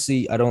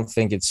 honestly, I don't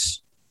think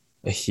it's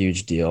a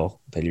huge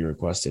deal that he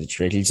requested a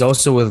trade. He's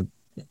also with,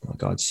 oh my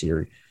God,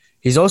 Siri.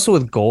 He's also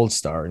with Gold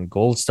Star, and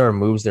Gold Star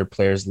moves their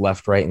players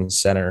left, right, and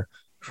center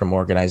from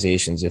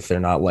organizations if they're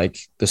not like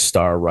the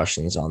star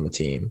Russians on the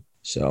team.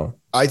 So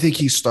I think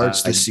he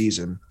starts the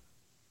season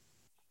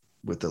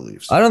with the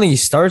Leafs. I don't think he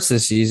starts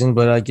this season,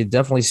 but I could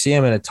definitely see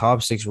him in a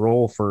top six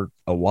role for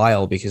a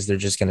while because they're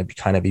just going to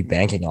kind of be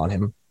banking on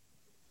him.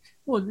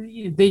 Well,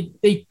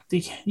 they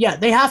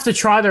have to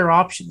try their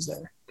options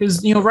there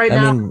because right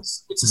now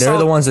they're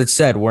the ones that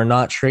said we're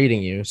not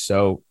trading you,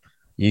 so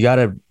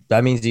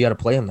that means you got to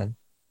play him then.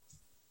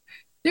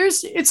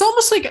 It's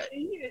almost like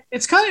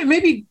it's kind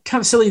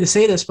of silly to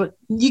say this, but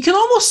you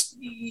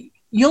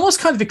almost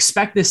kind of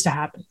expect this to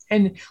happen,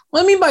 and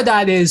what I mean by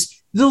that is.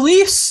 The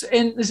Leafs,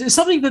 and this is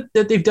something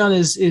that they've done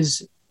is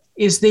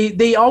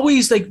they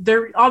always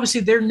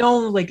they're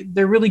known, like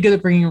they're really good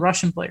at bringing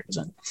Russian players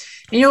in.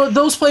 And,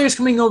 those players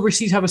coming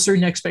overseas have a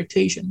certain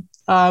expectation.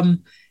 But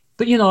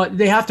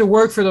they have to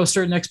work for those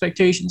certain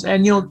expectations.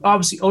 And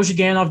obviously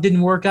Ozhiganov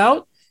didn't work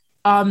out.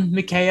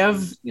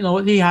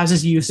 Mikheyev, he has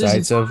his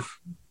uses.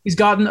 He's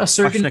gotten a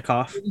certain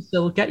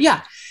silicate.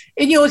 Yeah.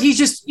 And he's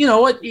just,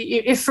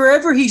 if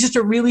forever he's just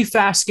a really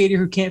fast skater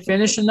who can't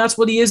finish, and that's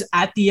what he is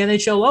at the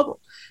NHL level.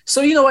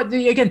 So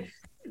again,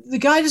 the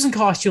guy doesn't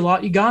cost you a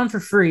lot. You got him for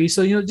free.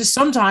 So just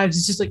sometimes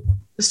it's just like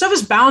the stuff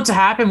is bound to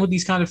happen with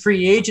these kind of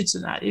free agents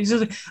and that.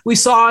 We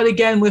saw it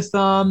again with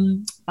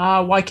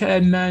why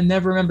can I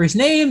never remember his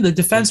name? The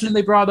defenseman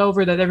they brought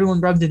over that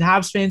everyone rubbed in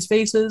Habs fans'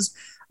 faces.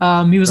 He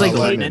was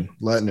Lehtinen.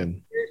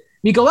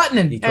 Mikko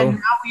Lehtinen, and now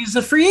he's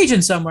a free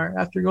agent somewhere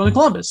after going to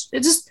Columbus.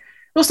 It's just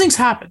those things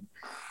happen.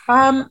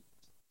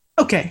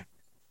 Okay,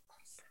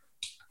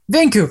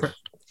 Vancouver.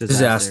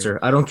 Disaster.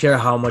 I don't care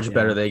how much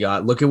better they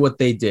got. Look at what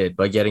they did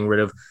by getting rid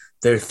of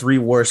their 3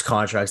 worst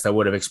contracts that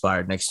would have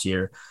expired next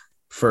year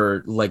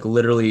for like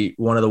literally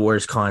one of the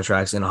worst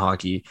contracts in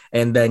hockey,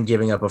 and then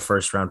giving up a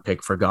first round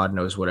pick for God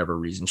knows whatever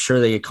reason. Sure,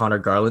 they get Connor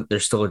Garland. They're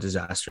still a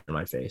disaster in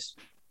my face.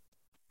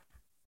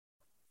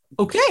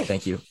 Okay.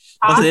 Thank you.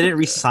 Plus, they didn't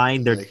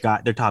re-sign their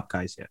top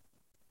guys yet.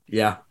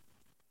 Yeah.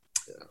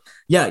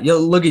 Yeah,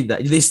 look at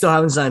that. They still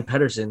haven't signed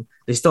Pedersen.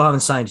 They still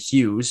haven't signed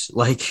Hughes.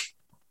 Like,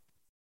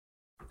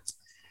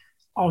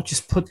 I'll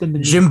just put them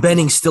in. Jim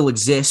Benning still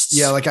exists.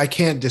 Yeah, like I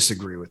can't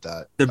disagree with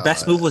that. Their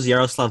best move was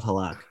Yaroslav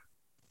Halak.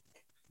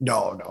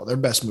 No, their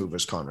best move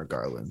was Connor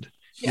Garland.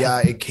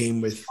 Yeah. Yeah, it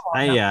came with.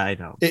 I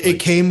know. It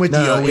came with the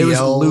OEL. It was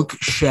Luke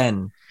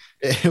Shen.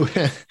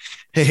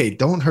 Hey,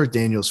 don't hurt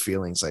Daniel's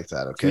feelings like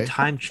that, okay?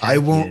 Two-time I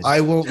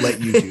champion. won't let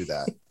you do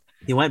that.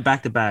 He went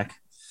back to back.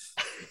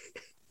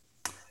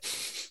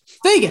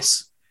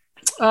 Vegas.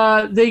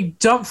 They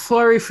dump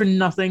Fleury for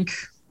nothing.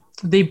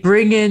 They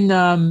bring in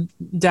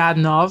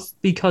Dadonov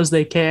because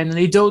they can, and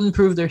they don't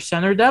improve their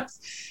center depth.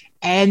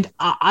 And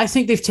I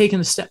think they've taken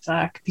a step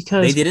back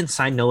because They didn't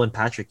sign Nolan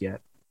Patrick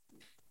yet.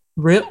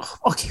 real.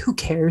 Okay, who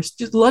cares?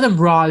 Just let him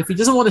rot. If he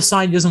doesn't want to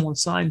sign, he doesn't want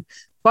to sign.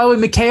 By the way,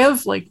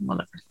 Mikheyev, like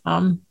whatever.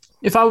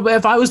 If I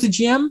was the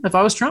GM, if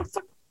I was Trump,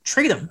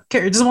 trade him.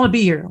 Okay, he doesn't want to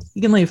be here.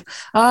 He can leave.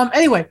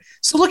 Anyway,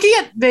 so looking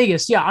at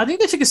Vegas, yeah, I think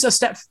they took a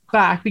step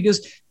back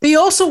because they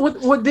also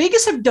what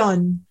Vegas have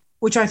done,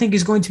 which I think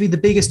is going to be the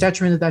biggest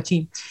detriment of that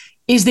team,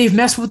 is they've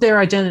messed with their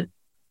identity.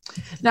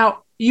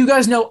 Now, you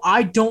guys know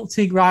I don't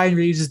think Ryan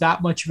Reeves is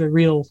that much of a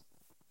real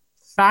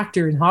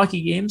factor in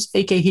hockey games,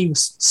 aka he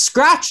was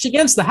scratched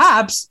against the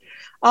Habs.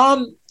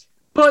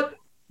 But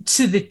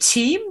to the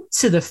team,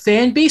 to the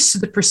fan base, to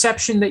the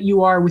perception that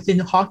you are within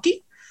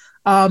hockey,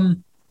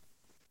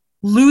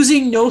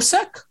 losing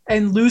Nosek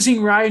and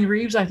losing Ryan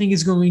Reeves, I think,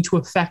 is going to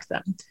affect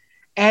them.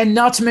 And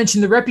not to mention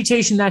the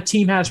reputation that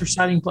team has for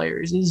signing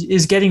players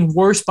is getting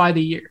worse by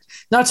the year.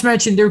 Not to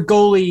mention their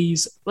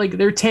goalies, like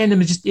their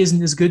tandem just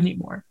isn't as good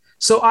anymore.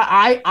 So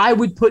I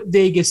would put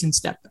Vegas in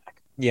step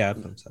back. Yeah, I'd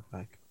put him step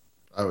back.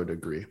 I would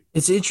agree.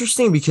 It's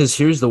interesting because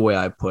here's the way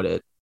I put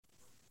it.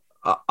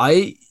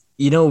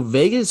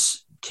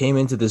 Vegas came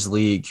into this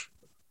league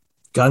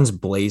guns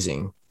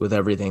blazing with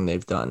everything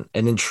they've done.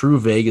 And in true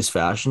Vegas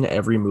fashion,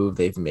 every move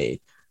they've made,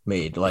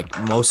 like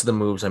most of the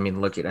moves, I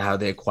mean, look at how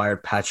they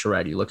acquired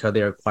Pacioretty. Look how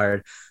they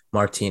acquired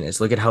Martinez.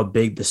 Look at how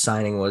big the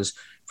signing was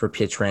for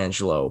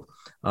Pietrangelo.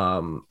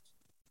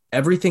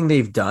 Everything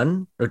they've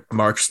done, or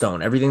Mark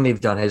Stone, everything they've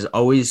done has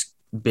always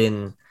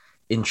been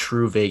in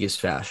true Vegas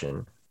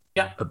fashion.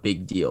 Yeah. A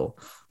big deal.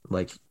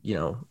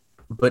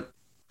 But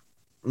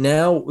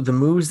now the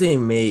moves they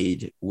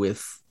made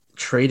with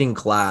trading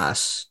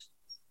Glass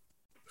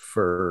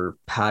for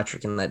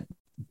Patrick in that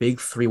big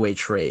 3-way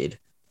trade.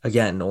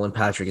 Again, Nolan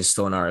Patrick is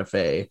still an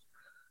RFA.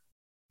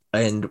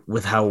 And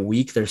with how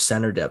weak their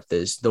center depth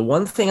is, the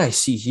one thing I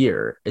see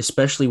here,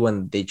 especially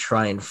when they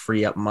try and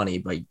free up money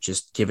by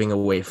just giving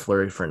away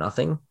Fleury for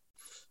nothing,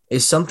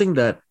 is something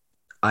that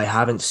I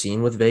haven't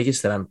seen with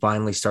Vegas that I'm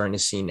finally starting to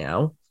see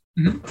now.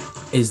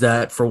 Mm-hmm. Is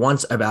that for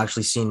once I've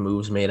actually seen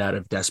moves made out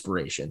of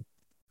desperation.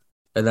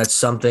 And that's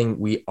something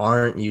we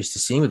aren't used to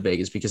seeing with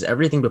Vegas because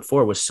everything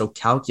before was so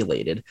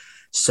calculated,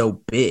 so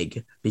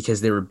big,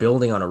 because they were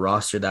building on a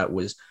roster that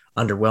was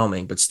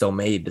underwhelming, but still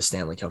made the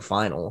Stanley Cup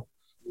final.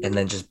 And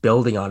then just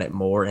building on it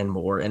more and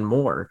more and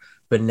more.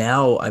 But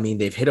now, I mean,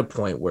 they've hit a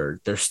point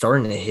where they're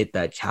starting to hit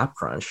that cap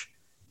crunch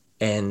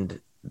and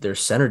their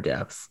center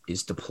depth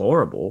is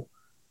deplorable.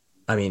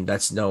 I mean,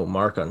 that's no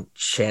mark on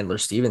Chandler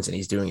Stevenson.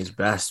 He's doing his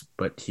best,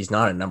 but he's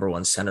not a number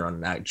one center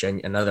on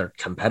another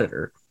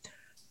competitor.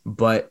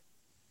 But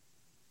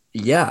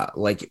yeah,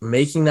 like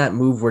making that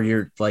move where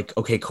you're like,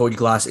 okay, Cody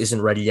Glass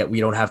isn't ready yet. We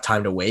don't have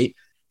time to wait.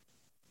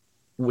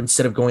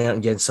 Instead of going out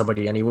and getting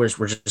somebody anywhere,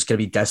 we're just going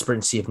to be desperate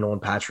and see if Nolan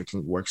Patrick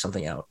can work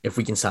something out, if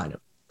we can sign him.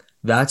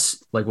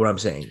 That's like what I'm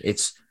saying.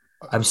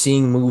 I'm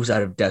seeing moves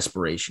out of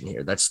desperation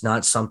here. That's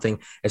not something,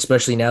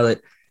 especially now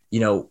that,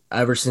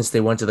 ever since they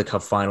went to the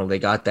Cup final, they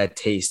got that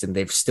taste and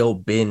they've still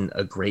been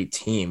a great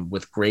team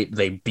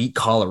they beat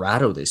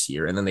Colorado this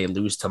year and then they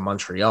lose to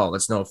Montreal.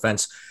 That's no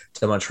offense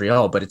to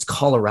Montreal, but it's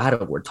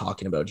Colorado we're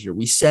talking about here.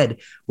 We said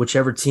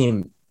whichever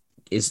team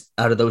is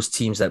out of those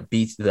teams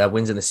that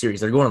wins in the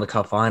series, they're going to the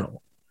Cup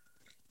final.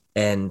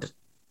 And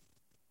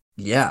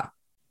yeah,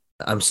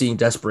 I'm seeing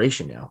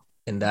desperation now.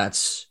 And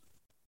that's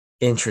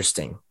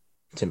interesting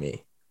to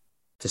me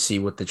to see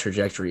what the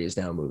trajectory is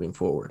now moving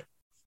forward.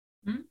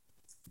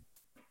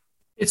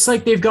 It's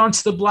like they've gone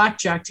to the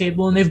blackjack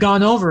table and they've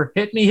gone over.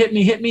 Hit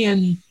me.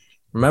 And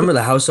remember,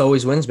 the house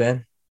always wins,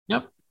 man.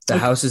 Yep. The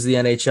house is the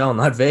NHL,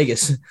 not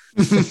Vegas.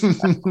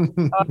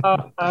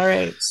 All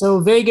right. So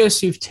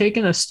Vegas, you've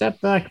taken a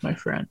step back, my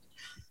friend.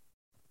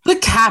 The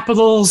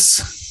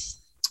Capitals.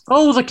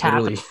 Oh, the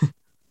Capitals.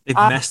 They've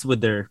messed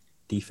with their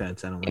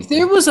defense. I don't know. If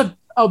there was a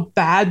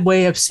bad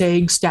way of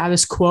saying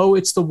status quo,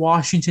 it's the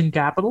Washington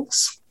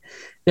Capitals.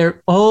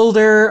 They're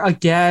older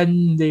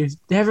again. They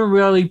haven't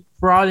really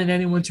brought in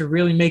anyone to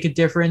really make a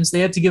difference. They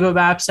had to give up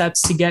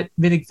assets to get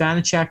Vinik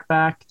Vanacek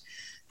back.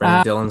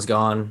 Brendan Dillon's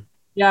gone.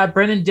 Yeah,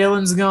 Brennan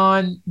Dillon's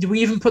gone. Do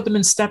we even put them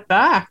in step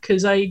back?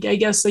 Because I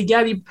guess like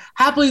yeah,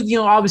 happily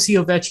obviously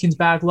Ovechkin's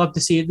back. Love to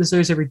see it.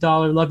 Deserves every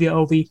dollar. Love you,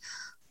 Ovi.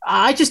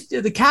 I just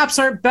the Caps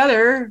aren't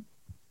better,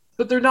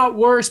 but they're not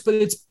worse. But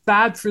it's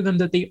bad for them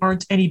that they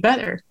aren't any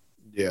better.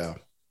 Yeah.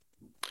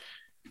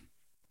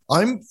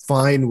 I'm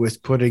fine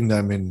with putting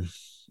them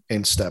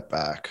in step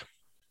back.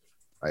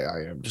 I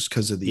am just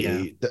because of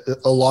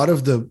a lot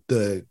of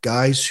the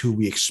guys who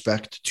we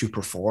expect to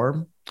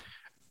perform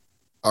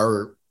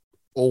are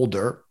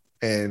older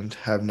and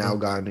have now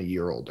gotten a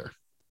year older.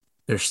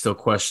 There's still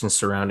questions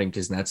surrounding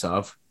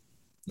Kuznetsov.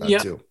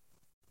 That too.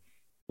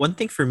 One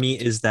thing for me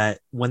is that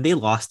when they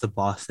lost to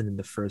Boston in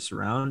the first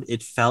round,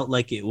 it felt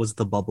like it was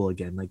the bubble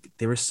again. Like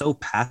they were so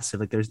passive.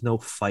 Like there's no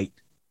fight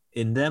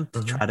in them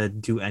to try to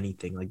do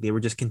anything. Like they were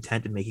just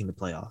content in making the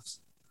playoffs.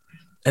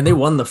 And they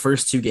won the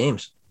first 2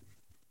 games.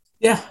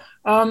 Yeah.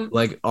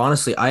 Like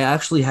honestly, I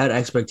actually had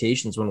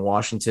expectations when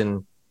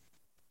Washington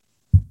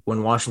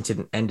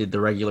ended the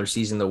regular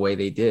season the way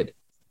they did,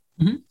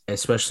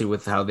 especially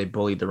with how they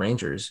bullied the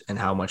Rangers and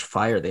how much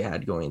fire they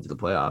had going into the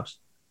playoffs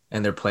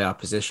and their playoff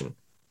position.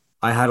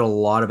 I had a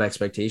lot of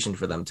expectation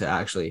for them to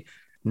actually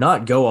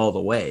not go all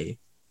the way,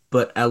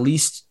 but at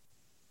least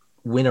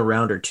win a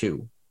round or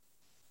 2.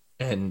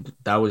 And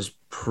that was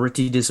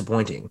pretty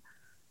disappointing.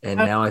 And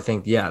now I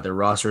think, their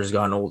roster has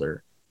gotten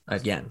older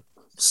again.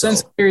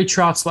 Since Gary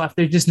Trotz left,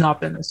 they've just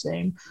not been the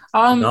same.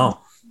 No.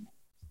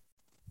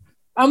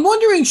 I'm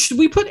wondering, should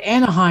we put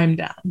Anaheim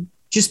down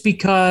just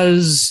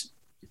because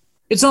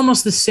it's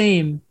almost the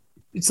same?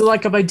 It's a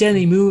lack of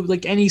identity move,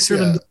 like any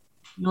sort of.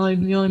 You know what I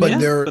mean? But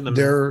they're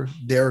guys.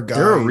 They're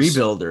a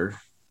rebuilder.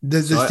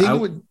 The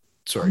thing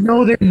sorry.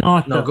 No, they're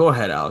not. No, go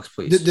ahead, Alex,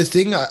 please. The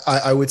thing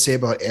I would say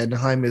about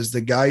Anaheim is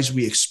the guys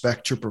we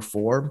expect to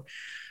perform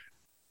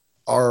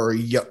are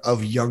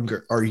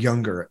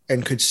younger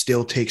and could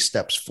still take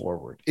steps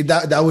forward.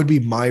 That would be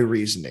my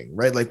reasoning,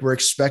 right? Like we're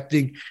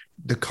expecting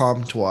the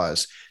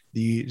Comtois,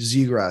 the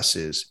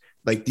Zegrasses,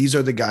 like these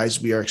are the guys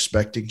we are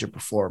expecting to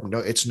perform. No,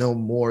 it's no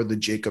more the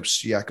Jakob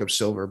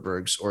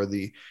Silfverbergs or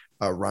the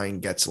Ryan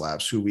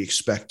Getzlaffs who we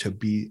expect to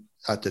be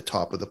at the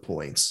top of the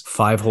points.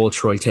 5-hole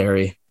Troy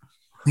Terry.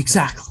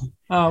 Exactly.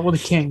 What a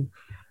king.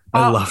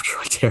 I love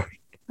Troy Terry.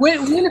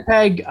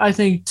 Winnipeg, I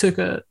think, took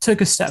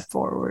a step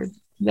forward.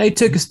 They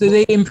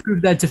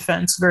improved that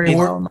defense very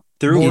well.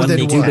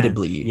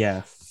 Indubitably.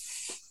 Yeah.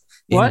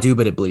 What?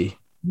 Indubitably.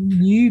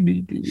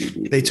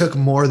 They took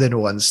more than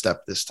one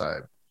step this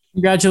time.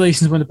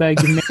 Congratulations, Winnipeg.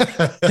 Dude,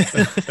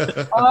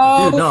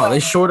 no, they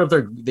shored up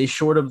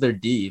their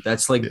D.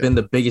 That's been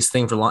the biggest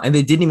thing for long. And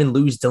they didn't even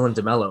lose Dylan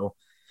DeMello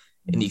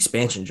in the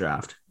expansion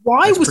draft.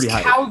 Why was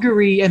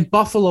Calgary and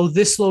Buffalo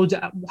this low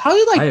down? How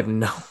did I have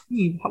no.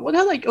 What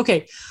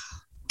okay.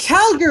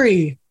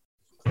 Calgary.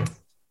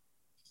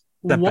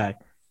 Step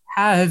back.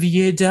 Have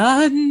you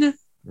done?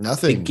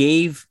 Nothing. They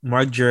gave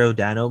Mark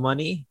Giordano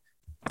money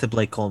to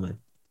Blake Coleman.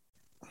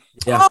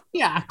 Yeah. Oh,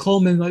 yeah,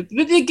 Coleman. Like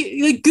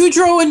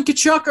Gaudreau and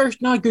Tkachuk are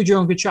not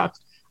Gaudreau and Tkachuk.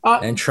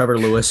 And Trevor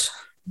Lewis.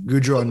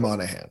 Gaudreau and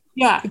Monahan.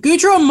 Yeah,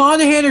 Gaudreau and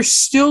Monahan are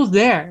still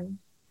there.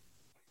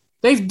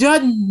 They've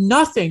done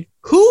nothing.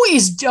 Who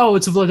is? Oh,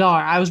 it's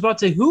Vladar. I was about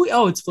to say who.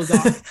 Oh, it's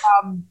Vladar.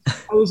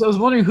 I was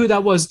wondering who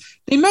that was.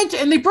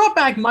 They brought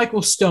back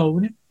Michael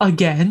Stone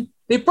again.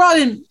 They brought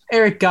in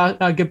Eric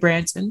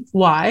Gudbranson.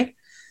 Why?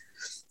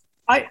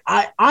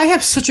 I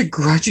have such a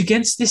grudge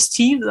against this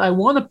team that I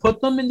want to put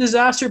them in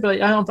disaster,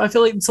 but I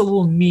feel like it's a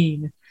little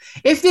mean.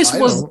 If this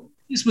was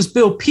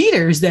Bill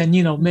Peters, then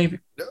maybe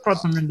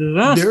put them in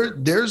disaster.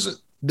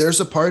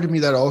 There's a part of me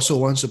that also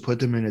wants to put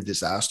them in a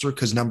disaster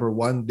because number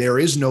one, there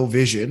is no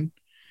vision,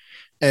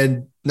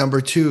 and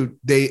number two,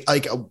 they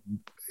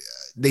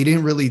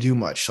didn't really do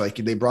much. Like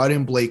they brought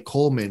in Blake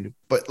Coleman,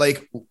 but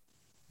like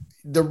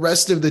the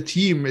rest of the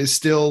team is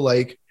still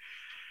like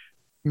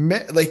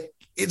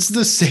it's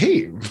the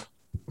same.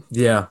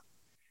 Yeah.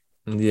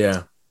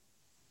 I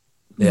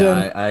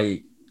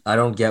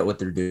don't get what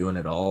they're doing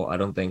at all. I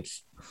think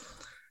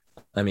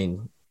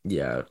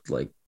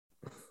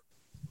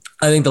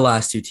the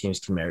last 2 teams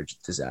can merit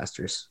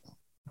disasters.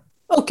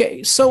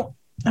 Okay, so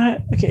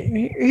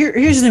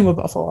here's the thing with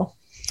Buffalo.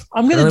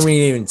 I'm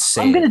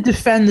gonna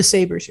defend the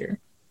Sabres here.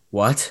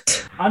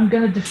 What? I'm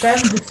gonna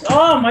defend this.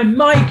 Oh, my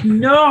mic!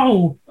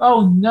 No!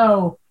 Oh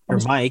no! Your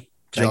mic?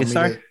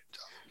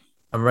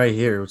 I'm right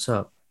here. What's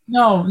up?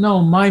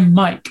 No, my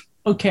mic.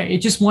 Okay, it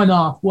just went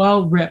off.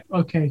 Well, rip.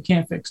 Okay,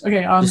 can't fix.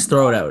 Okay, just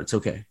throw it out. It's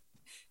okay.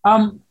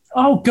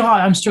 Oh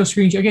God, I'm still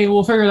screenshot. Okay,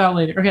 we'll figure it out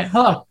later. Okay,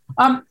 hello.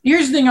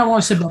 Here's the thing I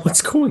want to say about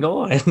what's going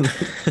on.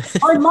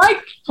 My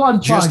mic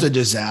plug. Just a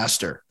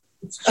disaster.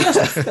 It's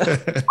just.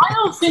 I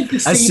don't think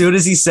the as soon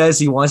as he says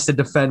he wants to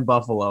defend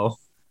Buffalo.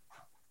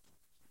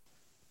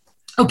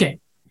 Okay.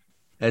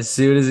 As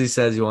soon as he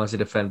says he wants to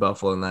defend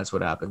Buffalo, and that's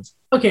what happens.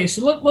 Okay,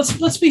 so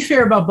let's be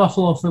fair about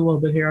Buffalo for a little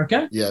bit here,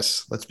 okay?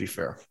 Yes, let's be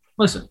fair.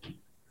 Listen.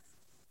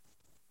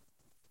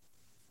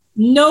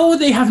 No,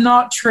 they have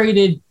not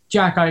traded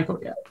Jack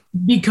Eichel yet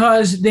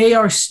because they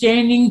are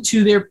standing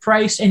to their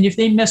price, and if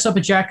they mess up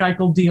a Jack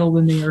Eichel deal,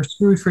 then they are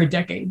screwed for a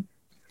decade.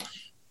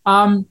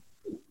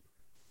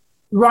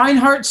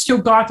 Reinhardt still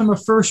got them a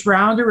first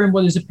rounder in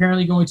what is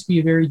apparently going to be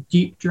a very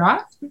deep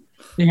draft.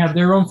 They have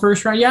their own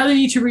first round. Yeah, they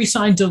need to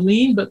re-sign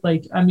Deline, but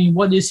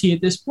what is he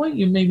at this point?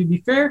 You maybe be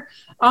fair.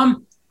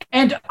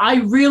 And I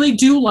really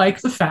do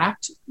like the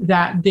fact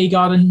that they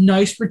got a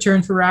nice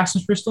return for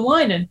Rasmus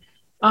Ristolainen.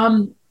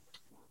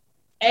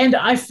 And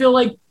I feel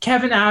like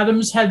Kevin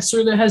Adams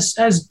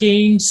has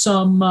gained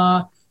some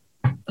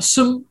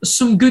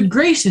good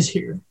graces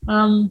here.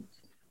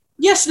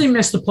 Yes, they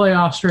missed the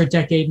playoffs for a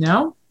decade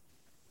now.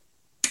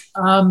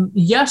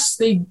 Yes,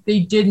 they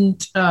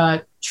didn't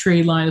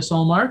trade Linus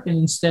Ullmark and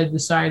instead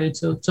decided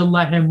to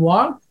let him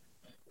walk.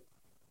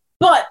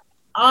 But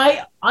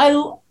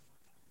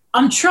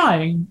I'm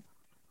trying.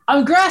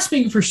 I'm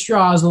grasping for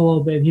straws a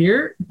little bit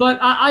here, but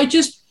I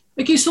just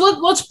okay. So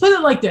let's put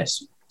it like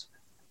this: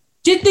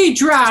 did they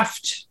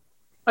draft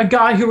a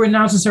guy who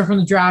renounced himself from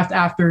the draft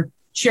after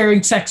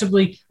sharing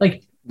sexually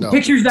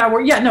pictures that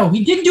were? Yeah, no,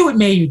 he didn't do what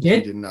Mayu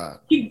did. He did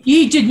not.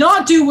 He did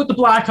not do what the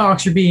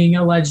Blackhawks are being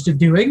alleged of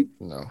doing.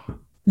 No.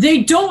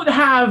 They don't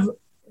have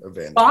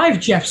 5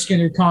 Jeff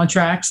Skinner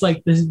contracts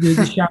like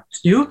the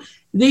Sharks do.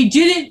 They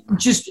didn't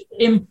just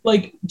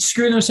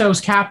screw themselves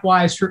cap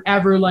wise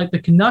forever like the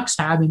Canucks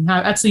have and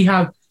have say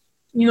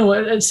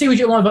what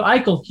you want about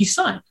Eichel, he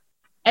signed.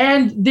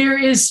 And there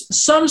is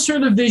some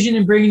sort of vision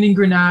in bringing in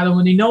Granato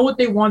when they know what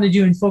they want to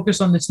do and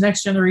focus on this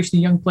next generation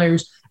of young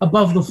players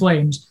above the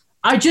Flames.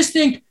 I just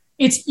think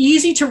it's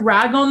easy to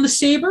rag on the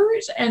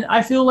Sabres, and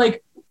I feel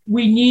like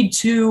we need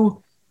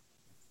to.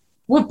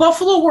 With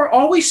Buffalo, we're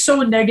always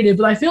so negative,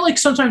 but I feel like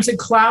sometimes it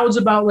clouds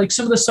about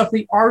some of the stuff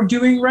they are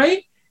doing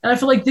right. And I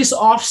feel like this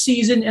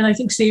offseason, and I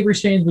think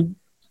Sabres fans would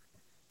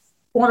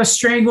want to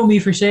strangle me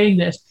for saying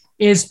this,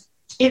 is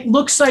it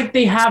looks like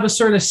they have a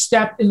sort of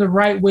step in the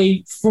right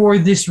way for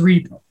this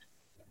rebuild,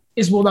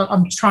 is what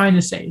I'm trying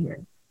to say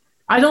here.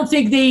 I don't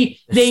think they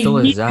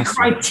meet the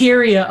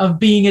criteria of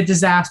being a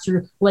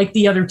disaster like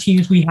the other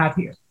teams we have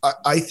here.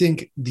 I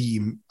think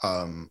the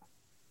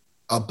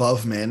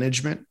above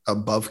management,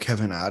 above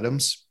Kevin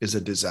Adams, is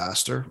a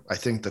disaster. I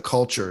think the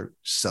culture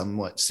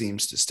somewhat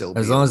seems to still be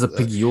as long as the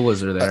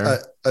Pigulas are there,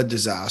 a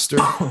disaster.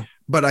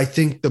 But I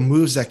think the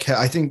moves that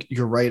I think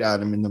you're right,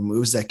 Adam, in the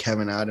moves that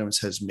Kevin Adams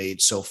has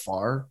made so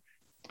far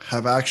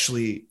have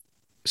actually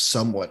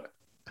somewhat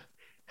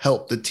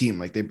helped the team.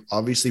 They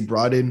obviously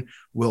brought in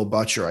Will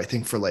Butcher, I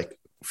think, for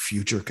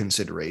future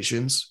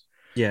considerations.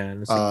 Yeah,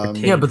 and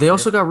but they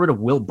also got rid of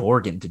Will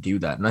Borgen to do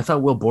that, and I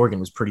thought Will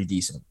Borgen was pretty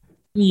decent.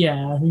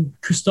 Yeah,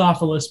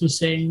 Christofilis was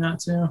saying that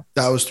too.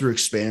 That was through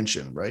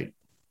expansion, right?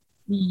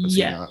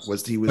 Yeah.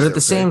 But at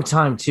the same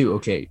time, too.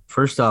 Okay,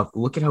 first off,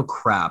 look at how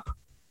crap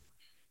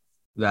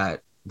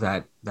that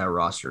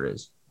roster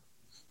is.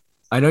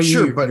 I know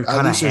you're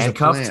kind of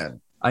handcuffed.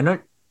 I know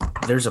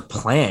there's a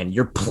plan.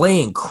 You're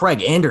playing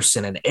Craig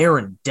Anderson and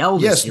Aaron Dell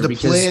this year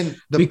because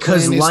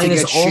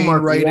Linus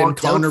Ullmark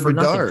walked out for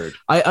nothing.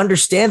 I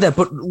understand that,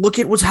 but look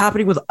at what's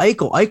happening with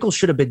Eichel. Eichel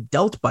should have been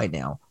dealt by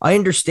now. I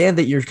understand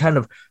that you're kind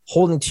of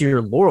holding to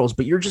your laurels,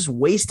 but you're just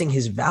wasting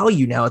his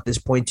value now at this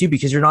point too,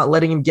 because you're not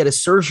letting him get a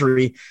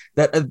surgery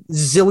that a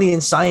zillion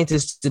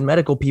scientists and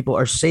medical people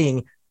are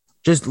saying,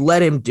 just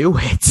let him do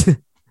it.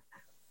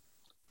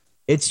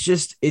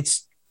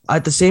 It's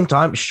at the same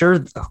time,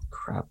 sure. Oh,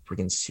 crap,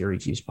 freaking Siri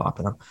keeps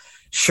popping up.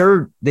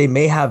 Sure, they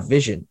may have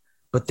vision,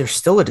 but they're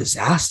still a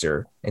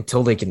disaster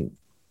until they can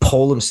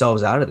pull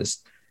themselves out of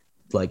this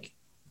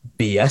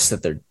BS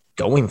that they're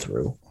going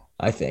through,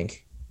 I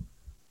think.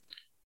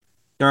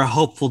 They're a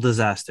hopeful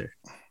disaster.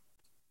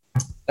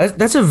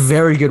 That's a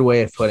very good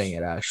way of putting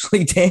it,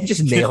 actually. Dan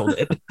just nailed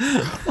it.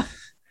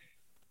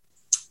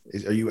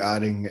 Are you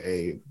adding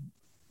a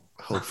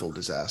hopeful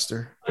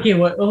disaster? Okay,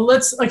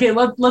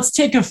 let's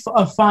take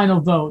a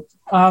final vote.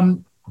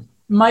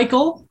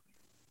 Michael,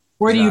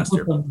 where Disaster. do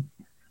you put them?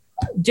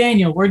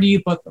 Daniel, where do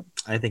you put them?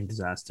 I think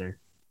disaster.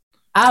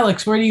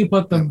 Alex, where do you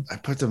put them? I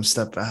put them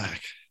step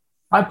back.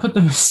 I put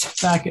them a step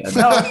back.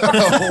 No.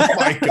 Oh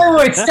my God. Oh,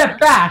 wait, step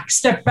back.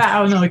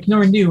 Oh, no,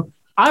 ignoring you.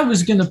 I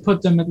was going to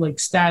put them at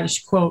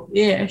status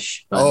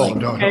quo-ish. But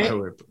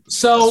no.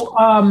 So,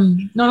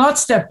 no, not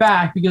step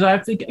back because I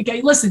think,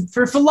 okay, listen,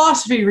 for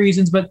philosophy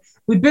reasons, but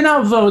we've been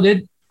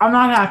outvoted. I'm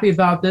not happy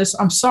about this.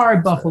 I'm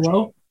sorry,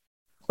 Buffalo.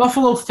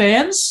 Buffalo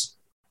fans,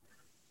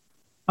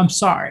 I'm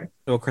sorry.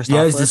 Oh, you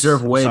guys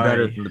deserve way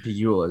better than the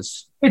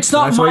Pigulas. It's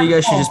not. That's why you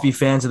guys should just be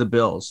fans of the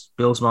Bills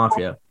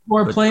Mafia. Who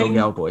are playing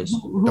Cowboys?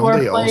 Don't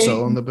they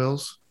also own the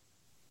Bills?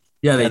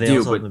 Yeah, they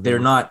do, but they're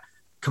not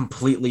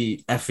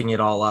completely effing it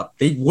all up.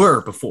 They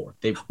were before.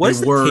 They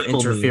were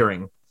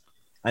interfering.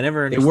 I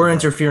never. They were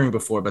interfering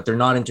before, but they're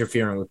not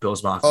interfering with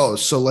Bills Mafia. Oh,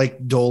 so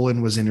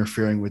Dolan was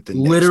interfering with the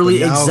Knicks.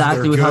 Literally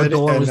exactly with how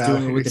Dolan was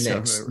doing it with the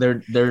Knicks.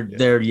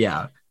 They're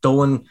yeah.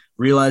 Dolan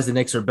realized the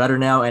Knicks are better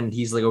now, and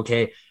he's like,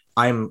 okay,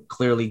 I'm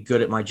clearly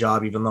good at my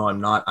job, even though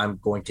I'm not. I'm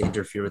going to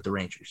interfere with the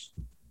Rangers.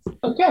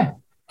 Okay.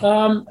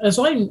 As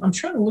I'm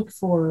trying to look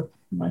for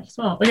my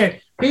phone.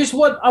 Okay, here's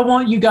what I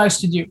want you guys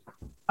to do.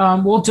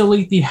 We'll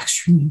delete the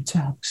extra new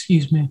tab.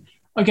 Excuse me.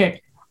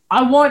 Okay,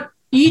 I want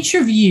each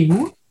of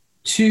you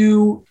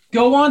to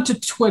go on to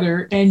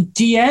Twitter and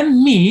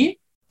DM me,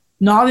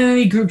 not in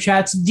any group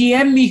chats,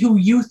 DM me who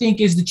you think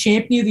is the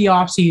champion of the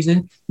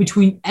offseason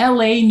between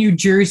LA, New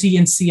Jersey,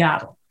 and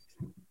Seattle.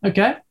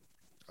 Okay?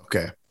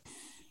 Okay.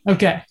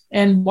 Okay.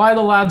 And while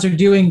the lads are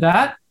doing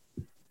that,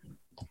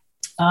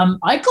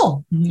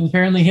 Eichel,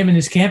 apparently him and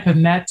his camp have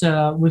met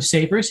with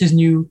Sabres, his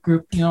new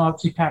group,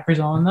 obviously Pepper's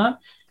on that.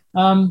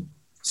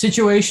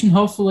 Situation,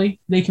 hopefully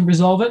they can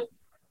resolve it.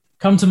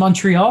 Come to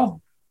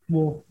Montreal.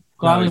 We'll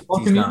gladly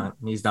welcome you.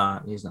 He's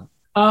not.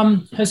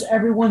 Has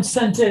everyone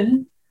sent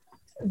in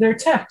their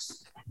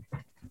text?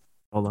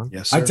 Hold on.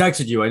 Yes, sir. I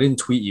texted you. I didn't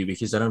tweet you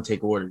because I don't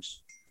take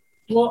orders.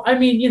 Well, I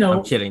mean,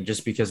 I'm kidding.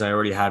 Just because I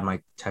already had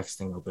my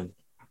texting open.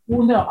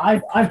 Well, no,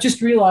 I've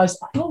just realized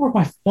I don't know where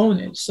my phone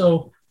is,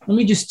 so let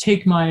me just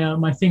take my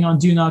my thing on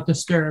Do Not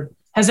Disturb.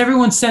 Has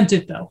everyone sent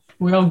it though?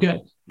 We're all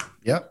good.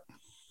 Yep.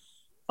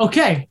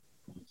 Okay.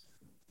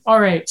 All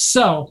right.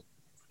 So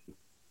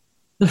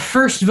the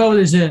first vote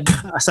is in.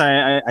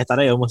 Sorry, I thought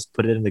I almost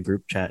put it in the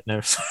group chat.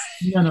 No, sorry.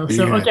 No. Are you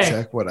So gonna okay.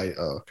 check what I?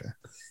 Oh, okay.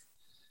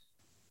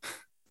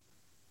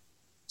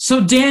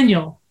 So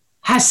Daniel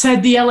has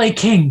said the LA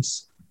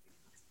Kings.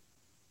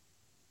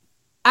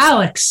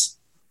 Alex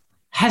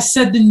has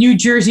said the New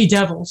Jersey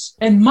Devils.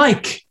 And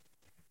Mike,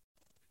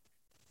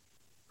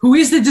 who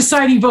is the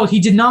deciding vote, he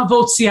did not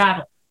vote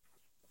Seattle.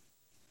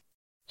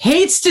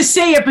 Hates to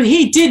say it, but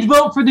he did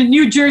vote for the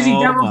New Jersey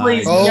Devil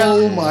Blazers.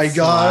 Oh my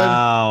God!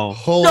 Wow.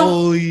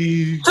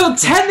 Holy! So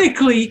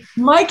technically,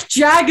 Mike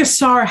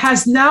Jagasar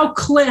has now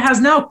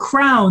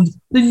crowned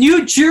the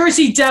New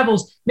Jersey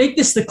Devils. Make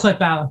this the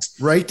clip, Alex.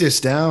 Write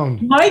this down.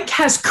 Mike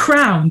has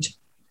crowned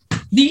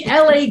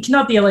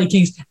not the LA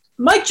Kings.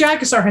 Mike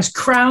Jagasar has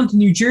crowned the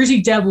New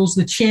Jersey Devils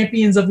the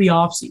champions of the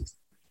offseason.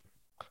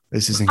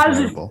 This is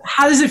incredible.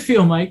 How does it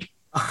feel, Mike?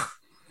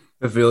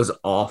 It feels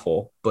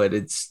awful, but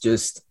it's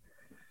just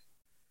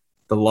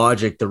the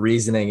logic, the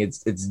reasoning.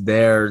 It's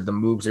there. The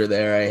moves are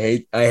there.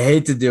 I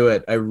hate to do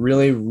it. I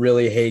really,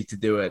 really hate to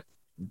do it.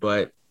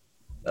 But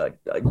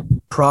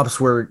props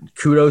where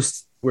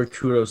kudos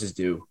is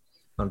due.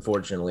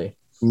 Unfortunately.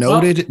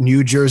 Noted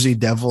New Jersey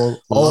Devil.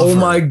 Oh lover.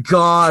 my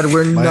God,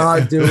 we're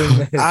not doing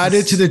this.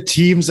 Added to the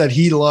teams that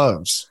he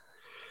loves.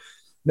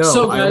 No,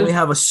 So, I guys, only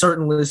have a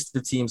certain list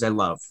of teams I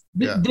love.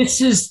 Yeah.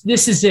 This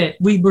is it.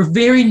 We were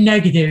very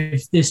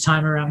negative this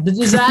time around. The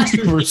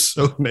disaster. We were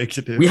so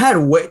negative. We had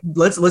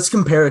let's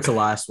compare it to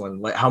last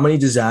one. Like, how many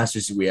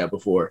disasters did we have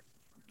before?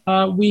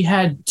 We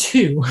had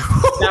two.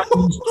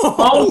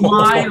 Oh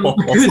my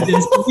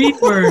goodness. We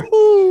were.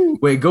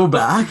 Wait, go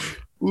back.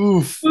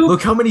 Oof.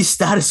 Look how many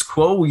status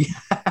quo we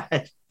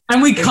had.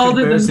 And we called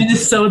it the comparison to-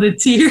 Minnesota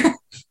tier.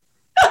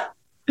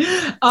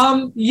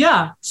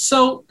 Yeah.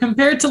 So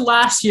compared to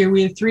last year,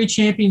 we had three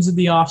champions of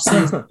the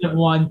offseason that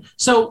won.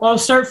 So I'll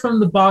start from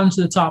the bottom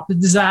to the top. The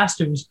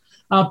disasters: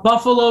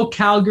 Buffalo,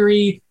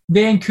 Calgary,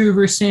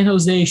 Vancouver, San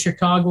Jose,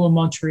 Chicago, and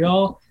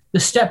Montreal.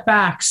 The step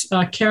backs: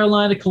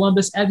 Carolina,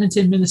 Columbus,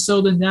 Edmonton,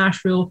 Minnesota,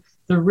 Nashville,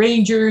 the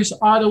Rangers,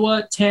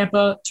 Ottawa,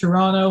 Tampa,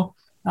 Toronto,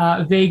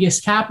 Vegas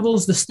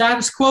Capitals. The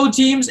status quo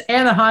teams: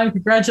 Anaheim,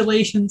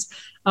 congratulations,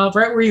 right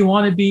where you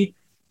want to be.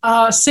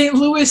 St.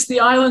 Louis, the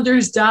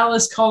Islanders,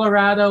 Dallas,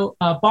 Colorado,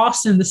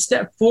 Boston, the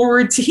step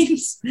forward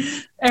teams,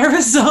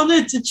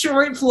 Arizona,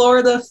 Detroit,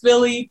 Florida,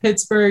 Philly,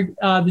 Pittsburgh,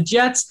 the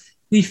Jets,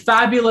 the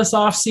fabulous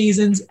off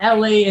seasons,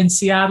 LA and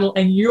Seattle,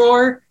 and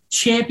your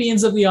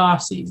champions of the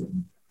off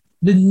season,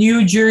 the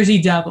New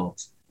Jersey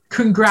Devils.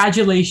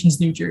 Congratulations,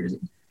 New Jersey.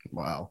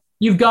 Wow.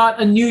 You've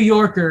got a New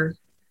Yorker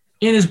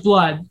in his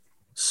blood.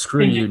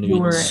 Screw you,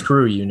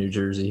 New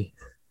Jersey.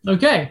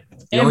 Okay.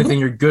 The only thing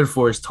you're good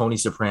for is Tony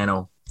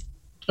Soprano.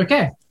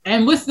 Okay.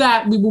 And with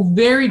that, we will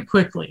very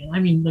quickly,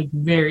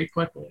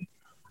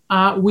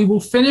 we will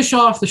finish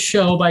off the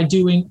show by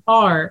doing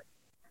our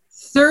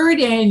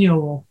third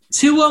annual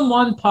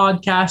 2-on-1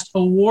 podcast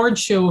award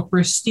show of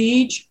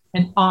prestige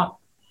and honor.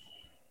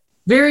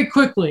 Very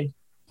quickly,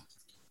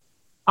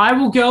 I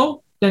will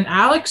go, then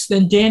Alex,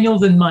 then Daniel,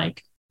 then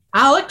Mike.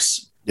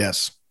 Alex,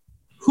 Yes.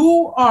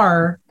 who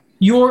are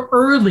your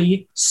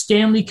early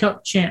Stanley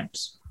Cup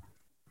champs?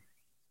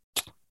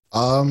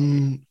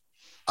 I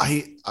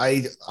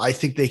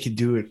think they could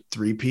do it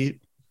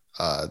three-peat.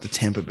 The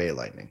Tampa Bay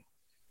Lightning.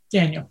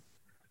 Daniel.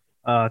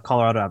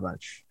 Colorado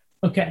Avalanche.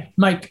 Okay.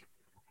 Mike.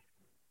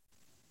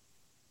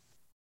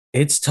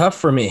 It's tough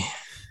for me.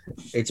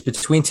 It's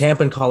between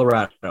Tampa and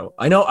Colorado.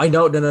 I know.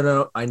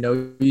 No. I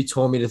know you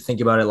told me to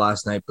think about it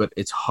last night, but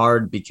it's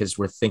hard because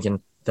we're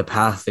thinking the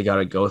path they got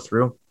to go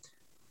through.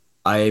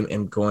 I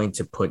am going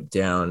to put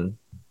down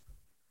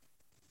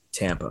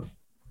Tampa.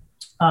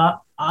 I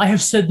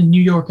have said the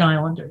New York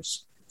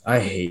Islanders. I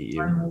hate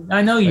you.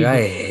 I know you.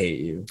 I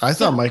hate you. I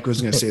thought Mike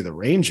was going to say the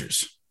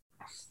Rangers.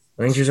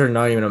 Rangers are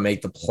not even going to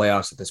make the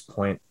playoffs at this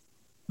point.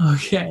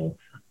 Okay.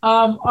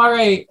 All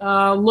right.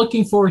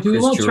 Looking forward to it. We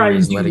Chris won't try Drury and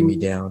is letting me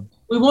down.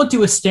 We won't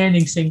do a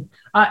standing thing.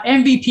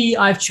 MVP,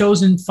 I've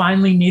chosen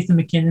finally Nathan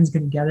McKinnon's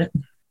going to get it.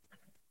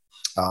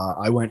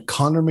 I went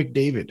Connor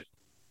McDavid.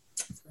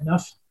 Fair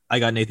enough. I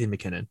got Nathan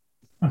McKinnon.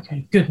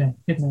 Okay. Good man.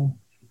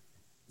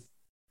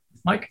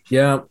 Mike?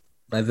 Yeah,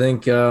 I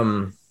think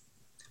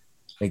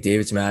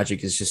McDavid's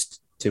magic is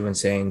just too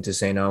insane to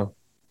say no.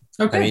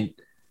 Okay. I mean,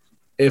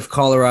 if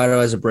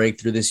Colorado has a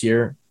breakthrough this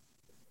year,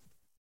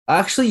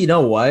 actually, you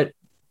know what?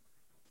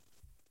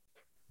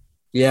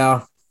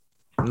 Yeah,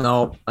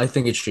 no, I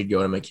think it should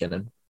go to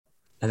McKinnon.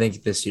 I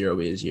think this year will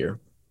be his year.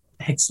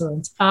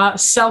 Excellent.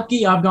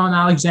 Selkie, I've gone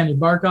Alexander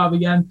Barkov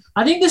again.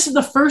 I think this is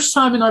the first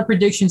time in our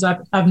predictions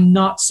I've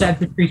not said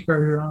Patrice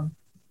Bergeron.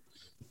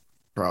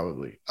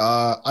 Probably.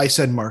 I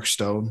said Mark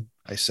Stone.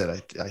 I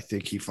said I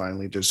think he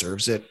finally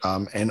deserves it.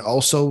 And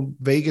also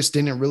Vegas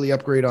didn't really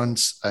upgrade on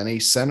a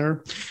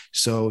center,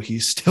 so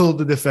he's still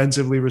the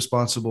defensively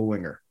responsible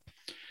winger.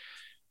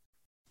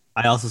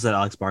 I also said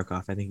Alex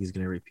Barkov. I think he's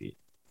going to repeat.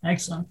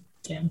 Excellent.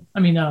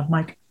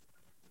 Mike.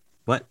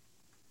 What?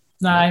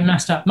 No, I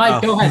messed up.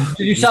 Mike, go ahead.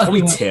 You call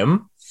me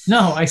Tim?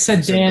 No, I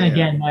said Dan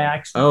again by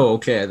accident. Oh,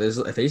 okay. I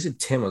thought you said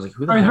Tim. I was like,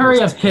 who the hell hurry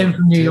is up, Tim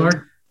from New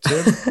York.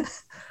 Tim?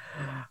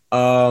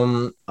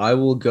 I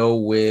will go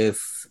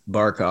with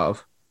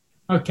Barkov.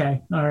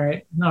 Okay. All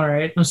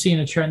right. I'm seeing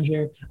a trend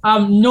here.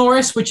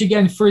 Norris, which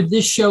again, for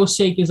this show's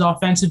sake, is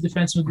offensive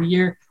defenseman of the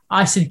year.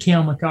 I said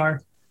Cale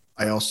Makar.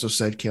 I also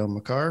said Cale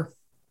Makar.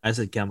 I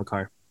said Cale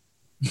Makar.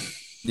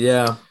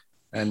 Yeah.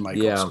 And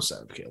Mike also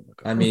said Cale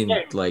Makar. I mean,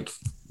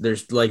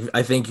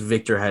 I think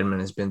Victor Hedman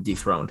has been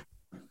dethroned.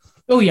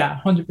 Oh, yeah,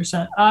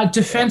 100%.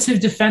 Defensive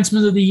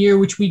defenseman of the year,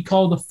 which we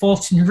call the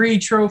Fulton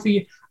Reed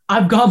Trophy.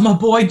 I've got my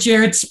boy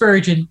Jared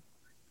Spurgeon.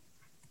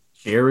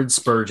 Jared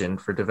Spurgeon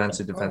for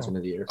defensive defenseman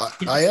of the year.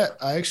 I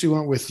actually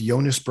went with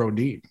Jonas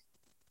Brodin.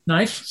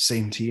 Nice.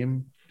 Same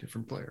team,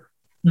 different player.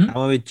 I went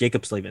with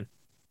Jacob Slavin.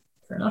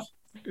 Fair enough.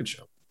 Good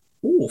show.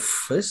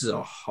 Oof, this is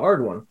a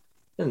hard one.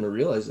 I didn't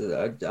realize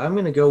that. I'm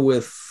going to go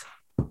with...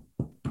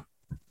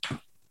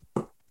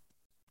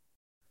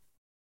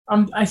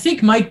 I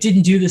think Mike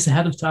didn't do this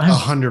ahead of time.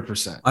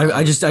 100%.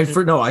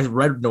 I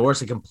read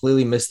Norris. I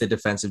completely missed the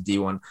defensive D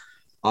one.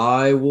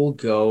 I will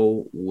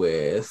go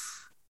with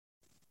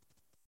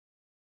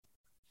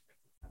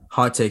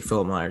hot take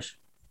Philip Myers.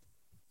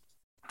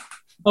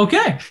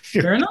 Okay,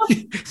 fair enough.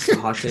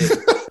 Hot take.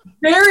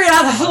 Very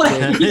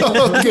athletic.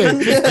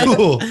 Okay,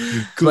 cool.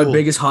 My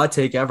biggest hot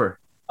take ever.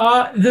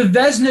 The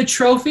Vezina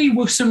Trophy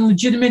with some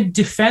legitimate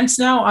defense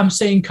now. I'm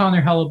saying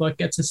Connor Hellebuck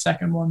gets a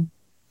second one.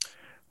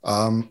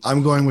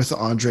 I'm going with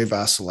Andre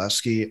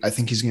Vasilevsky. I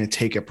think he's going to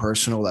take it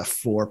personal that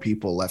 4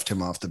 people left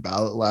him off the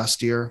ballot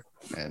last year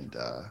and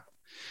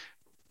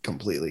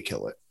completely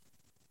kill it.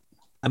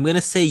 I'm going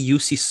to say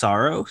UC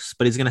Saros,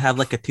 but he's going to have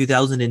like a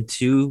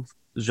 2002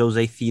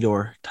 Jose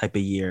Theodore type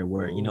of year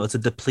where, it's a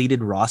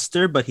depleted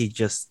roster, but he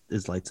just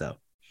is lights out.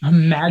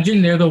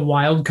 Imagine they're the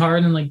wild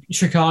card and like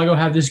Chicago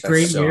have this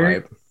great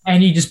year hype.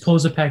 And he just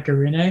pulls a Pekka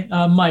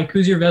Rinne. Mike,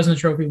 who's your Vezina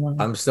Trophy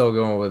winner? I'm still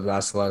going with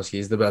Vasilevsky.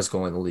 He's the best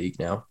goal in the league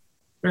now.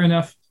 Fair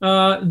enough.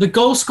 The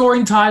goal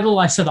scoring title,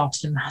 I said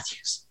Austin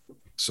Matthews.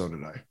 So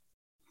did I.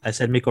 I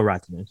said Mikko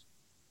Rantanen.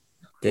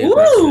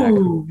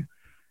 Ooh.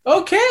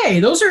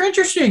 Okay, those are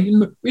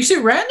interesting. We see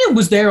Rantanen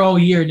was there all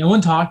year. No one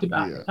talked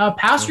about it.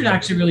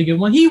 Pasternak's a really good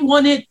one. He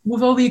won it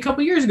with Ovi a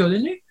couple years ago,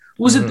 didn't he?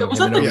 Was that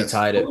the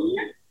tied it?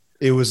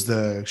 It was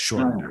the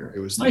short year. It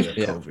was the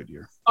COVID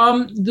year.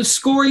 The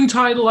scoring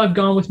title, I've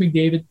gone with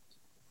McDavid.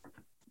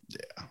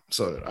 Yeah,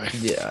 so did I.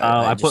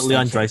 Yeah. I put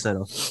Leon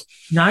Draisaitl.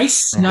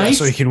 Nice.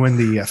 So he can win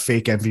the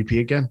fake MVP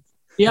again.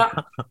 Yeah.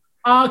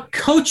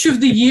 Coach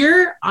of the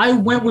year, I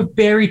went with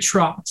Barry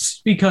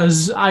Trotz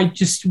because I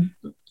just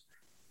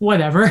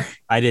whatever.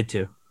 I did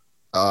too.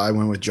 I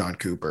went with John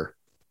Cooper.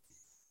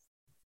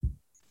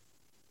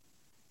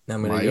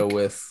 I'm going to go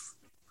with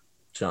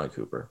John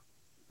Cooper.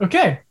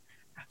 Okay.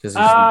 Because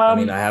I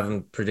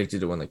haven't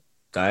predicted to win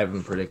I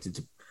haven't predicted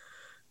to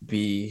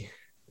be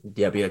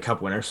a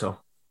cup winner. So.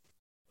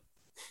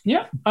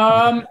 Yeah.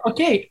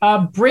 Okay.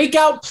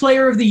 Breakout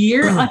player of the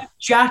year,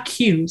 Jack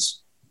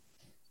Hughes.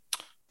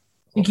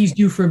 I think he's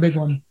due for a big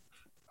one.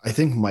 I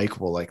think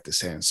Mike will like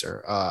this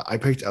answer. I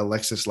picked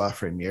Alexis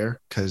Lafreniere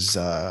because,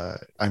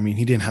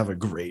 he didn't have a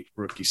great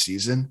rookie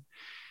season.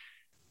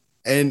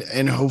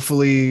 And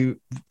hopefully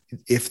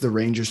if the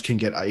Rangers can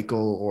get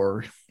Eichel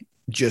or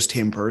just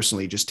him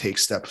personally just take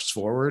steps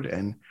forward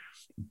and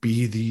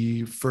be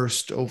the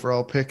first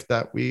overall pick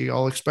that we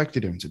all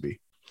expected him to be.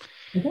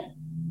 Okay.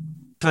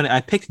 Funny, I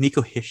picked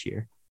Nico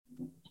Hischier.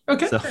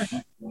 Okay. So,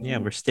 yeah,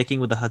 we're sticking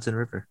with the Hudson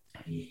River.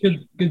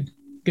 Good.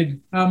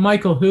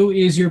 Michael, who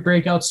is your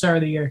breakout star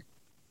of the year?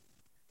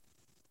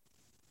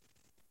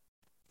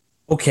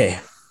 Okay.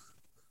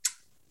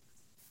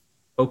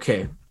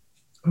 I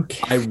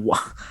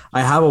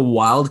have a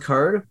wild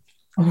card.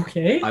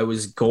 Okay. I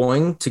was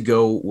going to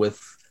go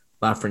with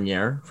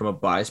Lafreniere from a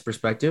bias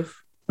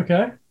perspective.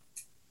 Okay.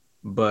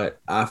 But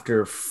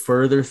after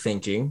further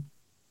thinking,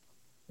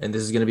 and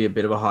this is going to be a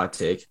bit of a hot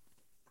take,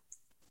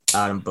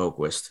 Adam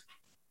Boquist.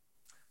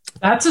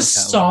 That's a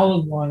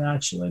solid one,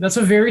 actually. That's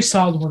a very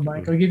solid one,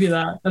 Mike. I'll give you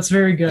that. That's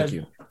very good.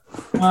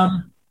 Thank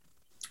you.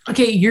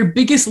 Okay, your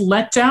biggest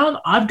letdown?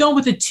 I've gone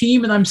with a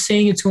team, and I'm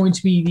saying it's going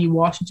to be the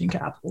Washington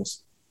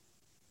Capitals.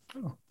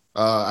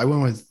 I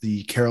went with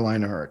the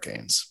Carolina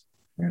Hurricanes.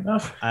 Fair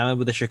enough. I went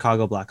with the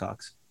Chicago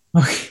Blackhawks.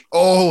 Okay.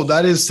 Oh,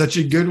 that is such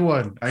a good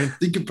one. I didn't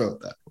think about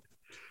that.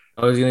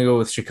 I was gonna go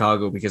with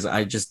Chicago because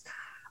I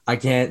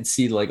can't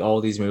see like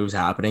all these moves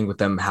happening with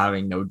them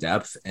having no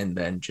depth and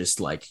then just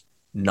like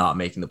not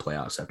making the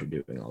playoffs after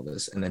doing all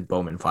this, and then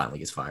Bowman finally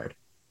gets fired.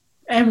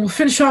 And we'll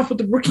finish off with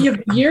the rookie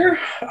of the year.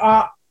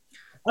 I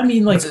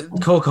mean, like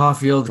Cole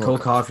Caulfield. No.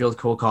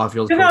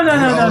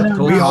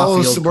 No. We all.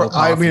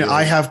 I mean, Caulfield.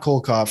 I have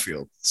Cole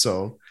Caulfield,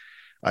 so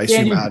I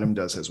assume Adam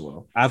does as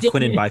well. I have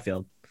Quinn and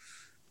Byfield.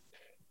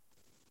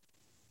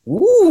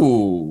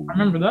 Ooh, I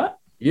remember that.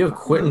 you have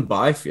Quentin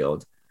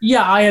Byfield.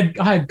 Yeah, I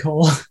had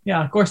Cole.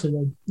 Yeah, of course I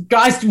did.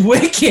 Guy's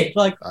wicked,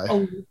 like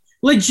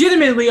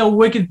legitimately a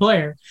wicked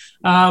player.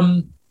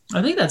 I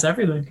think that's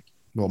everything.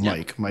 Well,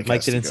 Mike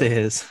Didn't say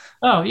his.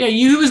 Oh yeah,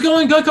 you was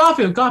going good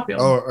Caulfield.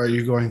 Oh, are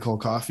you going Cole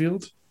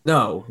Caulfield?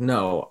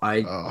 No,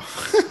 I Oh.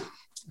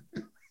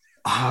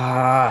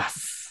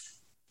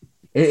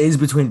 it is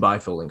between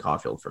Byfield and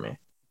Caulfield for me.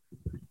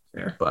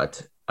 Fair.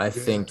 But I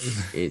think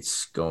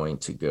it's going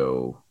to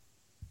go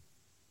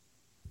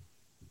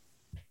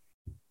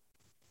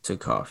to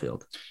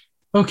Caulfield.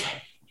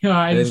 Okay. Yeah,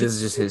 I think this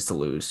is just his to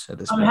lose at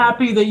this I'm point.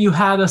 happy that you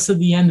had us at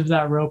the end of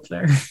that rope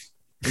there.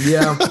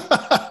 Yeah.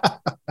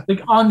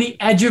 Like on the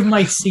edge of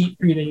my seat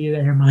for you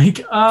there,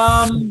 Mike.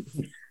 All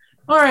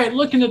right,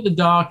 looking at the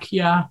doc,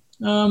 yeah.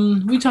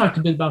 We talked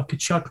a bit about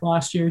Kachuk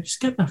last year. Just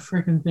get the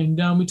freaking thing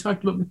done. We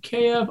talked about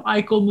Mikheyev.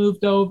 Eichel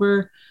moved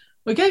over.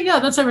 Okay, yeah,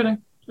 that's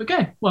everything.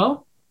 Okay,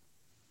 well,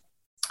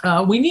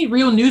 we need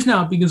real news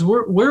now because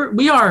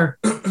we are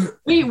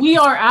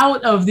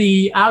out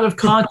of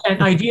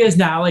content ideas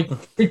now. Like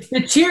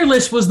the tier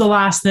list was the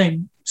last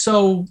thing.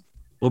 So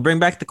We'll bring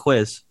back the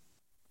quiz.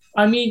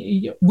 I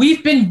mean,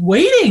 we've been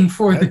waiting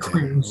for the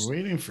quiz. We're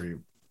waiting for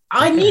you.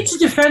 I need to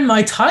defend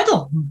my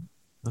title.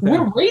 Okay.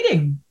 We're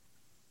waiting.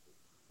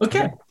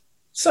 Okay.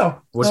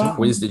 So What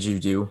quiz did you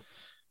do?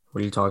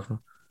 What are you talking about?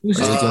 was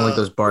Are you doing like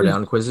those bar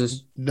down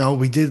quizzes? No,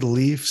 we did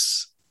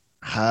Leafs,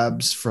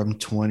 Habs from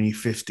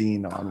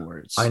 2015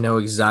 onwards. I know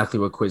exactly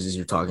what quizzes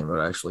you're talking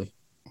about, actually.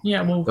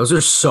 yeah, well, Those are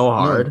so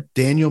hard. No,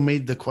 Daniel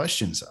made the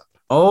questions up.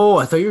 Oh,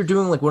 I thought you were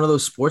doing like one of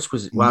those sports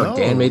quizzes. Wow, No,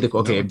 Dan made the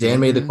okay. no, If Dan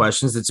made the Dan-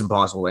 questions, it's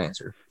impossible to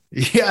answer.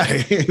 Yeah,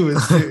 it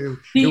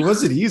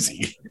wasn't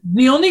easy.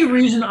 the only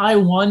reason I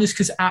won is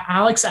because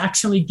Alex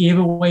actually gave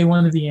away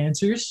one of the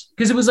answers.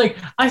 Because it was like,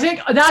 I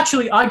think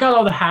actually I got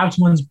all the Habs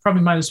ones,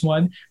 probably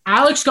 -1.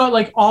 Alex got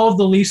like all of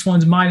the Leafs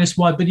ones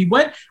 -1, but he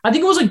went, I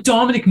think it was like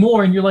Dominic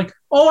Moore, and you're like,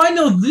 oh, I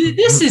know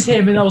this is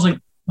him. And I was like,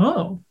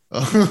 oh.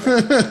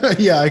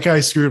 Yeah, I kind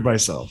of screwed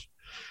myself.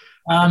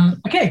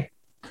 Okay.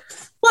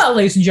 Well,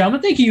 ladies and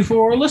gentlemen, thank you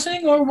for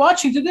listening or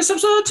watching to this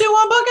episode of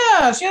 2-1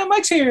 Podcast. Yeah,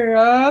 Mike's here.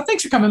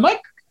 Thanks for coming,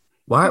 Mike.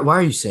 Why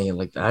are you saying it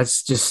like that?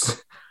 It's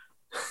just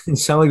it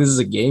sounds like this is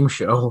a game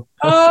show.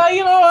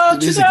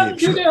 It is a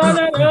game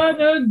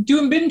show.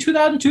 Doing bid in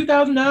 25,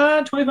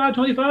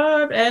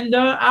 25, and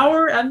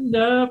hour and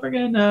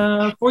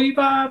friggin'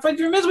 45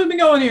 minutes we've been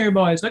going here,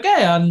 boys.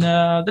 Okay, and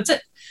that's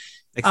it.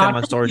 Except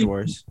on Storage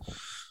Wars.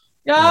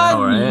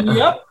 All right.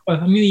 Yup. I'm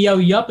gonna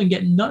yell yup and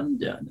get nothing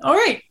done. All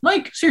right,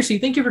 Mike. Seriously,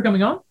 thank you for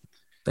coming on.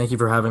 Thank you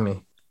for having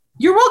me.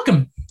 You're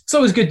welcome. It's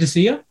always good to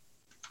see you.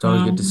 It's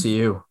always good to see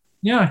you.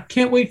 Yeah,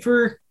 can't wait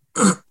for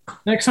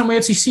next time we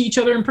actually see each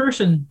other in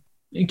person.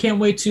 And can't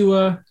wait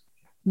to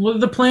what are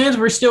the plans?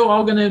 We're still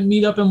all gonna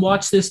meet up and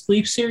watch this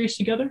Leaf series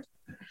together.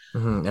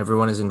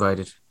 Everyone is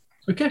invited.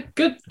 Okay,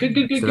 good. So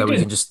that we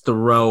can just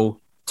throw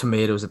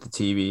tomatoes at the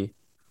TV.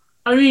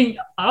 I mean,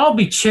 I'll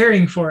be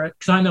cheering for it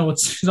because I know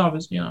it's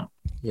obvious, Yeah,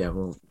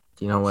 well,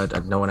 you know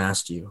what? No one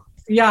asked you.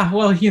 Yeah,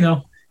 well,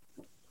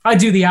 I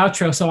do the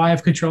outro, so I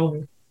have control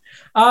of it.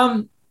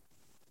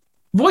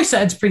 Voice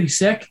Ed's pretty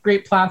sick.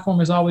 Great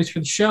platform as always for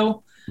the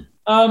show.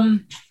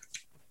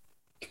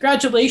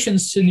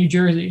 Congratulations to New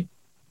Jersey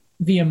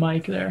via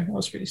Mike there. That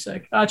was pretty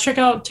sick. Check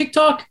out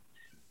TikTok.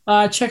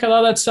 Check out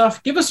all that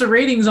stuff. Give us the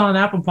ratings on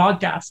Apple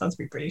Podcasts. That's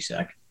pretty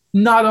sick.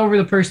 Not over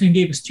the person who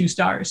gave us 2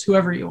 stars,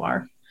 whoever you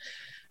are.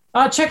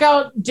 Check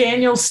out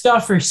Daniel's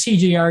stuff for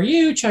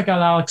CJRU. Check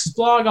out Alex's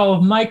blog, all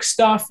of Mike's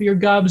stuff, your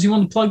gubs. You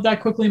want to plug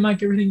that quickly,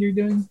 Mike, everything you're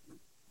doing?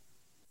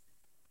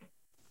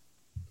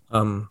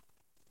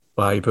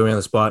 Wow, you put me on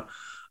the spot.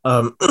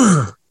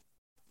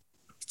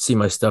 See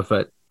my stuff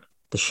at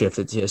the shift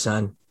at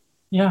TSN.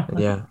 Yeah.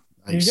 Yeah.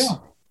 There you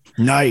go.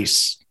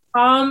 Nice.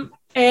 And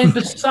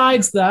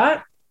besides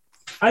that,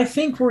 I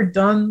think we're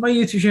done. My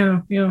YouTube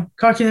channel,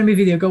 Cocky Enemy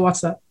video. Go watch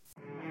that.